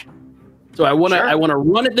bash. So I want to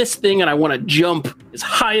run at this thing, and I want to jump as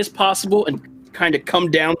high as possible and kind of come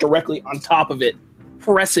down directly on top of it,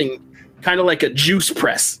 pressing kind of like a juice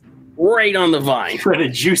press right on the vine. You're going to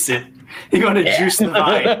juice it. You're going to juice the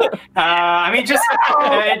vine. I mean, just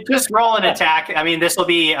roll an attack. I mean, this will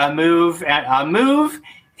be a move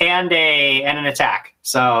and an attack.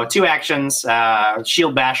 So 2 actions.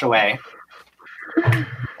 Shield bash away.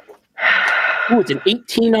 Ooh, it's an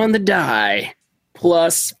 18 on the die.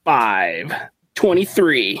 Plus 5.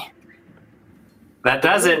 23. That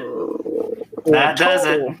does it. That does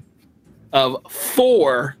it. Of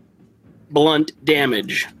 4 blunt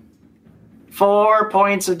damage. 4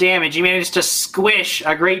 points of damage. You managed to squish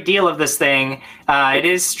a great deal of this thing. It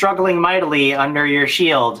is struggling mightily under your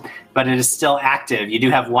shield, but it is still active. You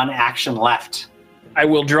do have 1 action left. I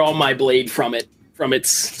will draw my blade from its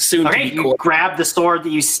soon-to-be you grab the sword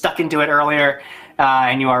that you stuck into it earlier,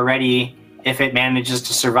 and you are ready if it manages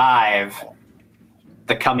to survive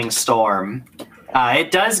the coming storm.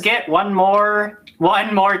 It does get one more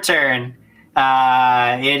turn.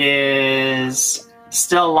 It is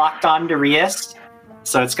still locked on to Rias,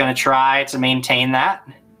 so it's going to try to maintain that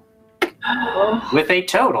with a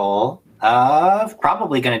total of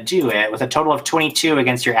probably going to do it with a total of 22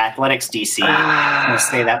 against your athletics DC. I'm going to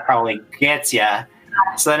say that probably gets you.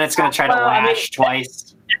 So then it's going to try to lash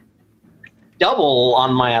twice. Double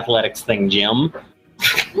on my athletics thing, Jim.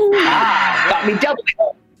 Got me double.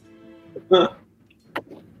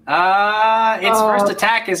 Its first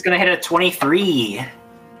attack is going to hit a 23.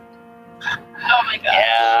 Oh my god.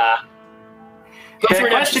 Yeah. The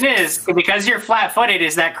question is, because you're flat-footed,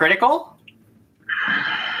 is that critical?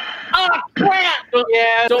 Oh, crap!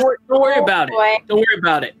 Yeah, don't worry about it. Don't worry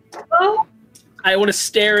about it. I want to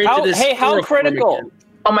stare into this. Hey, how critical?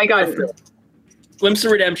 Oh my god. Glimpse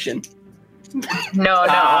of redemption. No.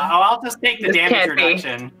 I'll just take the damage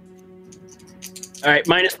reduction. All right,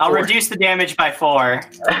 -4. I'll reduce the damage by 4.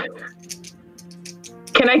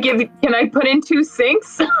 Can I put in 2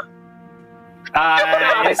 sinks?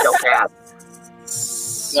 Nice.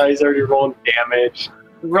 No, he's already rolling damage.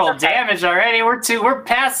 Roll damage already. We're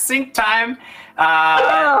past sync time.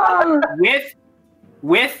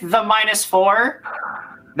 With the -4,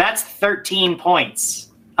 that's 13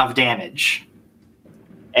 points of damage.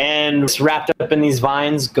 And wrapped up in these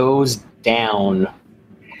vines goes down.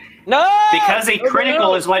 No! Because a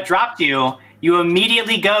critical is what dropped you, you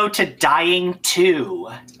immediately go to dying 2.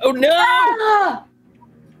 Oh no! Ah!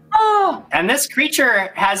 Oh, And this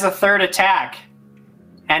creature has a third attack,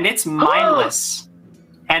 and it's mindless.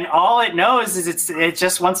 And all it knows is it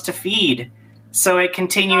just wants to feed. So it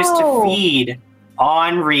continues to feed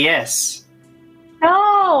on Rias.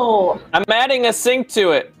 no. I'm adding a sync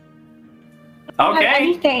to it. Okay.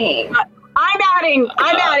 Anything. I'm adding.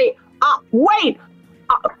 Wait.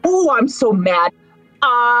 I'm so mad.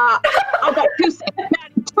 I've got 2 sinks. I'm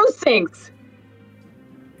adding 2 sinks.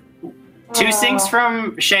 2 sinks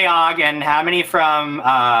from Sheog, and how many from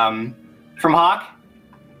Hawk?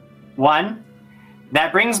 1.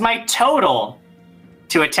 That brings my total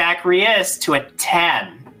to attack Rias to a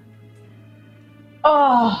 10.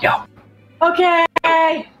 Oh. Yeah. Okay.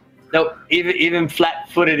 Nope. Even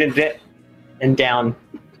flat-footed and down.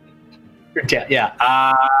 Yeah.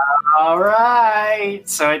 All right.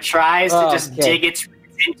 So it tries to just Okay. dig its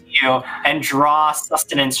roots into you and draw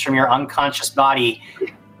sustenance from your unconscious body.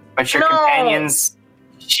 But your companion's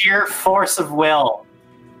sheer force of will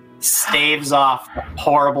staves off the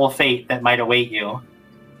horrible fate that might await you.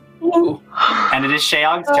 Ooh. And it is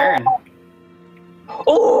Sheog's turn.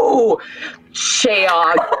 Ooh,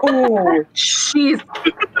 Sheog. Ooh,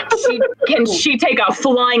 can she take a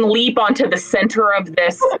flying leap onto the center of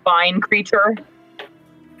this spine creature?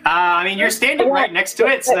 I mean, you're standing right next to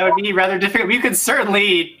it, so that would be rather difficult. You can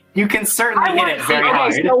certainly hit it very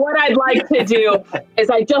hard. So what I'd like to do is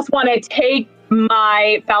I just want to take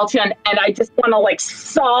my falchion and I just want to like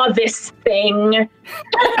saw this thing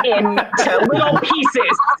into little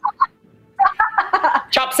pieces.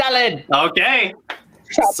 Chop salad. Okay.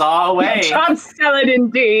 Saw away. Chop salad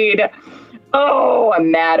indeed. Oh, I'm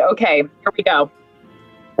mad. Okay, here we go.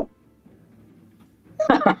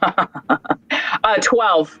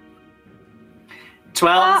 12.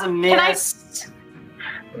 12 is a Can I- miss.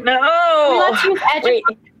 No. Let's use edge. Wait.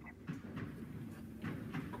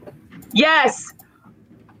 Yes.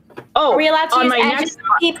 Oh, Are we allowed to on use my edges next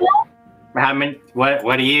on people? How many? What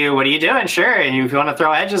are you doing? Sure. And if you want to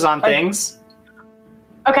throw edges on things,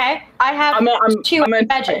 Okay, I have I'm 2 I'm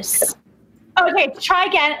edges. Okay, try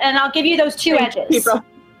again, and I'll give you those 2 edges.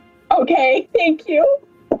 Okay, thank you.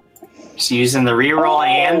 just using the reroll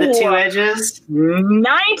and the 2 edges.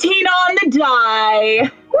 19 on the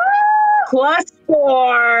die. Plus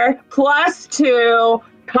 4, plus 2.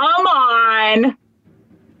 Come on.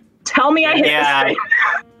 Tell me I hit Yeah, this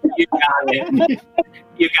thing. you got it.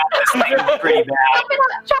 You got this thing pretty bad.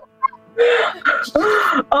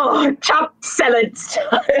 Oh, chop salad.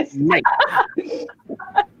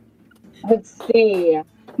 Let's see.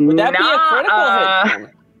 Would that be a critical hit?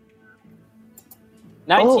 then?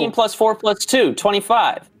 19 plus 4 plus 2,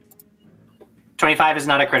 25. 25 is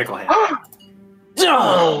not a critical hit.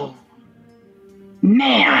 Oh.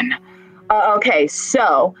 Man. Okay,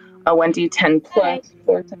 so a 1d10 plus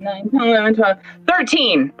 4 to 9, 11, 12,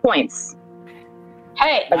 13 points.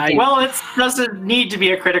 Hey, Well, it doesn't need to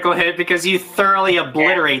be a critical hit because you thoroughly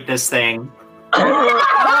obliterate this thing.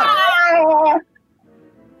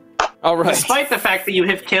 All right. Despite the fact that you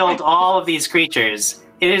have killed all of these creatures,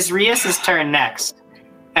 it is Rias' turn next.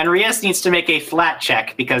 And Rias needs to make a flat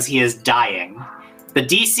check because he is dying. The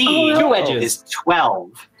DC 2 edges. is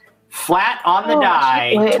 12. Flat on the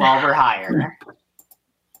die, shit. 12 or higher.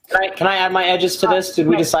 Can I add my edges to this? Did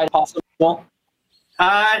we decide possible?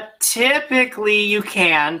 Typically you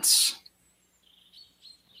can't.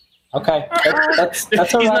 Okay, that's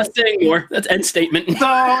all He's right. not saying more. That's end statement. So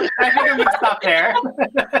I think I'm gonna stop there.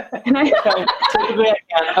 Can I, Okay, typically I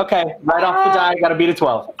can. Okay, right off the die, gotta beat a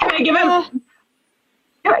 12. can I give him?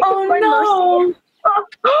 Can I give my no. mercy?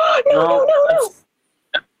 No.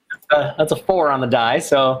 That's a 4 on the die,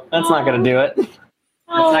 so that's not gonna do it. That's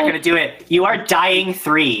not gonna do it. You are dying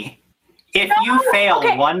 3. If you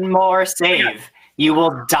fail one more save, you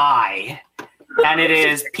will die. And it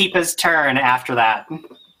is Peepa's turn after that.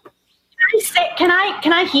 Can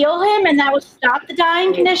I heal him and that will stop the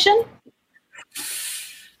dying condition?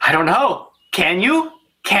 I don't know. Can you?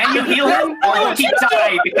 Can you heal him? Or will he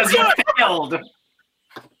die because you failed? No!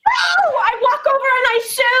 I walk over and I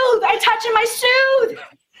soothe! I touch and I soothe!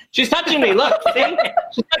 She's touching me, look, see?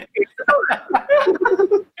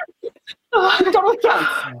 Double jump.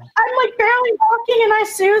 I'm like barely walking and I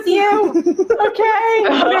soothe you. Okay.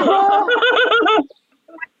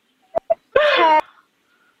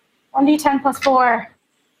 1d10 plus 4.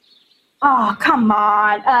 Oh, come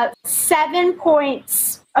on. 7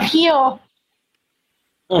 points of heal.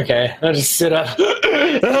 Okay, I'll just sit up.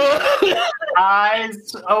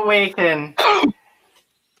 Eyes awaken.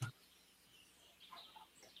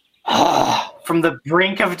 From the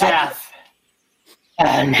brink of death.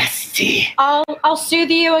 Nasty. I'll soothe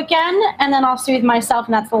you again, and then I'll soothe myself,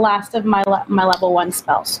 and that's the last of my level 1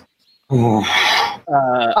 spells.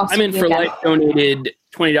 I'm in for life donated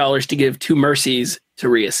 $20 to give 2 mercies to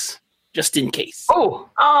Rias, just in case.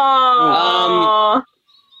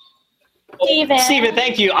 Steven,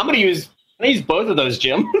 thank you. I'm gonna use both of those,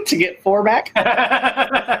 Jim, to get 4 back.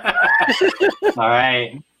 All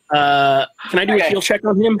right. Can I do a heal check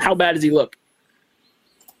on him? How bad does he look?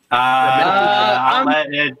 I'll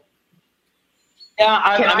let it. Yeah,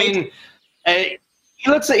 I mean, he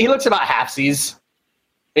looks about halfsies.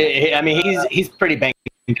 I mean, he's pretty banged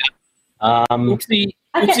up. Oopsie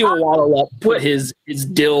will waddle up, put his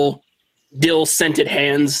dill scented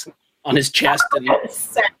hands on his chest,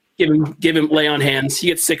 and give him lay on hands. He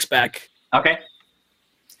gets 6 back. Okay.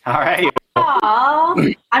 All right.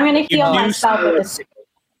 Aww. I'm gonna heal myself with this.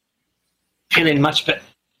 Feeling much better.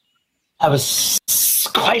 That was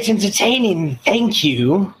quite entertaining. Thank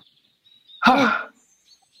you. I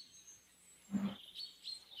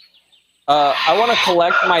want to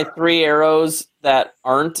collect my 3 arrows that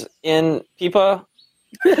aren't in Pipa.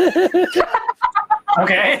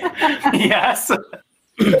 Okay. Yes.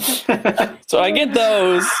 So I get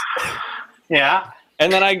those. Yeah.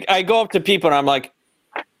 And then I go up to Pipa and I'm like,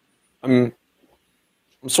 I'm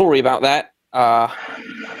sorry about that.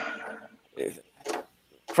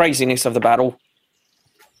 Craziness of the battle.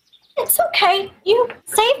 It's okay. You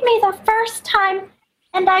saved me the first time,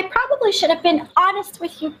 and I probably should have been honest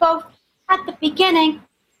with you both at the beginning,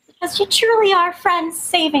 because you truly are friends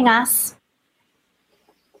saving us.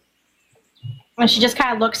 When she just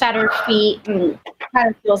kind of looks at her feet and kind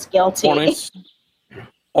of feels guilty.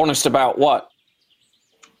 Honest about what?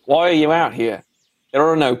 Why are you out here? There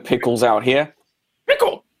are no pickles out here.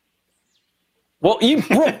 Pickle! Well, you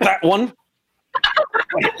brought that one.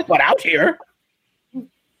 What, out here?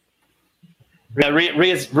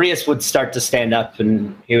 Rias would start to stand up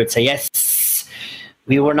and he would say, yes,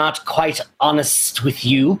 we were not quite honest with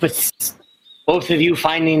you, but both of you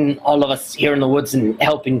finding all of us here in the woods and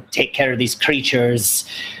helping take care of these creatures.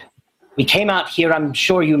 We came out here, I'm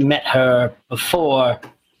sure you met her before.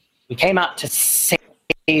 We came out to save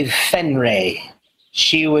Fenray.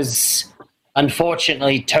 She was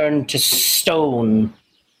unfortunately turned to stone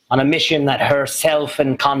on a mission that herself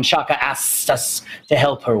and Kanshaka asked us to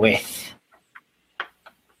help her with.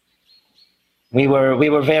 We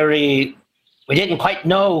didn't quite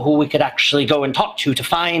know who we could actually go and talk to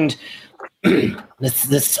find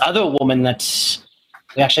this other woman that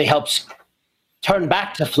we actually helped turn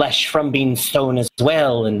back to flesh from being stone as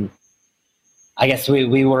well. And I guess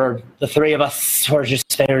the 3 of us were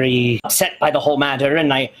just very upset by the whole matter,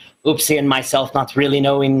 and Oopsie and myself not really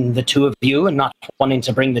knowing the 2 of you and not wanting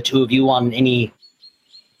to bring the 2 of you on any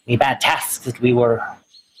bad tasks that we were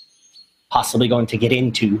possibly going to get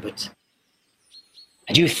into. But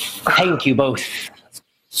I do thank you both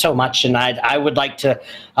so much, and I would like to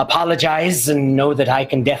apologize and know that I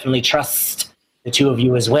can definitely trust the 2 of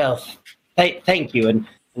you as well. Thank you. And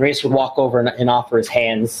Reyes would walk over and offer his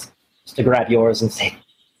hands just to grab yours and say,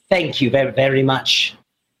 thank you very, very much.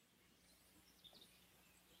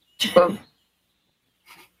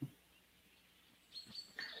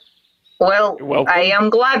 Well, I am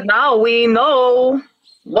glad now we know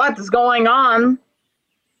what's going on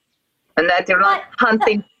and that you're not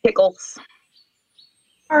hunting pickles.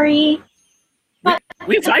 Sorry.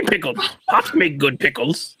 We find pickles. Pops make good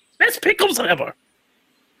pickles. Best pickles ever.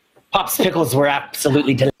 Pop's pickles were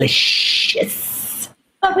absolutely delicious.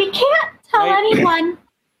 But we can't tell anyone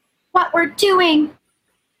what we're doing,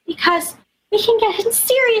 because we can get in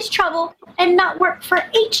serious trouble and not work for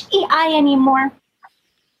HEI anymore.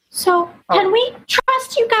 So, can we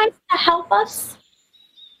trust you guys to help us?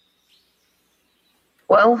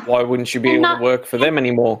 Well, why wouldn't you be able to work for them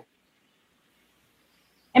anymore?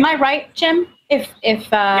 Am I right, Jim? If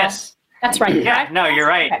yes, that's right. Yeah, no, you're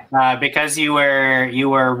right. Okay. Because you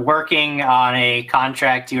were working on a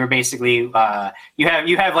contract. You were basically you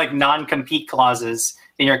have like non-compete clauses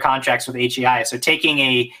in your contracts with HEI. So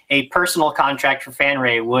taking a personal contract for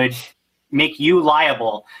Fanray would make you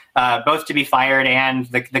liable, both to be fired, and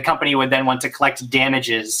the company would then want to collect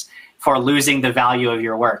damages for losing the value of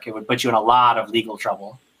your work. It would put you in a lot of legal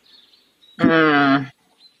trouble.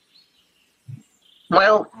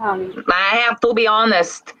 Well, I have to be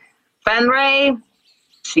honest. Fenray,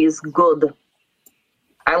 she's good.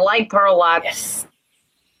 I liked her a lot. Yes.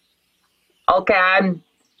 Okay, I'm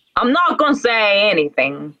not gonna say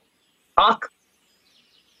anything. Talk.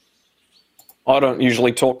 I don't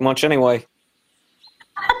usually talk much anyway.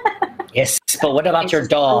 Yes, but what about your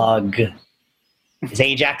dog? Is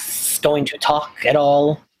Ajax going to talk at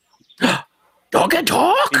all? Dog can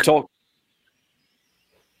talk. You talk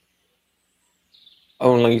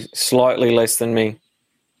only slightly less than me.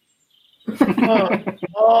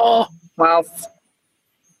 Oh, Well,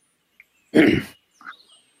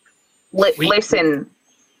 listen.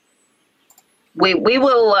 We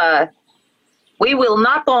will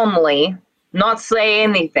not only not say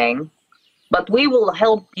anything, but we will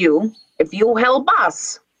help you if you help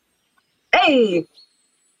us. Hey,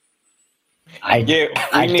 I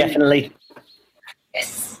need- definitely.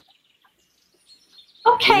 Yes.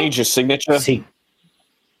 You Okay. need your signature. See.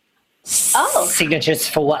 Oh. Signatures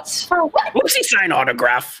for what? For what? Whoopsie sign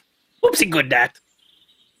autograph. Whoopsie good that.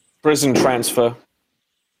 Prison transfer.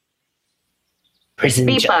 Prison.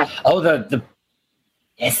 Pipa. The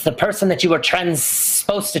yes, the person that you were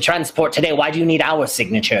supposed to transport today. Why do you need our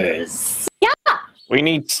signatures? We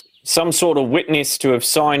need some sort of witness to have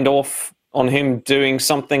signed off on him doing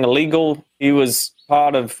something illegal. He was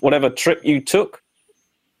part of whatever trip you took.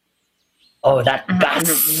 Oh, that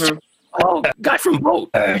bastard. Oh, guy from boat.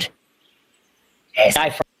 Yes, guy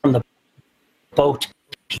from the boat.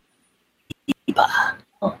 Pipa.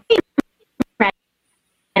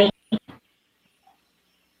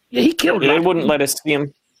 Yeah, he killed They me. wouldn't let us see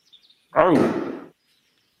him. Oh,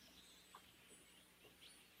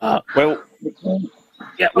 well,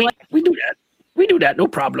 Yeah, we do that. We do that, no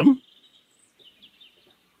problem.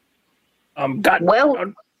 Got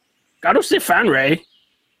to Stefan Ray.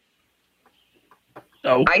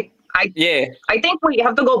 So yeah. I think we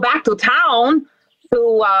have to go back to town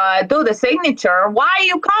to do the signature. Why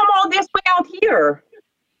you come all this way out here?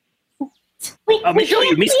 We I'll show you,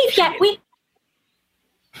 can't Miss- leave yet. We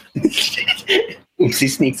Oopsie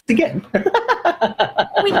sneaks again. have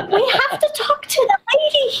to talk to the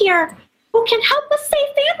lady here who can help us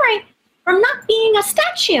save Fanray from not being a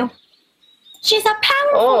statue. She's a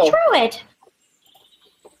powerful druid.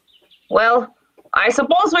 Well, I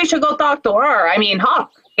suppose we should go talk to her. I mean,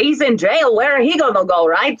 Hawk, he's in jail. Where are he gonna go,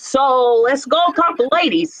 right? So let's go talk to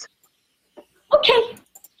ladies. Okay.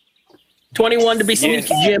 21 to be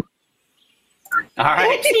sneaky, Jim. All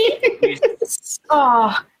right.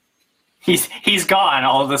 Oh, He's gone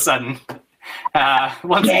all of a sudden.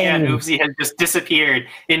 Once again, Oopsie has just disappeared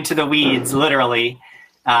into the weeds, literally.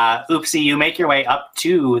 Oopsie, you make your way up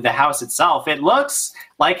to the house itself. It looks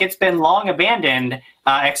like it's been long abandoned,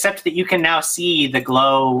 except that you can now see the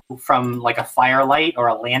glow from like a firelight or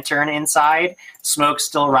a lantern inside. Smoke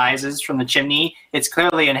still rises from the chimney. It's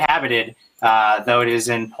clearly inhabited, though it is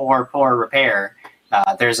in poor repair.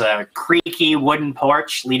 There's a creaky wooden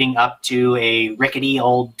porch leading up to a rickety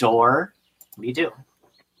old door. What do you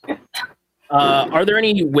do? Are there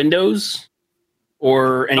any windows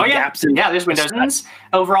or any gaps? There's windows.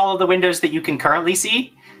 Over all of the windows that you can currently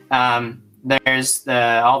see, there's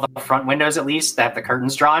all the front windows at least that have the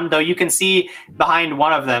curtains drawn. Though you can see behind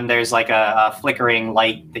one of them, there's like a flickering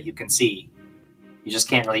light that you can see. You just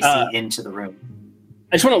can't really see into the room.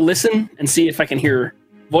 I just want to listen and see if I can hear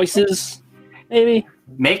voices. Maybe.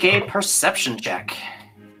 Make a perception check.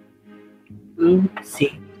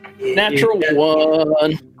 Oopsie. Natural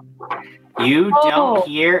 1. You don't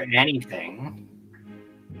hear anything.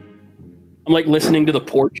 I'm like listening to the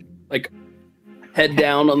porch, like head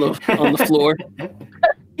down on the floor.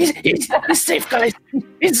 He's safe, guys.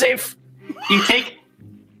 He's safe. You take.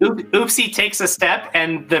 Oopsie takes a step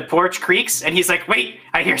and the porch creaks, and he's like, "Wait,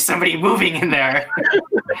 I hear somebody moving in there."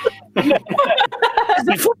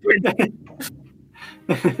 My footprint.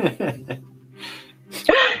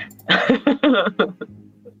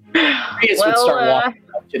 Prius would start walking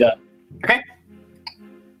up to the. Okay.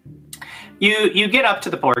 You get up to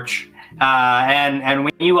the porch, and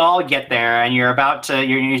when you all get there, and you're about to,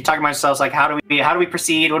 you're talking about yourselves like, how do we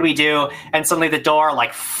proceed? What do we do? And suddenly the door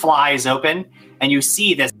like flies open, and you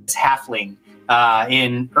see this halfling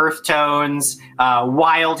in earth tones,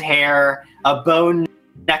 wild hair, a bone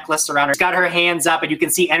necklace around her. She's got her hands up, and you can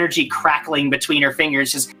see energy crackling between her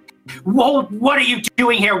fingers. Just, whoa! What are you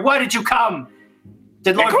doing here? Why did you come?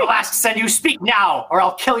 Did Lord Velasque send you? Speak now, or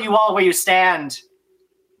I'll kill you all where you stand.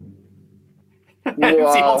 He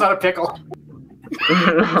holds out a pickle.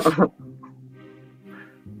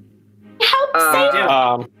 help save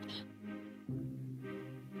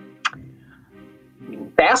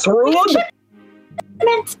That's rude.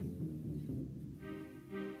 shipment.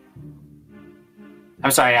 I'm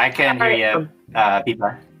sorry, I can't hear you,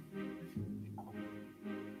 Pipa.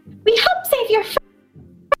 We helped save your friend.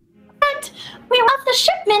 We were off the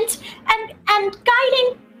shipment and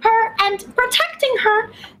guiding her and protecting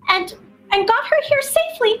her and got her here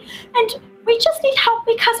safely. And we just need help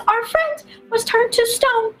because our friend was turned to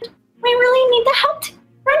stone. We really need the help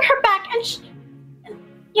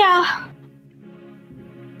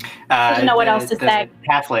to say.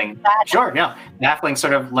 Halfling. Sure, no. The halfling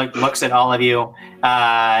sort of looks at all of you,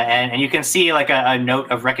 and you can see like a note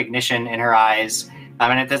of recognition in her eyes.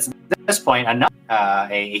 And at this point,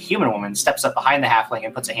 a human woman steps up behind the halfling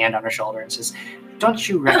and puts a hand on her shoulder and says, "Don't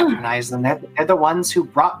you recognize them? They're the ones who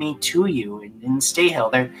brought me to you in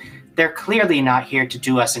Stayhill. They're clearly not here to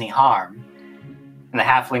do us any harm." And the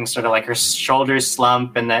halfling sort of like her shoulders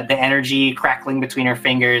slump and the energy crackling between her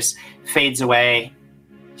fingers fades away.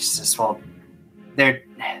 She says, "Well,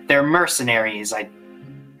 they're mercenaries. I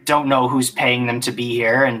don't know who's paying them to be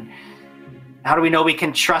here, and how do we know we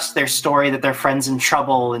can trust their story that their friend's in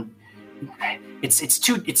trouble? And it's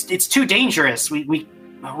too dangerous.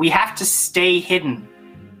 We have to stay hidden."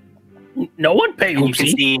 No one pay And you can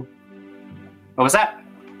Oopsie. see. What was that?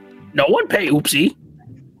 No one pay Oopsie.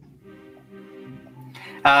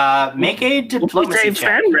 Make a diplomacy Oopsie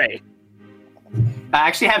check. Fanray. I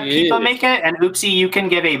actually have Peepa make it, and Oopsie, you can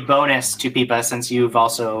give a bonus to Peepa since you've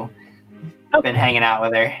also been hanging out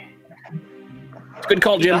with her. Good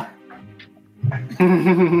call, Jim.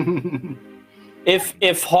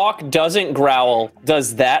 If Hawk doesn't growl,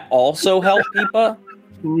 does that also help Peepa?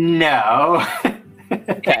 No.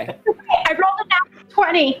 Okay. I rolled a nat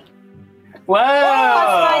 20.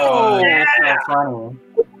 Whoa! That's funny.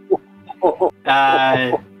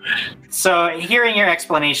 So hearing your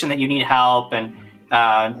explanation that you need help, and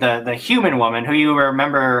the human woman who you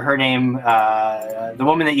remember her name, the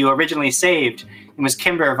woman that you originally saved, was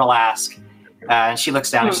Kimber Velasque. And she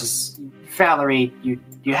looks down and says, "Valerie,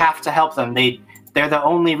 you have to help them. They're the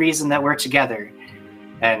only reason that we're together."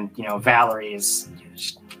 And Valerie is.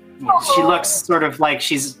 She looks sort of like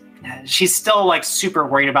she's still like super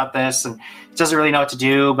worried about this and doesn't really know what to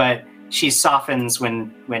do, but she softens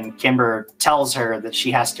when Kimber tells her that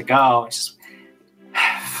she has to go. She says,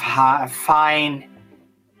 "Fine.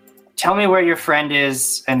 Tell me where your friend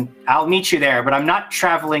is, and I'll meet you there. But I'm not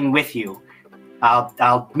traveling with you.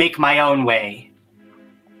 I'll make my own way.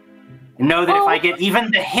 And know that if I get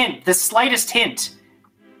even the slightest hint,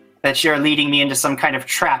 that you're leading me into some kind of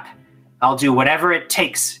trap, I'll do whatever it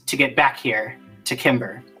takes to get back here to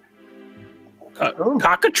Kimber."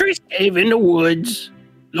 Cockatrice cave in the woods.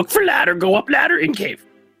 Look for ladder. Go up ladder in cave.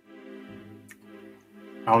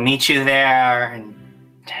 I'll meet you there, and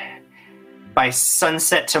by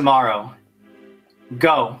sunset tomorrow,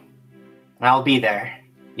 go, and I'll be there.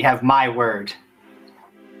 You have my word.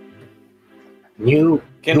 You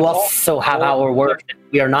also have our word that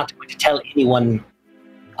we are not going to tell anyone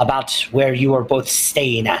about where you are both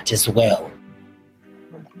staying at as well.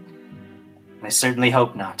 I certainly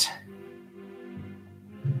hope not.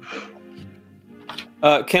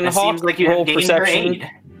 Can It Hawk seems like you roll have gained her perception? aid.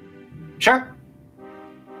 Sure.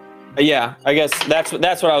 Yeah, I guess that's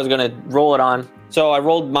what I was gonna roll it on. So I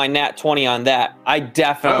rolled my nat 20 on that. I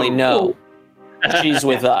definitely know she's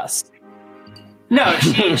with us. No,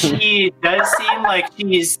 she does seem like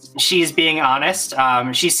she's being honest.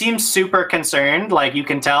 She seems super concerned. Like you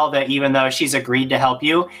can tell that even though she's agreed to help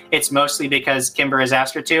you, it's mostly because Kimber has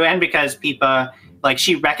asked her to, and because Peepa, like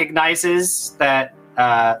she recognizes that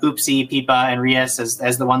Oopsie, Peepa, and Rias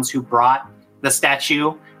as the ones who brought the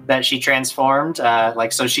statue that she transformed.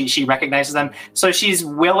 So she recognizes them. So she's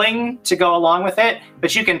willing to go along with it,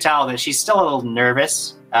 but you can tell that she's still a little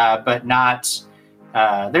nervous, but not.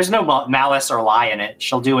 There's no malice or lie in it.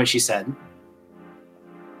 She'll do what she said.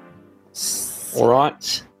 All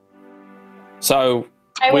right. So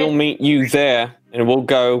we'll meet you there, and we'll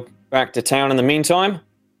go back to town in the meantime.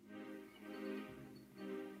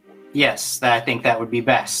 Yes, I think that would be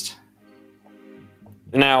best.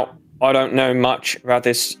 Now, I don't know much about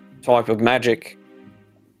this type of magic.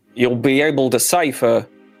 You'll be able to save her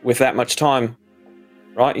with that much time,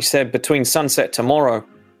 right? You said between sunset tomorrow.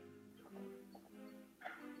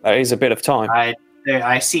 That is a bit of time.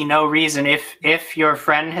 I see no reason. If your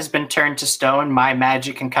friend has been turned to stone, my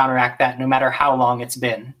magic can counteract that no matter how long it's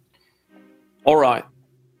been. All right.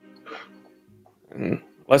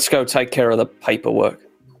 Let's go take care of the paperwork.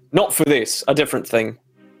 Not for this, a different thing.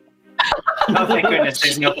 Oh, thank goodness.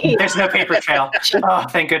 There's no paper trail. Oh,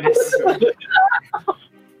 thank goodness.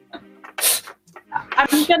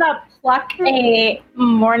 I'm gonna pluck a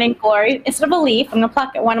morning glory instead of a leaf. I'm gonna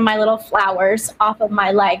pluck one of my little flowers off of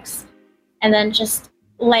my legs, and then just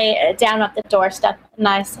lay it down at the doorstep. And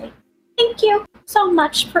I say, "Thank you so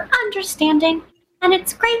much for understanding, and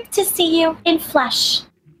it's great to see you in flesh."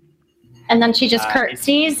 And then she just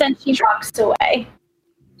curtsies and she walks away.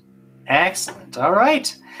 Excellent. All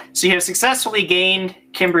right. So you have successfully gained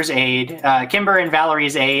Kimber and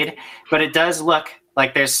Valerie's aid, but it does look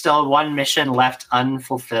like there's still one mission left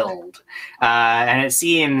unfulfilled. And it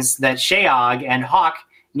seems that Sheog and Hawk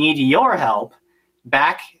need your help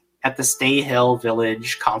back at the Stay Hill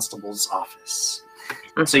Village Constable's office.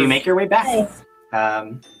 So you make your way back.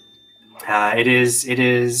 It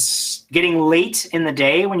is getting late in the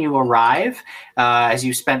day when you arrive, as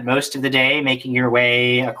you spent most of the day making your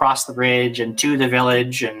way across the bridge and to the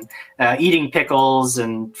village and eating pickles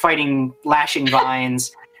and fighting lashing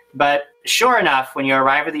vines. But sure enough, when you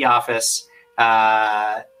arrive at the office,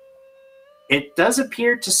 it does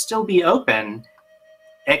appear to still be open,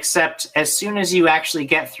 except as soon as you actually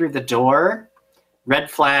get through the door,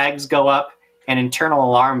 red flags go up and internal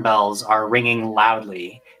alarm bells are ringing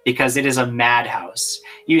loudly because it is a madhouse.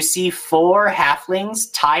 You see 4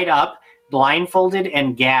 halflings tied up, blindfolded,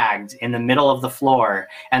 and gagged in the middle of the floor,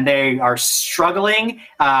 and they are struggling,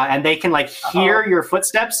 and they can hear your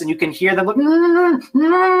footsteps, and you can hear them.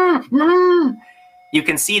 You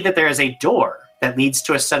can see that there is a door that leads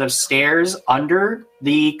to a set of stairs under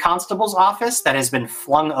the constable's office that has been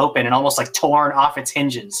flung open and almost torn off its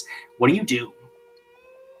hinges. What do you do?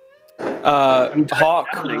 Hawk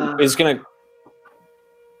is gonna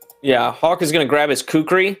grab his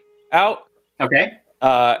kukri out. Okay.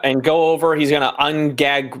 And go over. He's gonna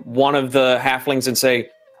ungag one of the halflings and say,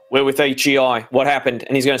 "We're with HEI. What happened?"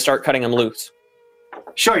 And he's gonna start cutting him loose.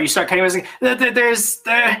 Sure, you start cutting him. There's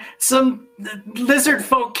some lizard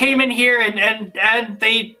folk came in here and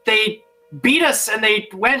they beat us and they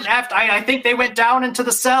went after. I think they went down into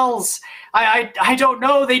the cells. I don't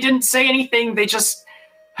know. They didn't say anything. They just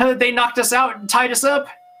they knocked us out and tied us up.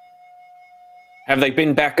 Have they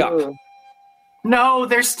been back up? No,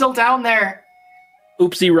 they're still down there.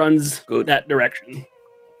 Oopsie runs that direction.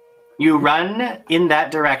 You run in that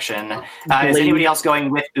direction. Is anybody else going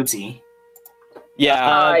with Oopsie? Yeah.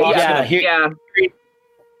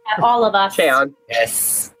 All of us.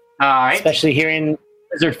 Yes. All right. Especially hearing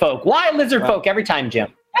lizard folk. Why lizard folk every time,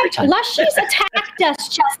 Jim? Every time. Lushies attacked us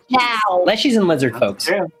just now. Leshies and lizard folks.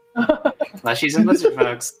 True. Leshies and lizard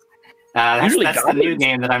folks. That's the new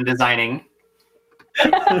game that I'm designing.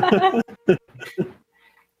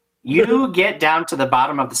 You get down to the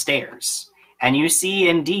bottom of the stairs, and you see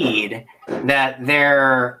indeed that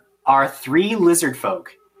there are 3 lizard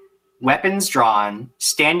folk, weapons drawn,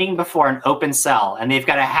 standing before an open cell, and they've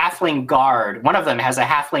got a halfling guard. One of them has a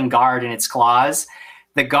halfling guard in its claws.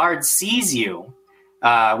 The guard sees you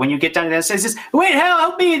when you get down to that and says, "Wait,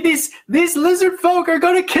 help me! These lizard folk are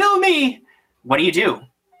going to kill me!" What do you do?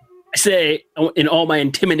 I say, in all my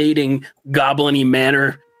intimidating goblin-y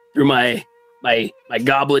manner, through my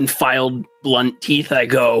goblin filed blunt teeth, I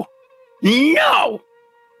go, "No!"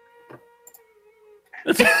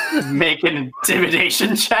 Make an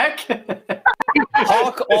intimidation check.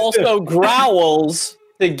 Hawk also growls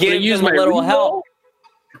to give him a little help.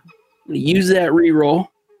 I'm going to use that reroll.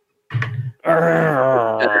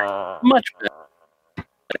 Much better.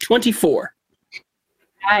 24.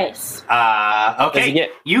 Nice. Okay.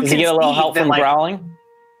 Does he get a little help from growling?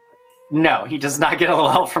 No, he does not get a little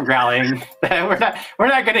help from growling. We're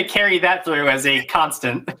not going to carry that through as a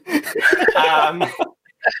constant.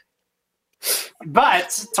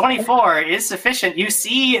 But 24 is sufficient. You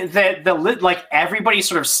see that everybody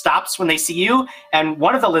sort of stops when they see you, and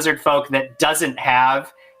one of the lizard folk that doesn't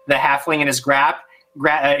have the halfling in his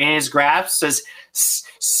grasp says,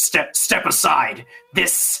 "Step aside.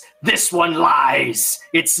 This one lies.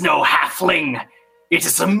 It's no halfling. It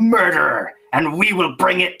is a murderer, and we will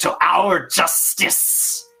bring it to our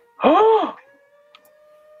justice."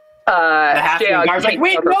 The halfling guard's like,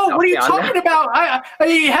 "Wait, no, what are you talking about?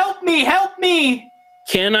 Help me!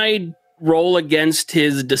 Can I roll against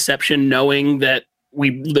his deception, knowing that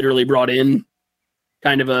we literally brought in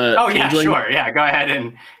kind of a? Oh yeah, sure. Yeah, go ahead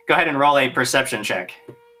and roll a perception check.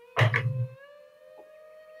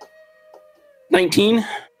 19?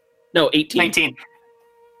 No, 18.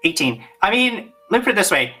 18. I mean, look at it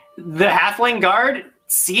this way: the halfling guard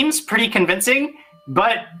seems pretty convincing,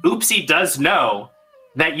 but Oopsie does know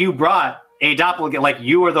that you brought a doppelganger,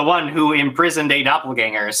 you were the one who imprisoned a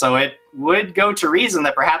doppelganger, so it would go to reason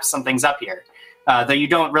that perhaps something's up here. Though you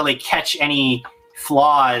don't really catch any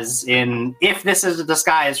flaws in, if this is a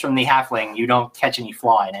disguise from the halfling, you don't catch any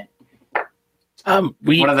flaw in it.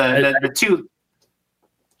 One of the two...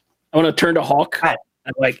 I want to turn to Hawk. I'm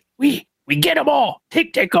like, we get them all.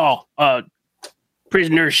 Take all.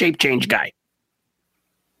 Prisoner shape change guy.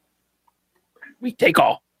 We take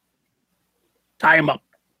all. Tie him up.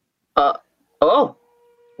 Oh,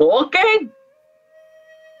 okay.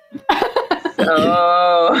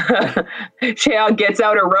 So Shale gets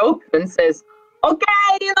out a rope and says, "Okay,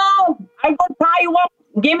 I will tie you up.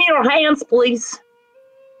 Give me your hands, please."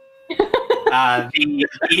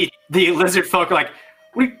 The lizard folk are like,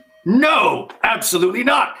 No, absolutely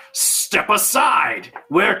not. Step aside.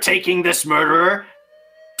 We're taking this murderer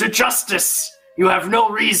to justice. You have no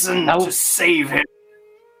reason to save him.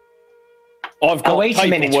 I've got wait a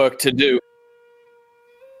minute. paperwork to do.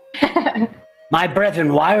 My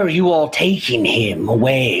brethren, why are you all taking him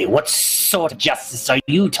away? What sort of justice are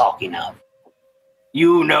you talking of?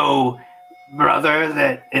 You know, brother,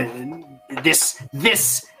 that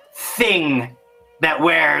this thing that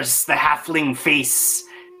wears the halfling face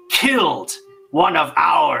killed one of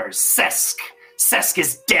ours, Sesk. Sesk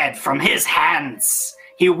is dead from his hands.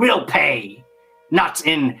 He will pay, not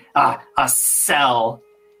in a cell.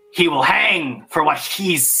 He will hang for what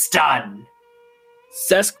he's done.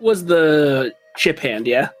 Sesk was the ship hand,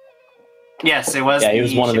 yeah? Yes, it was he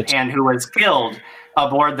was one of the ship hand who was killed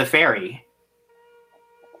aboard the ferry.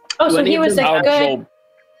 Oh, so he was a good...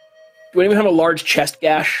 Do anyone have a large chest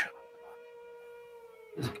gash?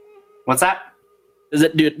 What's that?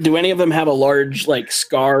 Do any of them have a large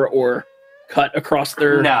scar or cut across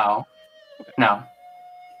their? No. Well,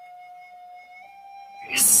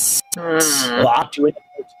 I'll do it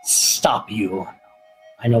to stop you.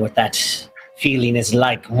 I know what that feeling is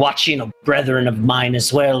like, watching a brethren of mine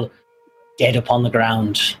as well dead upon the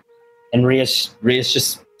ground. And Rias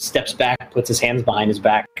just steps back, puts his hands behind his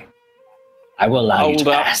back. I will allow you to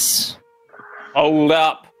Hold up. pass. Hold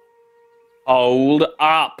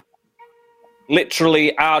up.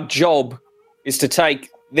 Literally, our job is to take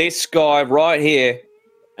this guy right here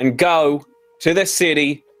and go to the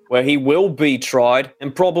city where he will be tried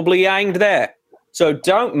and probably hanged there. So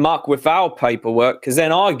don't muck with our paperwork, because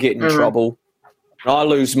then I get in trouble and I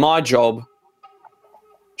lose my job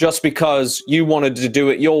just because you wanted to do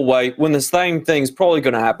it your way when the same thing's probably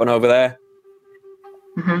going to happen over there.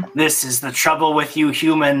 This is the trouble with you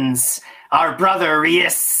humans. Our brother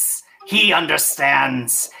Rias, he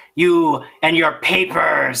understands. You and your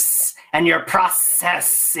papers and your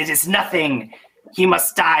process, it is nothing. He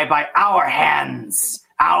must die by our hands.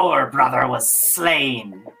 Our brother was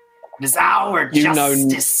slain. It is our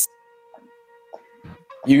justice.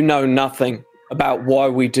 You know nothing about why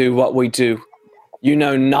we do what we do. You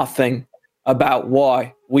know nothing about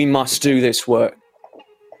why we must do this work.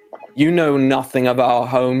 You know nothing of our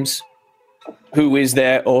homes, who is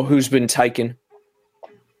there or who's been taken.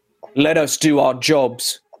 Let us do our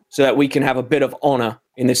jobs so that we can have a bit of honor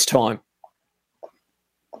in this time.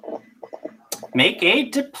 Make a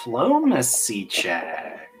diplomacy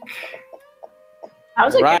check. That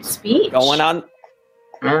was a good speech. Going on.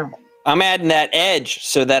 I'm adding that edge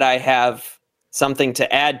so that I have something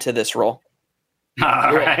to add to this roll.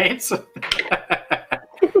 All right.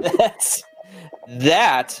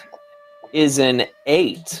 That is an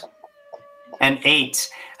 8. An 8.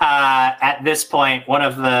 At this point, one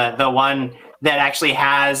of the one that actually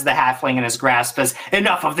has the halfling in his grasp says,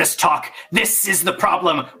 "Enough of this talk. This is the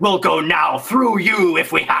problem. We'll go now through you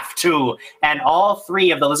if we have to." And all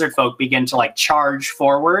 3 of the lizard folk begin to charge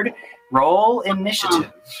forward. Roll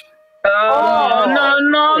initiative. Oh,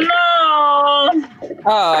 no.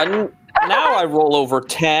 Now I roll over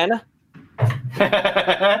 10.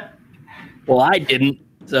 Well, I didn't,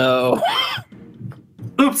 so...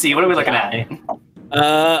 Oopsie, what are we looking at?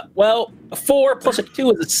 Well, a 4 plus a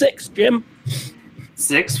 2 is a 6, Jim.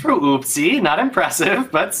 6 for Oopsie. Not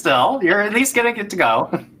impressive, but still, you're at least gonna get to go.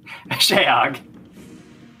 Shayog.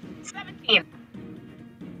 17.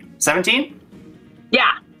 17?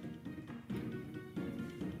 Yeah.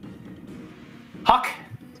 Huck.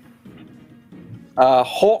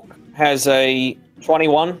 Hawk has a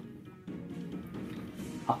 21.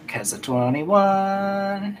 Huck has a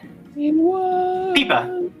 21.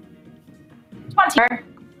 Peepa. 20.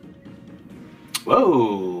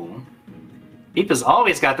 Whoa. Peepa's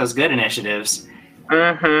always got those good initiatives.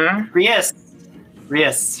 Rias.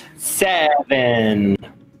 7.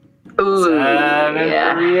 Ooh, 7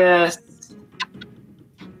 yeah. for Rias.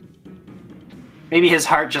 Maybe his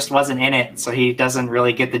heart just wasn't in it, so he doesn't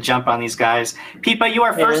really get the jump on these guys. Peepa, you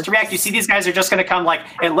are first to react. You see these guys are just going to come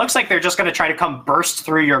it looks like they're just going to try to come burst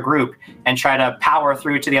through your group and try to power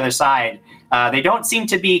through to the other side. They don't seem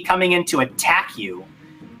to be coming in to attack you,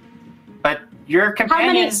 but your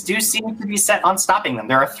companions do seem to be set on stopping them.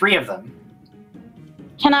 There are 3 of them.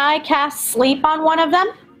 Can I cast sleep on one of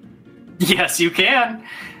them? Yes, you can.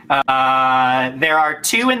 There are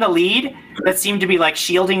 2 in the lead that seem to be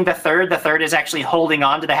shielding the third. The third is actually holding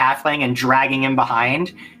on to the halfling and dragging him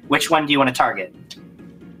behind. Which one do you want to target?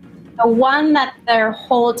 The one that they're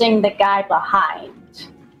holding the guy behind.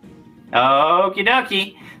 Okie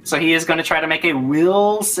dokie. So he is going to try to make a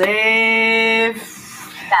will save.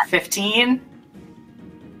 15?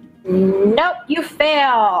 Nope, you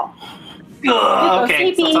fail. Ugh,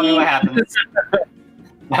 okay, so tell me what happens.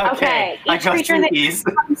 Okay, I each got creature in the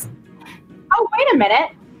sleepies. Oh, wait a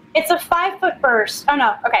minute. It's a 5-foot burst. Oh,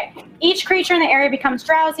 no. Okay. Each creature in the area becomes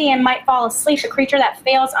drowsy and might fall asleep. The creature that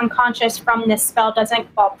fails unconscious from this spell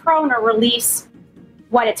doesn't fall prone or release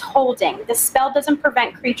what it's holding. The spell doesn't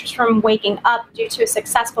prevent creatures from waking up due to a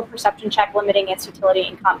successful perception check limiting its utility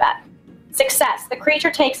in combat. Success. The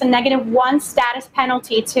creature takes a -1 status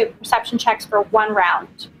penalty to perception checks for 1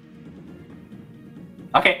 round.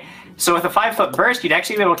 Okay, so with a 5-foot burst, you'd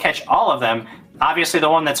actually be able to catch all of them. Obviously, the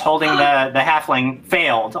one that's holding the halfling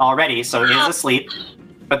failed already, so it is asleep.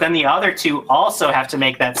 But then the other 2 also have to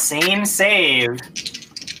make that same save.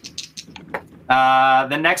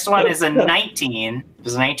 The next one is a 19.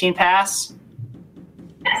 Does a 19 pass?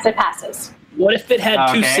 Yes, it passes. What if it had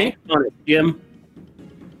 2 Okay. sinks on it, Jim?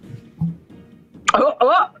 Oh.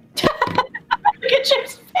 Look at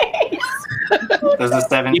Jim's face. Does a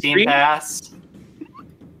 17 pass?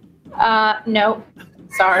 Nope.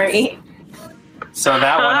 Sorry. So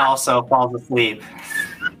that one also falls asleep.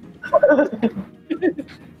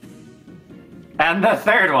 And the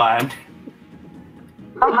third one,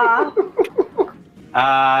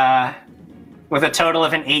 with a total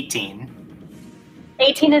of an 18.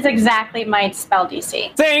 18 is exactly my spell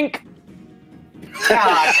DC. Think.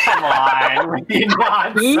 God, come on. You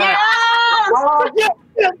nonsense.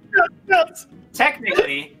 Yes!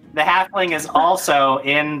 Technically, the halfling is also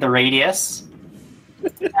in the radius.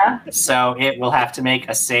 Yeah. So it will have to make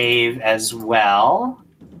a save as well.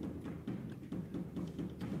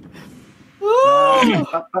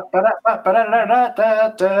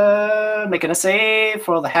 Making a save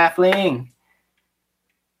for the halfling.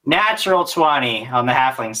 Natural 20 on the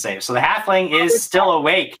halfling save. So the halfling is still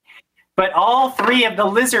awake. But all 3 of the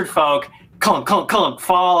lizard folk clunk, clunk, clunk,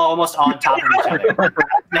 fall almost on top of each other.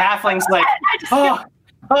 The halfling's like, oh,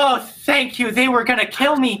 thank you. They were going to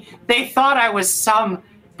kill me. They thought I was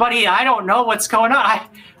somebody. I don't know what's going on.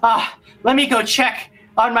 Let me go check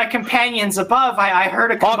on my companions above. I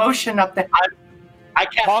heard a commotion up there. I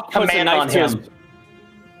cast Hawk puts a command knife on to his- him.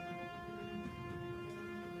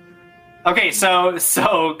 Okay, so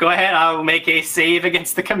go ahead. I'll make a save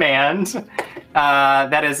against the command.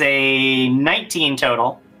 That is a 19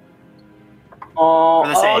 total. For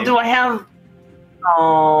the save. Do I have?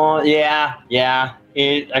 Oh, yeah.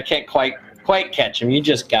 I can't quite catch him. You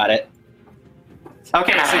just got it.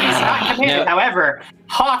 Okay, so he's not commanded. No. However,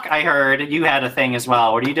 Hawk, I heard you had a thing as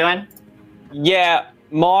well. What are you doing? Yeah,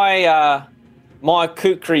 my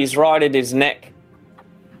kukri's right at his neck.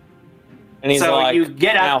 And he's so like, you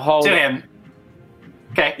get now up hold to it. him.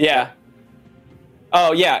 Okay. Yeah.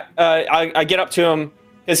 Oh, yeah. I get up to him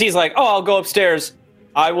because he's like, oh, I'll go upstairs.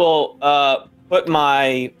 I will put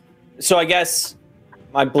my... So I guess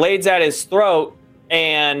my blade's at his throat,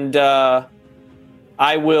 and I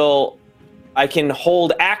can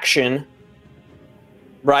hold action,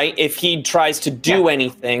 right, if he tries to do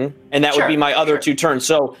anything, and that would be my other 2 turns.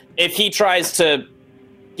 So if he tries to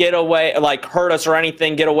get away, like hurt us or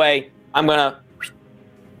anything, get away, I'm gonna...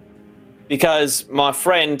 Because my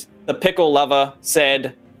friend, the pickle lover,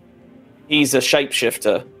 said he's a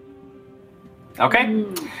shapeshifter. Okay.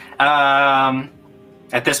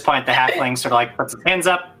 At this point, the halfling sort of like puts his hands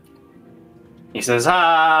up. He says,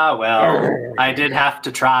 well, I did have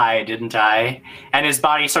to try, didn't I? And his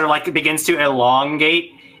body sort of like begins to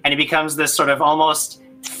elongate, and he becomes this sort of almost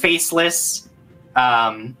faceless,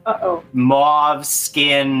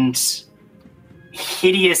 mauve-skinned,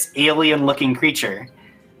 hideous alien-looking creature.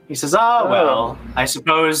 He says, well, I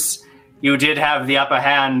suppose you did have the upper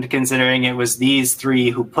hand, considering it was these 3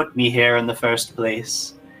 who put me here in the first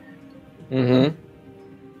place. Mm-hmm.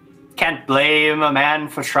 Can't blame a man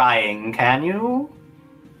for trying, can you?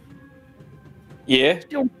 Yeah.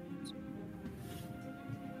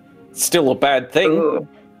 Still a bad thing. Ooh.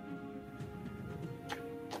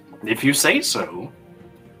 If you say so.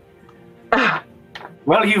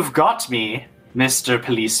 Well, you've got me, Mr.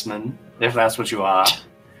 Policeman, if that's what you are.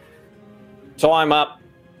 So I'm up.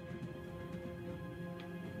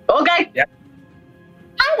 Okay. Yep.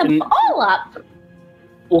 I'm all up.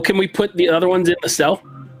 Well, can we put the other ones in the cell?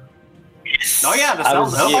 Oh yeah, the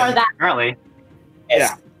cell's open. Or that. Apparently.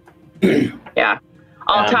 Yeah. Yeah.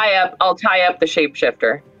 I'll tie up the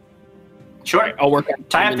shapeshifter. Sure. I'll work on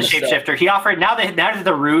Tie up the shapeshifter. He offered now that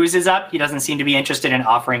the ruse is up, he doesn't seem to be interested in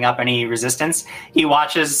offering up any resistance. He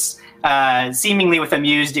watches seemingly with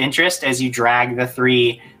amused interest as you drag the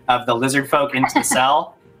 3 of the lizard folk into the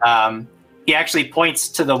cell. He actually points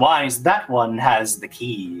to the one. He's, that one has the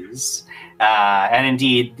keys. And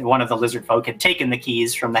indeed, one of the lizard folk had taken the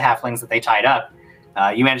keys from the halflings that they tied up.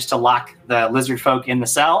 You managed to lock the lizard folk in the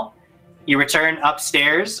cell. You return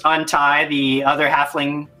upstairs, untie the other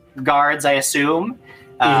halfling guards, I assume,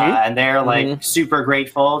 and they're like super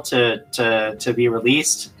grateful to be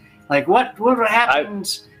released. Like, what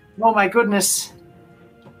happened? Oh my goodness!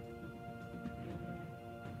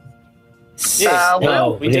 Yes,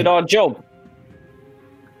 well, we did our job.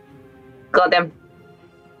 Got them.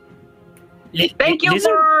 Thank you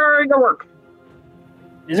for your work.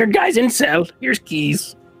 Lizard guy's in cell. Here's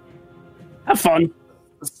keys. Have fun.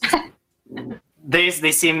 They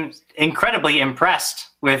seem incredibly impressed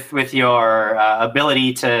with your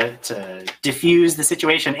ability to diffuse the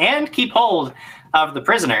situation and keep hold of the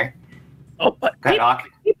prisoner. Oh, but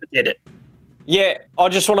people did it. Yeah, I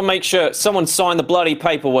just want to make sure someone signed the bloody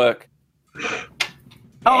paperwork.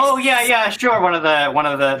 Oh yeah, sure. One of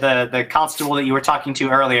the constable that you were talking to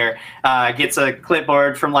earlier gets a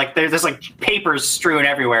clipboard from like there's like papers strewn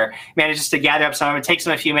everywhere. Manages to gather up some. It takes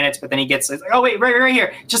him a few minutes, but then he gets like, oh wait, right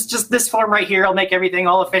here, just this form right here. I'll make everything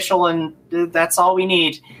all official, and that's all we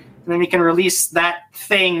need. And then we can release that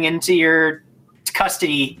thing into your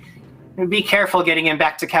custody. And be careful getting him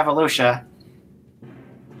back to Kavalosha.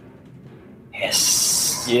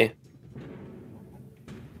 Yes. Yeah.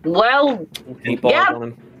 Well, yeah.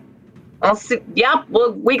 I'll see. Yep.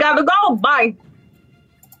 Well, we gotta go. Bye.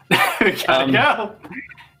 We gotta go.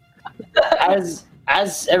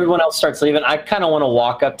 As everyone else starts leaving, I kind of want to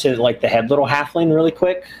walk up to like the head little halfling really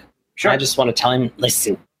quick. Sure. I just want to tell him,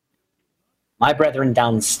 listen, my brethren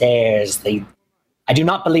downstairs, I do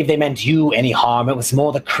not believe they meant you any harm. It was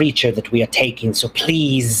more the creature that we are taking. So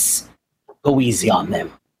please go easy on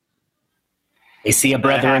them. They see a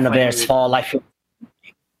brethren of theirs fall. I feel.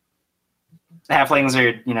 The halflings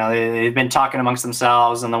are, they've been talking amongst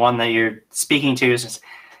themselves, and the one that you're speaking to is just,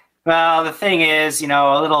 well, the thing is,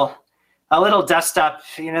 a little dust up,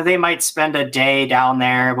 they might spend a day down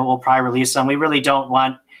there, but we'll probably release them. We really don't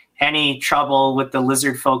want any trouble with the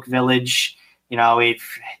lizard folk village. We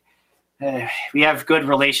have good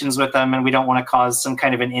relations with them, and we don't want to cause some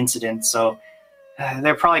kind of an incident, so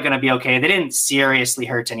they're probably going to be okay. They didn't seriously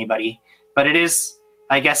hurt anybody, but it is,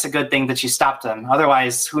 I guess, a good thing that you stopped them.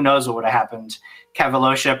 Otherwise, who knows what would have happened.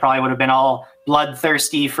 Kavalosha probably would have been all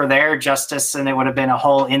bloodthirsty for their justice, and it would have been a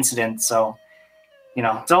whole incident. So,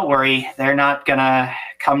 don't worry. They're not going to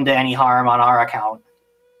come to any harm on our account.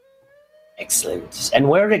 Excellent. And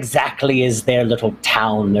where exactly is their little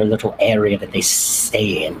town, their little area that they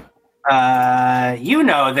stay in? You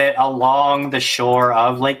know that along the shore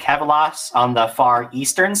of Lake Kavalos, on the far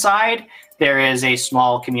eastern side, there is a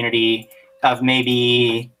small community of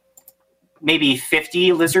maybe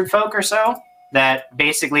 50 lizard folk or so that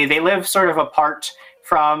basically they live sort of apart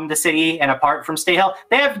from the city and apart from Stay Hill.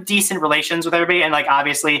 They have decent relations with everybody, and like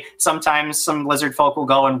obviously sometimes some lizard folk will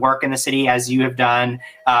go and work in the city as you have done,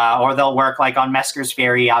 or they'll work like on Mesker's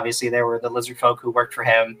Ferry. Obviously there were the lizard folk who worked for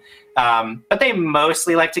him, but they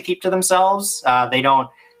mostly like to keep to themselves.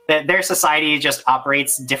 Their society just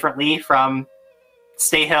operates differently from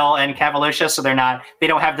Stay Hill and Kavalosha, so they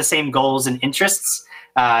don't have the same goals and interests.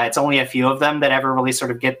 It's only a few of them that ever really sort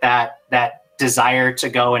of get that desire to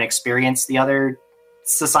go and experience the other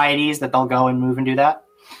societies, that they'll go and move and do that.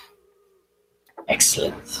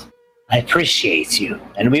 Excellent. I appreciate you,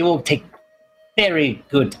 and we will take very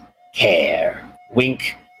good care,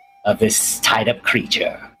 wink, of this tied up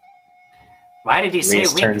creature. Why did you say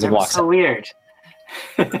Reese wink? turns and That was walks so up. weird.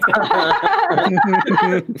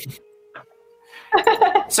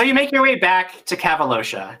 So you make your way back to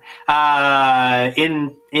Kavalosha.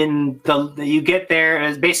 You get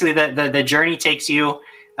there. Basically, the journey takes you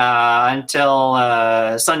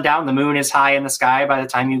until sundown. The moon is high in the sky by the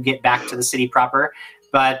time you get back to the city proper.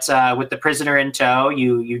 But with the prisoner in tow,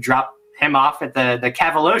 you drop him off at the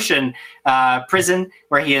Kavaloshan prison,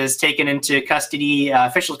 where he is taken into custody,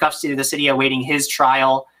 official custody of the city, awaiting his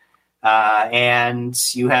trial. And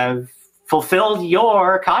you have fulfilled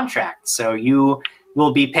your contract, so you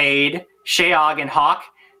will be paid. Sheog and Hawk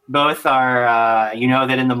both are,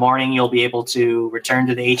 that in the morning you'll be able to return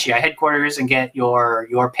to the HEI headquarters and get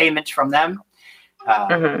your payment from them.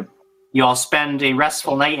 You all spend a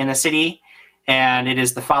restful night in the city, and it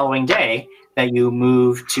is the following day that you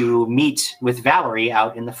move to meet with Valerie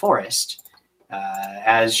out in the forest,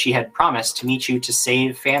 as she had promised to meet you to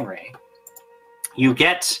save Fanray. You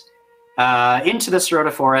get into the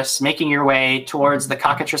Sirota Forest, making your way towards the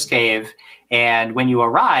Cockatrice Cave, and when you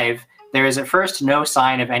arrive, there is at first no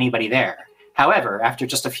sign of anybody there. However, after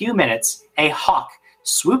just a few minutes, a hawk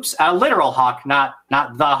swoops, a literal hawk, not the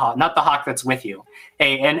hawk that's with you,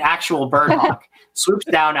 an actual bird hawk, swoops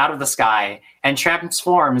down out of the sky and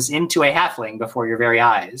transforms into a halfling before your very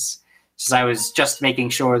eyes. Since I was just making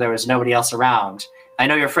sure there was nobody else around, I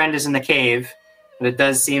know your friend is in the cave, but it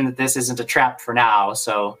does seem that this isn't a trap for now,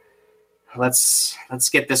 so let's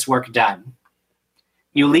get this work done.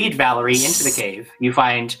 You lead Valerie into the cave. You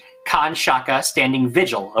find Khan Shaka standing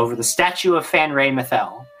vigil over the statue of Fanray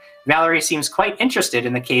Mithel. Valerie seems quite interested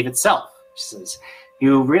in the cave itself. She says,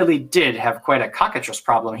 "You really did have quite a cockatrice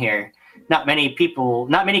problem here. Not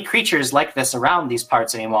many creatures like this around these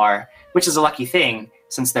parts anymore, which is a lucky thing,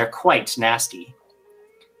 since they're quite nasty."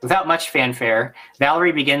 Without much fanfare,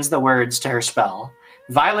 Valerie begins the words to her spell.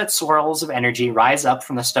 Violet swirls of energy rise up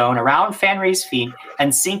from the stone around Fanray's feet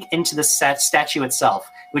and sink into the statue itself,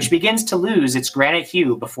 which begins to lose its granite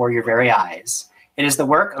hue before your very eyes. It is the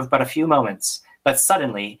work of but a few moments, but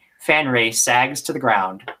suddenly, Fanray sags to the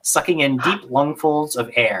ground, sucking in deep lungfuls of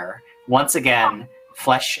air. Once again,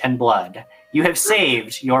 flesh and blood. You have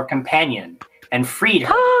saved your companion and freed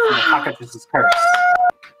her from the cockatrice's curse.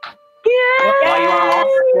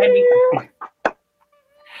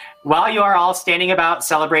 While you are all standing about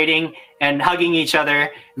celebrating and hugging each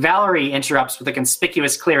other, Valerie interrupts with a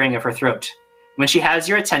conspicuous clearing of her throat. When she has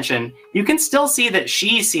your attention, you can still see that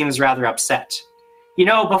she seems rather upset. You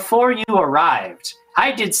know, before you arrived,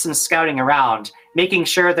 I did some scouting around, making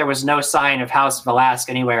sure there was no sign of House Velasque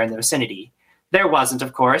anywhere in the vicinity. There wasn't,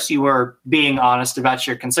 of course. You were being honest about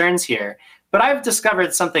your concerns here. But I've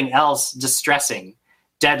discovered something else distressing.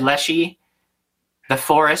 Dead Leshy, the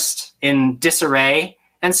forest in disarray.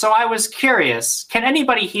 And so I was curious, can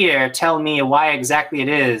anybody here tell me why exactly it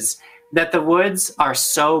is that the woods are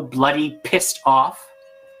so bloody pissed off?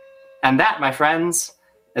 And that, my friends,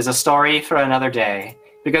 is a story for another day.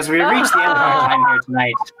 Because we reached the end of our time here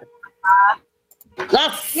tonight.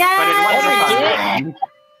 Yeah. But it wasn't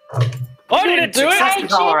fun. I didn't do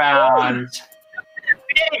Successes all around.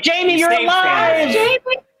 Jamie, you're alive!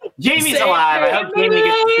 Jamie's alive. I hope Jamie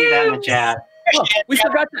gets to see that in the chat. We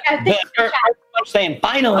forgot to. I'm saying,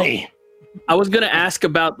 finally. I was going to ask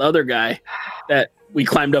about the other guy that we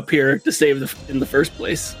climbed up here to save in the first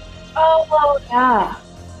place. Oh, yeah.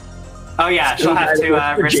 Oh, yeah. She'll have to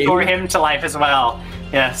restore him to life as well.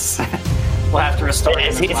 Yes. We'll have to restore him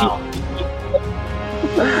as well.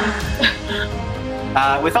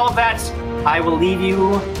 With all of that, I will leave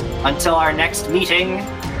you until our next meeting.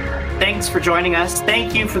 Thanks for joining us.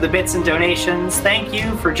 Thank you for the bits and donations. Thank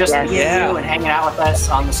you for just being you and hanging out with us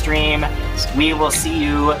on the stream. We will see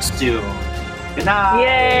you soon. Good night.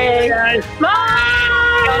 Yay!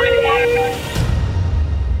 Bye!